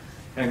or something.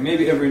 And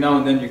maybe every now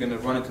and then you're going to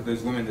run into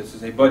those women that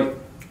says, hey buddy,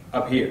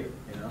 up here,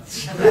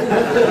 So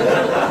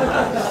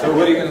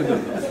what are you going to do?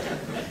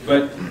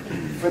 But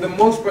for the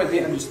most part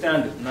they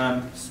understand it. And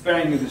I'm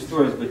sparing you the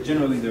stories, but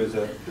generally there's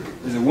a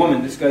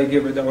woman, this guy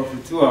gave her dawah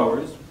for 2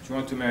 hours. She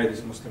wanted to marry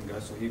this Muslim guy,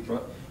 so he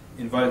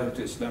invited her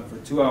to Islam for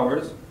 2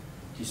 hours.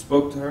 He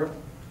spoke to her,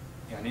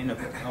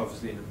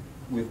 obviously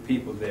with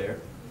people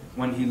there.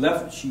 When he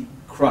left, she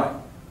cried.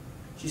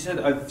 She said,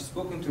 I've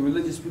spoken to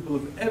religious people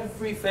of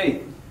every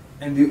faith,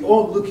 and they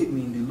all look at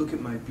me, and they look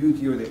at my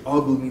beauty, or they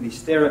ogle me, they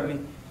stare at me.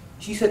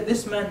 She said,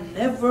 this man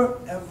never,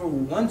 ever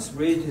once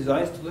raised his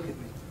eyes to look at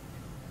me.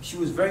 She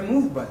was very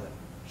moved by that.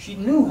 She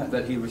knew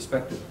that he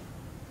respected her.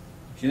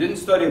 She didn't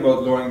study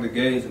about lowering the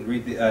gaze and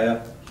read the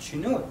ayah. She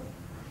knew it.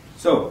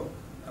 So,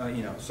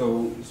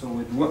 so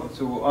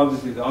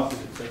obviously the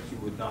opposite sex, you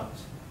would not,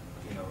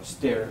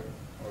 stare,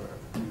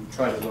 or you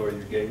try to lower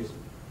your gaze.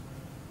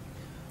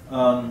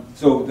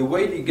 So the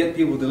way to get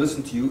people to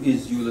listen to you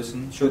is you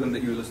listen, show them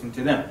that you're listening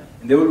to them.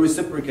 And they will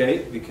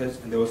reciprocate,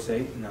 and they will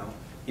say, no,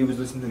 he was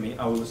listening to me,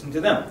 I will listen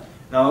to them.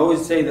 Now I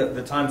always say that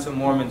the time some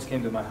Mormons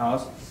came to my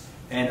house,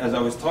 and as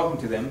I was talking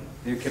to them,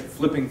 they kept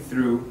flipping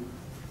through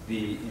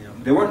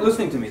they weren't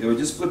listening to me, they were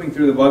just flipping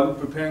through the Bible,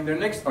 preparing their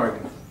next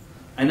argument.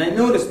 And I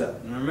noticed that,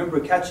 and I remember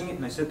catching it,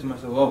 and I said to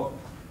myself, oh,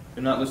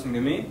 you're not listening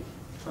to me?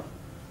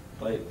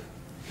 Like,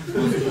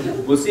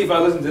 we'll see if I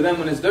listen to them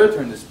when it's their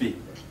turn to speak.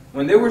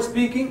 When they were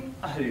speaking,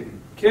 I didn't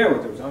even care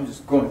what there was. I was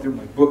just going through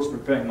my books,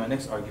 preparing my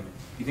next argument.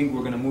 You think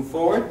we're going to move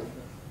forward?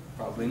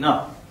 Probably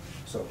not.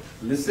 So,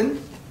 listen.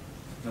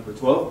 Number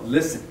 12,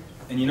 listen.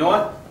 And you know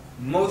what?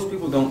 Most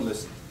people don't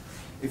listen.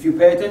 If you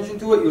pay attention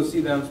to it, you'll see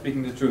that I'm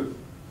speaking the truth.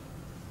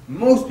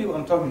 Most people,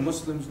 I'm talking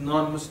Muslims,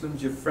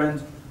 non-Muslims, your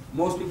friends,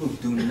 most people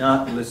do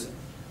not listen.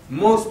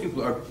 Most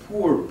people are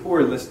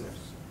poor listeners.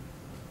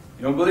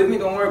 You don't believe me?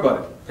 Don't worry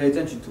about it. Pay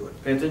attention to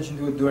it. Pay attention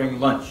to it during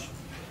lunch.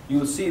 You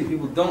will see that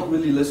people don't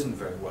really listen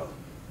very well.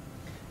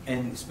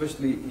 And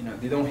especially,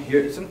 they don't hear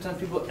it. Sometimes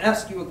people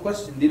ask you a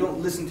question, they don't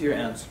listen to your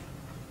answer.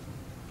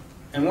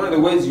 And one of the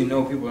ways you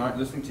know people aren't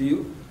listening to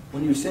you,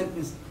 when your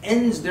sentence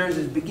ends, theirs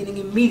is beginning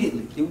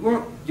immediately. They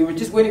were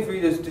just waiting for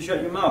you to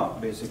shut your mouth,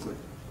 basically.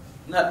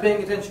 Not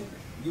paying attention.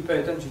 You pay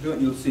attention to it,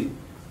 you'll see.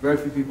 Very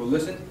few people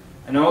listen.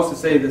 And I also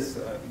say this,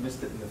 I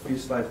missed it in a few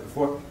slides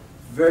before,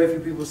 very few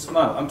people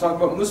smile. I'm talking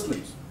about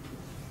Muslims.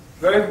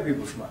 Very few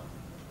people smile.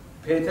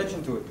 Pay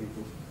attention to it,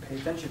 people. Pay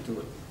attention to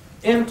it.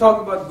 And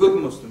talk about good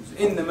Muslims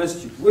in the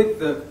masjid, with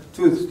the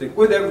toothstick,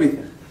 with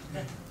everything.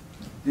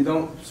 You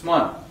don't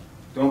smile.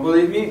 Don't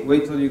believe me?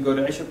 Wait till you go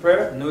to Isha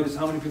prayer. Notice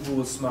how many people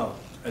will smile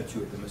at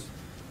you at the masjid.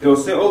 They will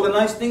say all the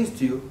nice things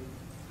to you,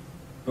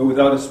 but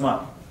without a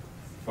smile.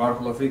 But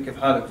they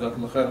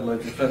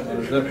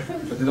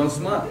don't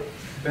smile.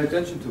 Pay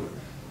attention to it.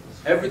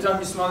 Every time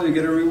you smile, you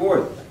get a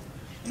reward.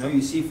 You know,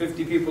 you see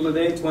 50 people a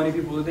day, 20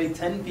 people a day,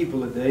 10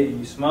 people a day, and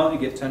you smile, you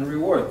get 10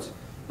 rewards.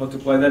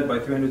 Multiply that by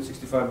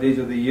 365 days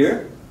of the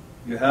year,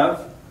 you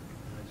have.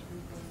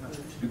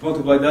 You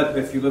multiply that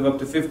if you live up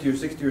to 50 or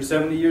 60 or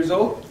 70 years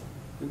old,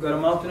 you've got a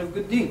mountain of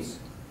good deeds.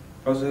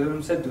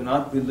 Prophet said, do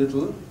not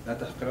belittle, do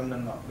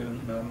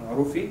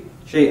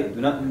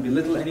not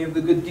belittle any of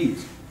the good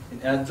deeds.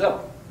 It adds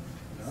up.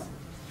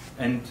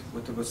 And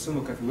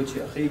وَتَبَسُّمُكَ فِي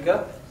وَجْهِ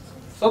أَخِيكَ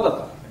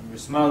صَدَقَةً. And your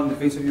smile in the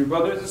face of your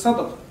brother is a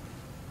sadaqah.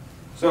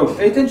 So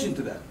pay attention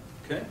to that.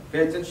 Okay?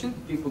 Pay attention.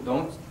 People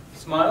don't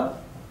smile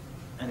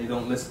and they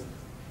don't listen.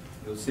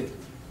 You'll see.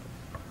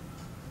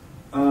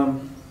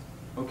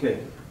 Okay.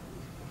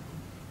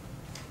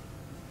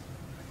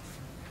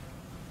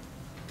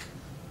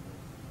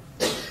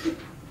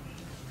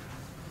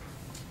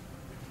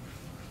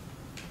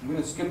 I'm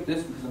going to skip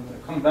this because I'm going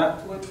to come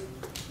back to it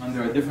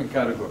under a different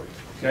category.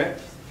 Okay?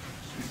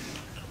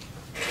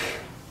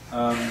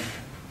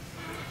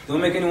 Don't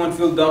make anyone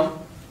feel dumb.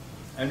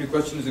 Every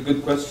question is a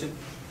good question,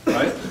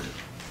 right?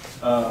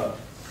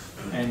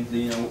 And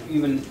you know,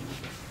 even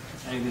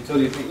and they tell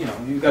you, you know,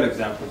 you've got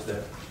examples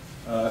there.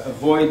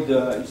 Avoid.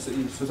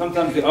 So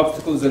sometimes the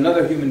obstacle is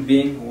another human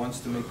being who wants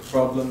to make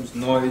problems,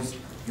 noise.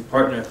 Your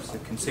partner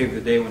can save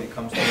the day when it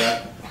comes to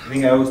that. I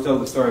think I always tell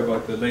the story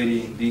about the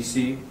lady in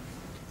DC.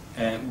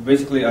 And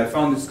basically, I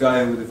found this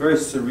guy with a very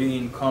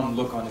serene, calm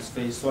look on his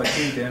face. So I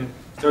came to him,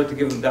 started to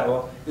give him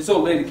da'wah. This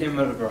old lady came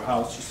out of her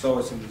house. She saw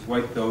us in these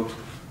white robes.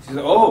 She said,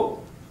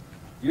 "Oh,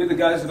 you're the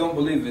guys who don't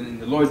believe in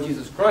the Lord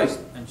Jesus Christ."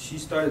 And she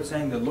started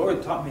saying, "The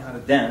Lord taught me how to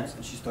dance,"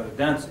 and she started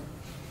dancing.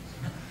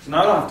 So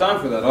now I don't have time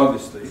for that,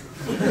 obviously.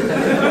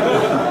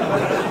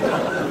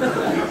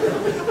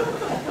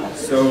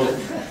 So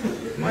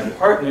my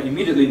partner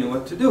immediately knew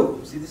what to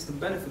do. See, this is the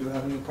benefit of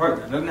having a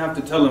partner. I didn't have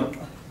to tell him.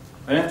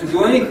 I didn't have to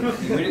do anything.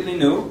 He immediately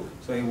knew.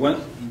 So he went,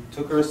 he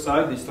took her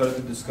aside, they started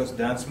to discuss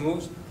dance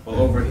moves. Well,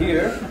 over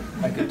here,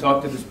 I could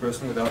talk to this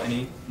person without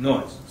any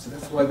noise. So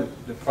that's why the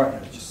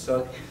partner is just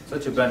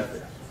such a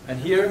benefit. And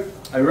here,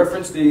 I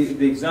referenced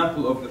the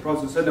example of the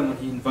Prophet ﷺ when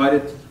he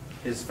invited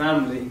his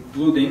family,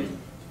 including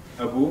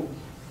Abu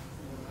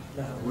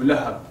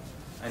Lahab.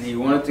 And he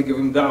wanted to give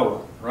him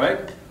da'wah,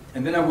 right?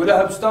 And then Abu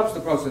Lahab stops the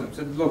Prophet and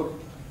said, "Look,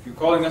 if you're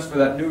calling us for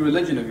that new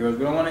religion of yours,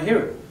 we don't want to hear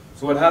it."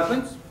 So what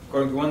happens?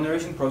 According to one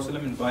narration, Prophet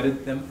ﷺ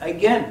invited them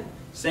again.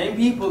 Same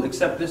people,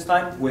 except this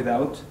time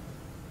without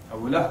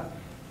Abu Lahab.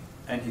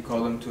 And he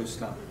called them to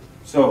Islam.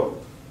 So,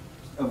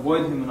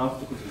 avoid human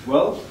obstacles as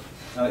well.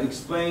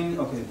 Explain,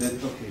 okay.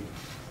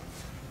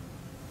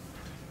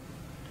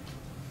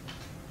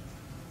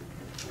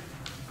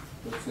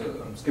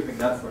 I'm skipping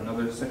that for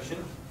another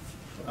section.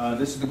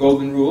 This is the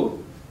golden rule,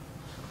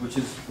 which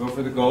is go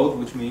for the gold,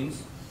 which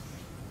means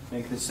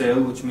make the sale,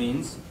 which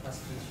means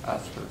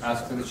ask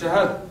for the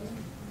Shahada.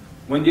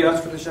 When do you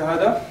ask for the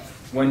Shahada?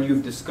 When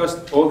you've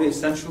discussed all the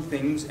essential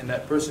things and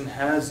that person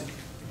has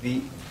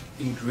the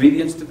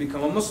ingredients to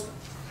become a Muslim.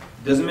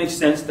 It doesn't make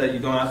sense that you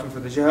don't ask him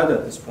for the Shahada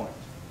at this point.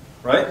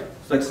 Right?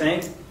 It's like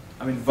saying,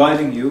 I'm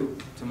inviting you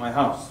to my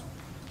house.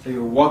 So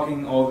you're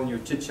walking, and you're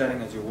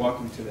chit-chatting as you're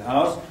walking to the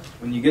house.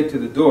 When you get to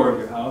the door of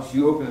your house,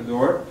 you open the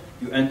door,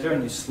 you enter,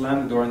 and you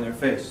slam the door in their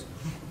face.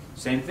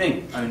 Same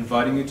thing. I'm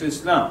inviting you to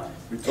Islam.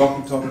 You're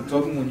talking.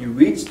 When you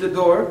reach the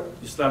door,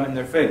 you slam it in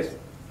their face.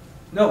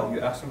 No,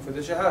 you ask them for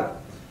the Shahada.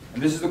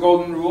 And this is the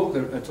golden rule.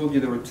 I told you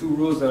there were 2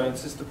 rules that I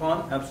insist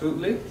upon,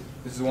 absolutely.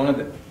 This is one of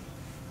them.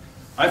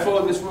 I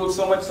follow this rule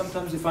so much,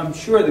 sometimes if I'm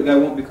sure the guy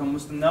won't become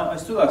Muslim now, I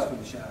still ask for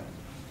the Shahada.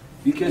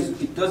 Because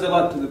it does a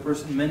lot to the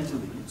person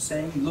mentally. It's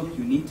saying, look,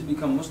 you need to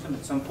become Muslim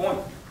at some point.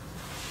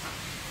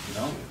 You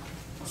know?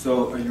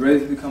 So, are you ready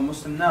to become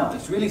Muslim now?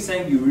 It's really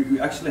saying you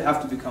actually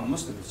have to become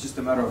Muslim. It's just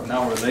a matter of an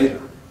hour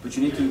later. But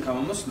you need to become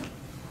a Muslim.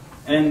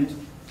 And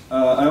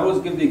I always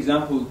give the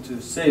example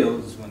to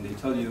sales when they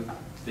tell you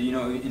that, you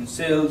know, in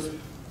sales,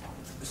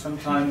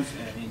 sometimes,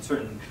 and in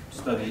certain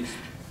studies,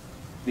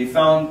 they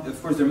found,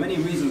 of course, there are many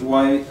reasons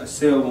why a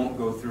sale won't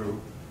go through.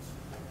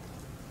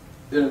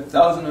 There are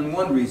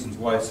 1,001 reasons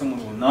why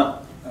someone will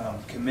not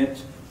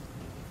commit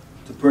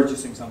to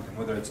purchasing something,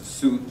 whether it's a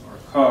suit or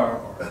a car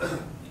or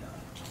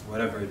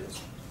whatever it is.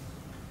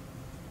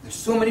 There's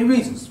so many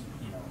reasons.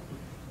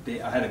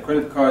 I had a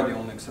credit card, they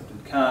only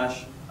accepted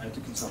cash. I had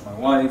to consult my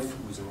wife,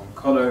 it was the wrong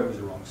color, it was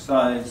the wrong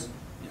size,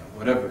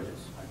 whatever it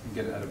is. I can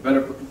get it at a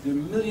better price. There are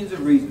millions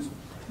of reasons.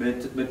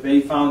 But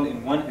they found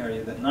in one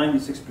area that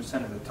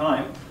 96% of the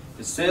time,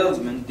 the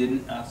salesman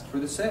didn't ask for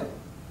the sale.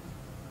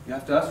 You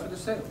have to ask for the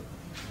sale.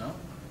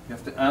 You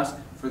have to ask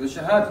for the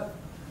Shahada.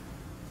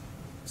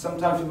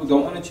 Sometimes people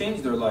don't want to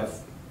change their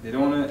life. They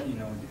don't want to,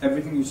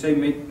 everything you say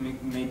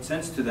made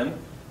sense to them.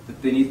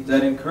 that they need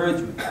that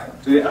encouragement.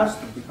 So they ask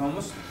them to become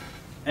Muslim.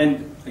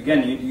 And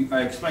again,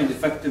 I explained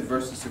effective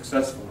versus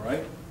successful, right?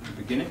 In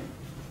the beginning.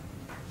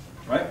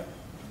 Right?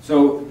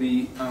 So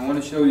I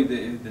want to show you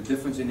the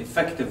difference in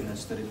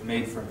effectiveness that it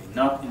made for me,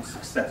 not in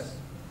success.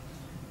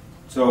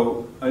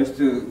 So I used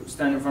to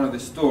stand in front of the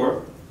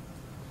store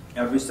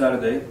every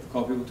Saturday,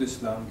 call people to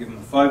Islam, give them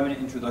a 5-minute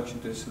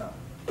introduction to Islam.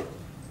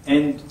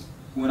 And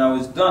when I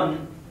was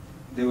done,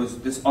 there was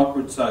this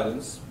awkward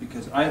silence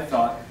because I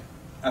thought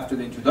after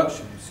the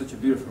introduction, it's such a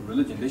beautiful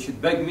religion, they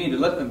should beg me to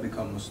let them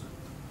become Muslim.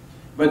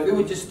 But they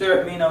would just stare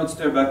at me and I would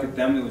stare back at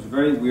them. It was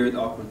very weird,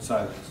 awkward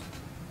silence.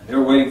 And they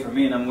were waiting for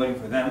me and I'm waiting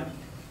for them.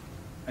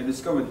 I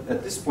discovered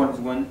at this point is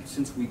when,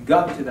 since we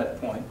got to that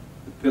point,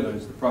 the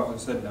pillars, the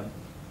Prophet said them,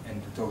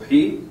 and the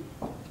Tawheed,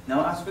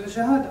 now ask for the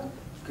Shahada,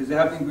 because they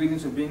have the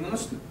ingredients of being a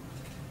Muslim.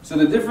 So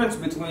the difference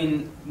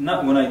between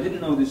not when I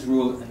didn't know this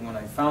rule and when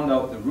I found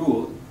out the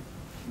rule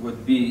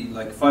would be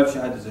like 5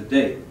 Shahadas a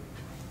day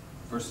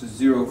versus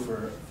 0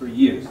 for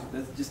years.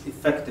 That's just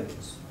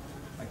effectiveness.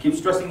 I keep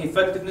stressing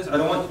effectiveness. I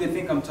don't want you to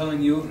think I'm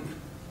telling you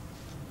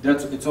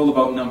that it's all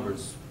about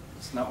numbers.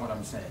 It's not what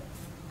I'm saying.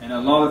 And a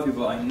lot of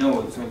people, I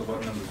know it's all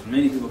about numbers.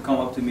 Many people come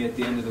up to me at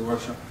the end of the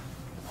workshop,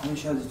 how many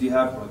shahadas do you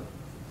have, brother?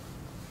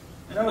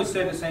 And I always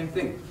say the same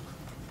thing.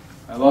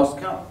 I lost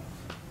count.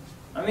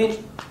 I mean,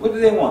 what do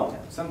they want?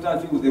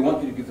 Sometimes people, they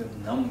want you to give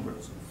them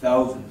numbers,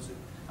 thousands.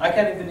 I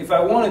can't even, if I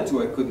wanted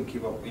to, I couldn't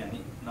keep up. Yeah,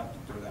 not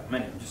that there are that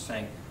many. I'm just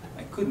saying,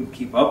 I couldn't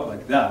keep up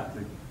like that.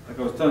 Like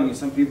I was telling you,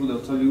 some people,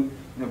 they'll tell you,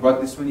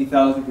 brought this many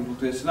thousand people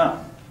to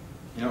Islam.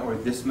 Or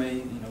this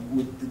many,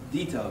 with the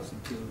details,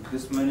 until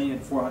this many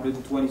and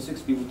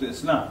 426 people to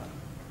Islam.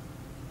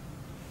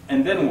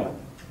 And then what?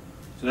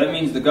 So that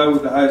means the guy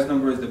with the highest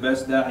number is the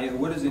best da'i.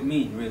 What does it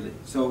mean, really?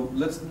 So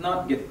let's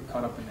not get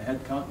caught up in the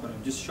head count, but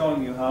I'm just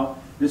showing you how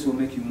this will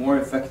make you more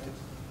effective.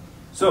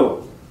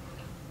 So,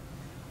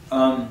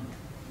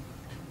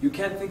 you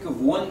can't think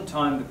of one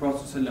time the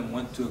Prophet ﷺ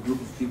went to a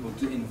group of people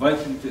to invite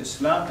them to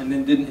Islam and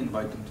then didn't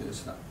invite them to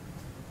Islam.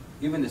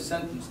 Even the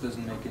sentence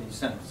doesn't make any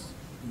sense.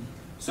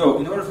 So,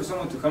 in order for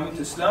someone to come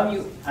into Islam,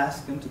 you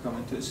ask them to come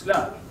into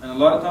Islam. And a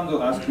lot of times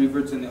they'll ask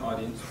reverts in the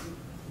audience,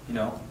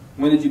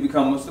 when did you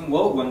become Muslim?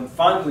 Well, when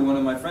finally one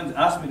of my friends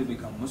asked me to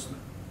become Muslim.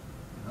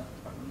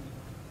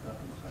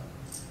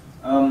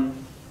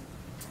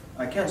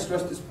 I can't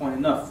stress this point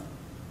enough.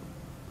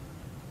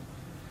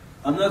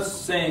 I'm not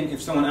saying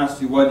if someone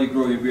asks you why do you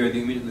grow your beard,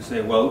 you immediately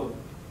say, well,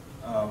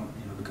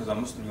 because I'm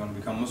Muslim, you want to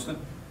become Muslim.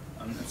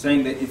 I'm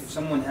saying that if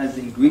someone has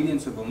the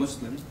ingredients of a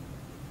Muslim,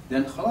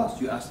 then khalas,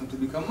 you ask them to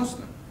become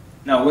Muslim.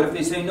 Now, what if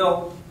they say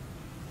no?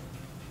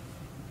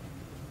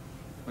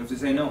 What if they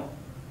say no?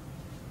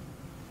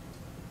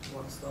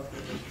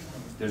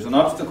 There's an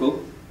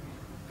obstacle.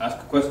 Ask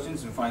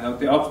questions and find out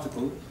the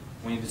obstacle.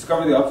 When you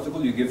discover the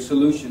obstacle, you give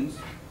solutions.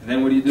 And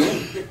then what do you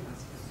do?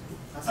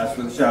 Ask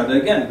for the Shahada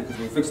again, because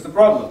we'll fix the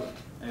problem.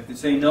 And if they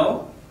say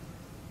no,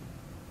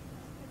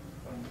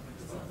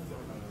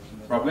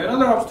 probably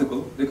another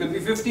obstacle. There could be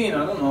 15.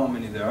 I don't know how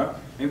many there are.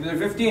 Maybe there are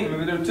 15.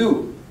 Maybe there are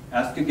 2.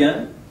 Ask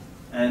again,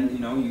 and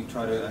you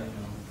try to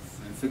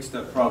fix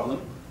that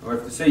problem. Or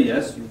if they say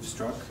yes, you've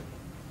struck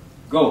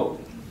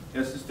gold.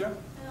 Yes, sister?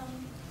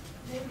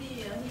 Maybe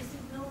he said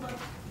no, but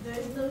there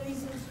is no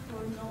reason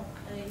for no.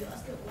 You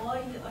ask him why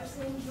you are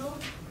saying no.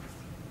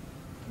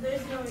 There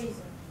is no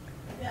reason.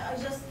 I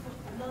just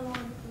don't want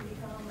to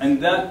become.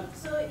 And that.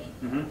 So.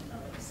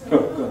 Go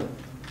ahead.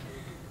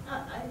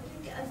 I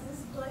think at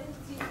this point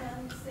you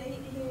can say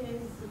here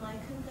is my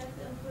contact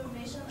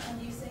information,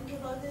 and you think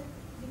about it,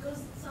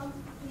 because some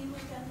people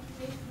can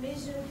make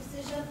major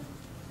decision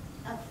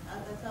at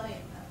the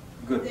time.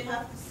 Good. They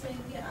have to think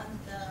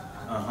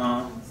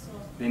and so.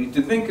 They need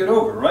to think it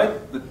over, right?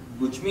 But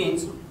which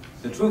means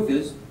the truth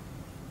is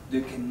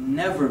there can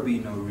never be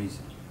no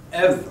reason,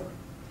 ever,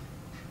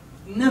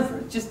 never.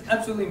 It's just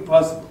absolutely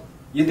impossible.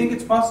 You think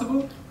it's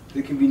possible?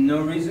 There can be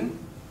no reason.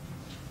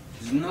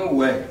 There's no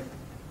way.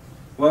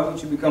 Why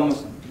won't you become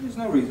Muslim? There's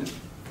no reason.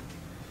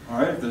 All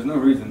right. If there's no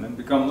reason, then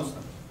become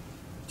Muslim.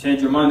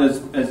 Change your mind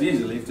as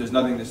easily if there's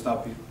nothing to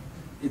stop you.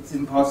 It's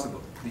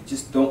impossible. They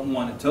just don't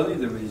want to tell you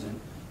the reason.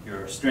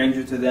 You're a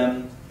stranger to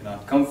them, they're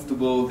not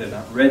comfortable, they're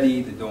not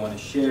ready, they don't want to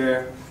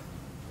share,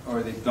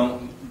 or they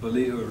don't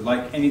believe or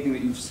like anything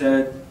that you've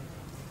said.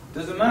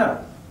 Doesn't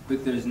matter.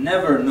 But there's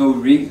never no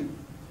reason.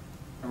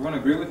 Everyone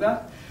agree with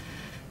that?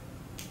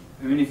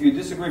 I mean, if you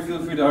disagree,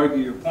 feel free to argue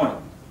your point.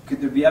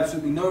 Could there be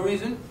absolutely no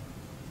reason?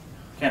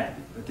 Can't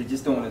be, but they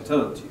just don't want to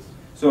tell it to you.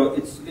 So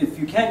if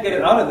you can't get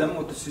it out of them,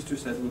 what the sister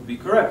said would be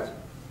correct.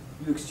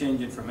 You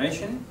exchange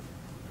information,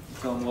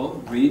 you tell them,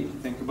 well, read,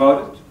 think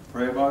about it,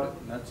 pray about it,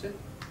 and that's it.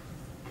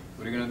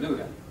 What are you going to do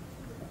then?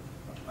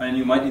 And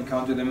you might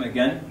encounter them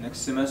again next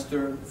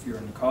semester if you're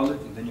in college,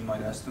 and then you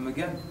might ask them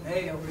again,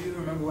 hey, how are you?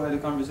 Remember we had a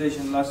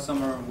conversation last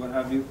summer, or what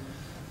have you,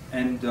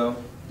 and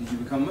did you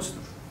become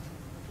Muslim?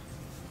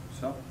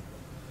 So?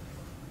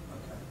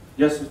 Okay.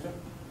 Yes, sister?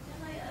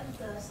 Can I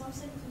add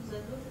something to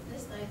the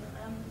list?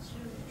 I'm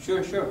not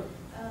sure. Sure.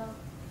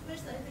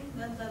 First, I think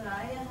that the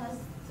Raya has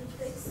to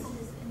fix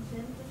his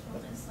intent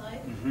from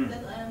inside Mhm.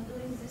 that I am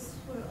doing this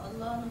for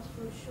Allah, not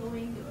for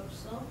showing or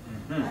so.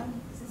 Mhm. And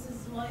this is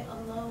why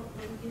Allah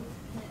will give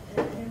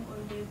him or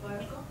her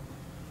barakah.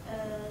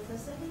 The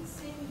second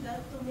thing that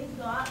to make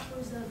dua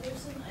for the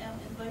person I am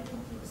inviting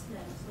to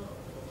Islam. So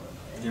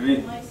Jameel.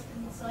 in my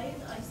inside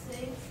I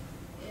say,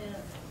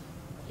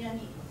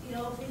 yani, Ya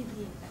Rabbi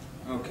Din.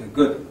 Okay,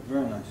 good.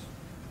 Very nice.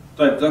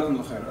 طيب, جزاكم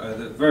الله خير.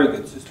 Very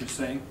good, sister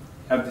saying.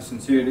 Have the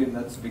sincerity, and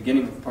that's the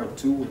beginning of part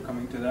 2. We're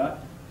coming to that.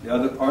 The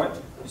other part,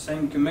 you're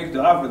saying you can make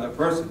dua for that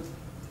person.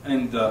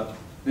 And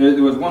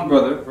there was one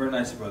brother, very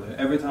nice brother.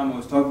 Every time I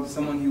was talking to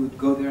someone, he would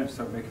go there and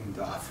start making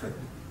dua for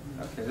them.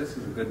 Okay, this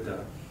is a good,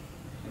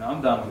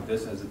 I'm down with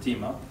this as a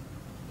team up.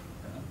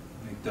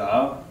 Make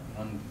dua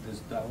on this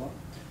dawah.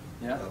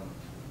 Yeah?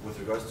 With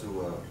regards to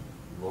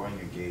lowering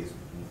your gaze,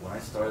 when I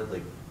started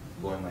like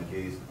lowering my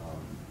gaze,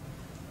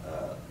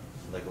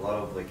 like a lot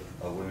of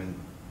women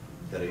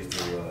that I used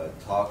to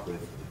talk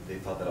with, they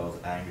thought that I was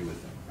angry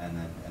with them,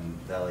 and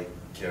that like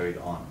carried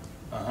on.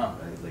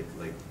 Right?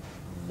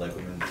 Like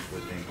women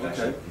would think that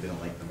Okay. you didn't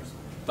like them or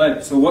something.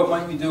 But so what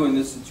might you do in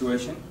this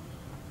situation?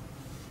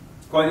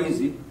 It's quite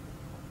easy.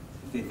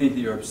 If they think that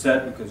you're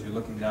upset because you're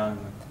looking down.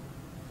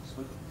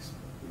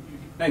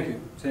 Thank you.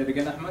 Say it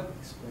again, Ahmed.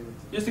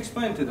 Just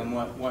explain to them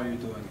why you're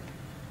doing it,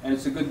 and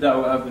it's a good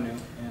da'wah avenue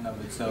in and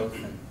of itself.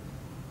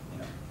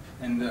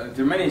 And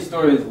there are many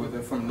stories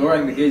from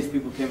lowering the gaze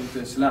people came into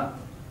Islam.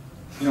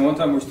 One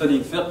time we were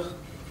studying fiqh.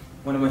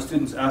 One of my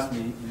students asked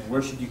me,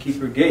 where should you keep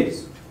your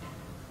gaze?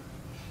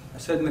 I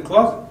said, in the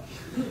closet.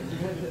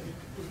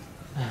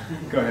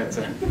 Go ahead,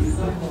 sir.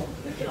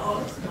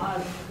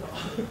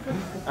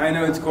 I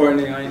know it's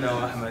corny. I know,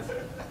 Ahmed.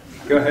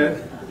 Go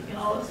ahead.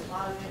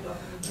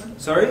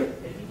 Sorry?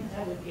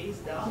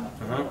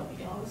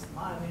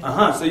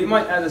 So you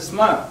might add a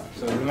smile.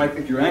 So you might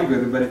think you're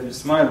angry, but if you're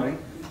smiling,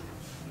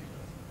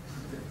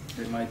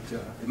 it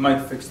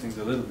might fix things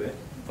a little bit.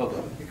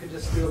 You could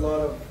just do a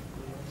lot of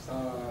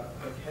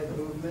like head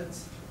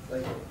movements.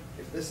 Like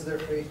if this is their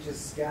face,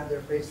 just scan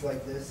their face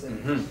like this,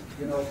 and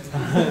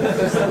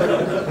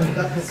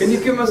Can you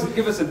give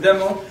us a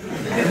demo?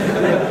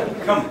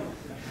 Come.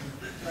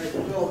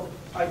 Well,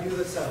 I do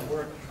this at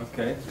work.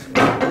 Okay. We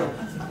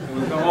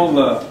can all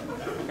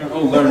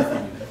learn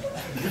from you.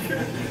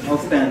 I'll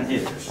stand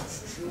here.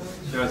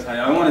 Show us how.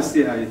 I want to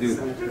see how you do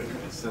that.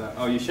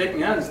 Oh, you're shaking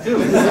hands too.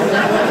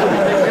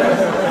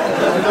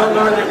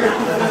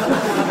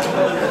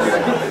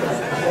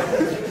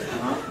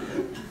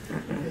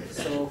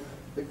 So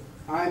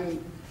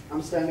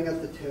I'm standing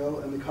at the till,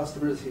 and the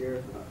customer is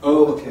here.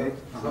 Oh, okay.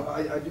 So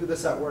I do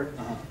this at work,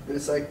 and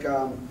it's like.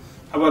 How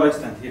about I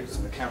stand here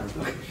so the camera?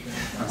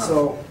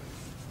 So.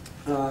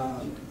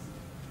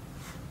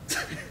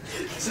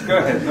 Go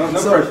ahead. No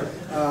pressure.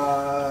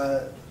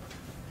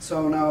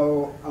 So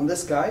now on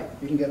this guy,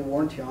 you can get a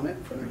warranty on it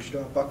for an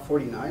extra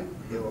 $149.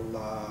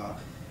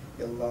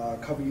 It'll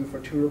cover you for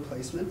 2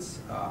 replacements.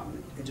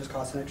 It just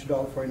costs an extra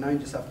 $1.49. You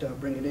just have to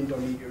bring it in.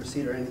 Don't need your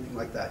receipt or anything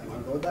like that. You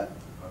want to go with that?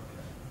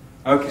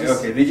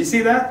 Okay. Did you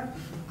see that?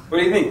 What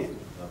do you think?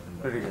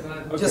 Pretty good.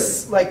 Okay.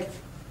 Just like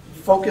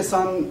focus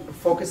on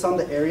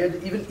the area.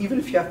 Even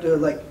if you have to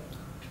like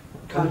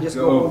kind of just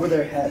go over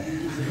their head.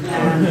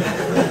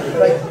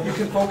 Like you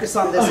can focus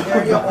on this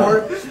area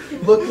or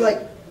look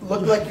like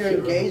you're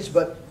engaged,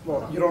 but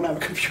well, you don't have a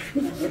computer.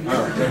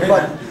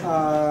 But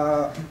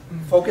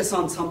focus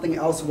on something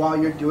else while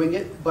you're doing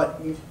it,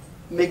 but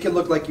make it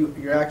look like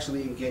you're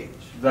actually engaged.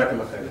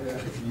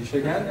 You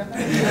shake hands?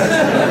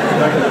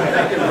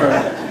 Thank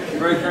you,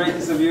 very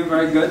courageous of you.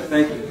 Very good.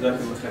 Thank you.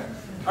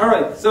 All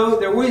right, so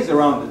there are ways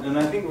around it, and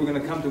I think we're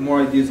going to come to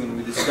more ideas when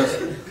we discuss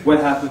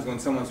what happens when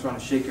someone's trying to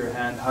shake your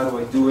hand, how do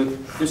I do it.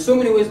 There's so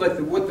many ways, like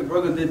what the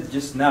brother did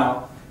just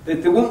now,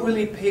 that they won't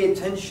really pay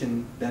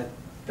attention that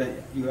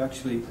you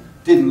actually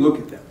didn't look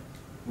at them.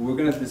 We're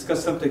going to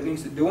discuss some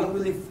techniques that they won't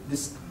really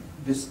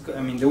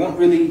they won't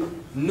really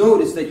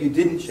notice that you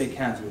didn't shake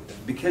hands with them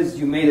because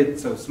you made it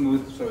so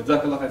smooth. So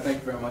Jazakallah, thank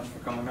you very much for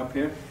coming up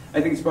here.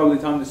 I think it's probably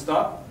time to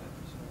stop,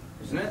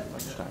 isn't it?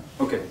 Lunchtime.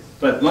 Okay.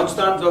 But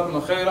lunchtime,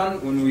 Jazakallah khairan.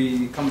 When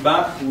we come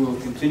back, we will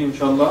continue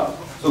inshallah.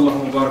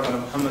 Sallallahu mubarak ala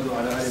Muhammad wa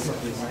ala alihi wa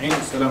sahbihi ajma'in.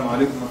 Assalamu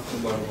alaikum wa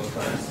rahmatullahi wa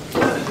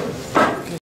barakatuh.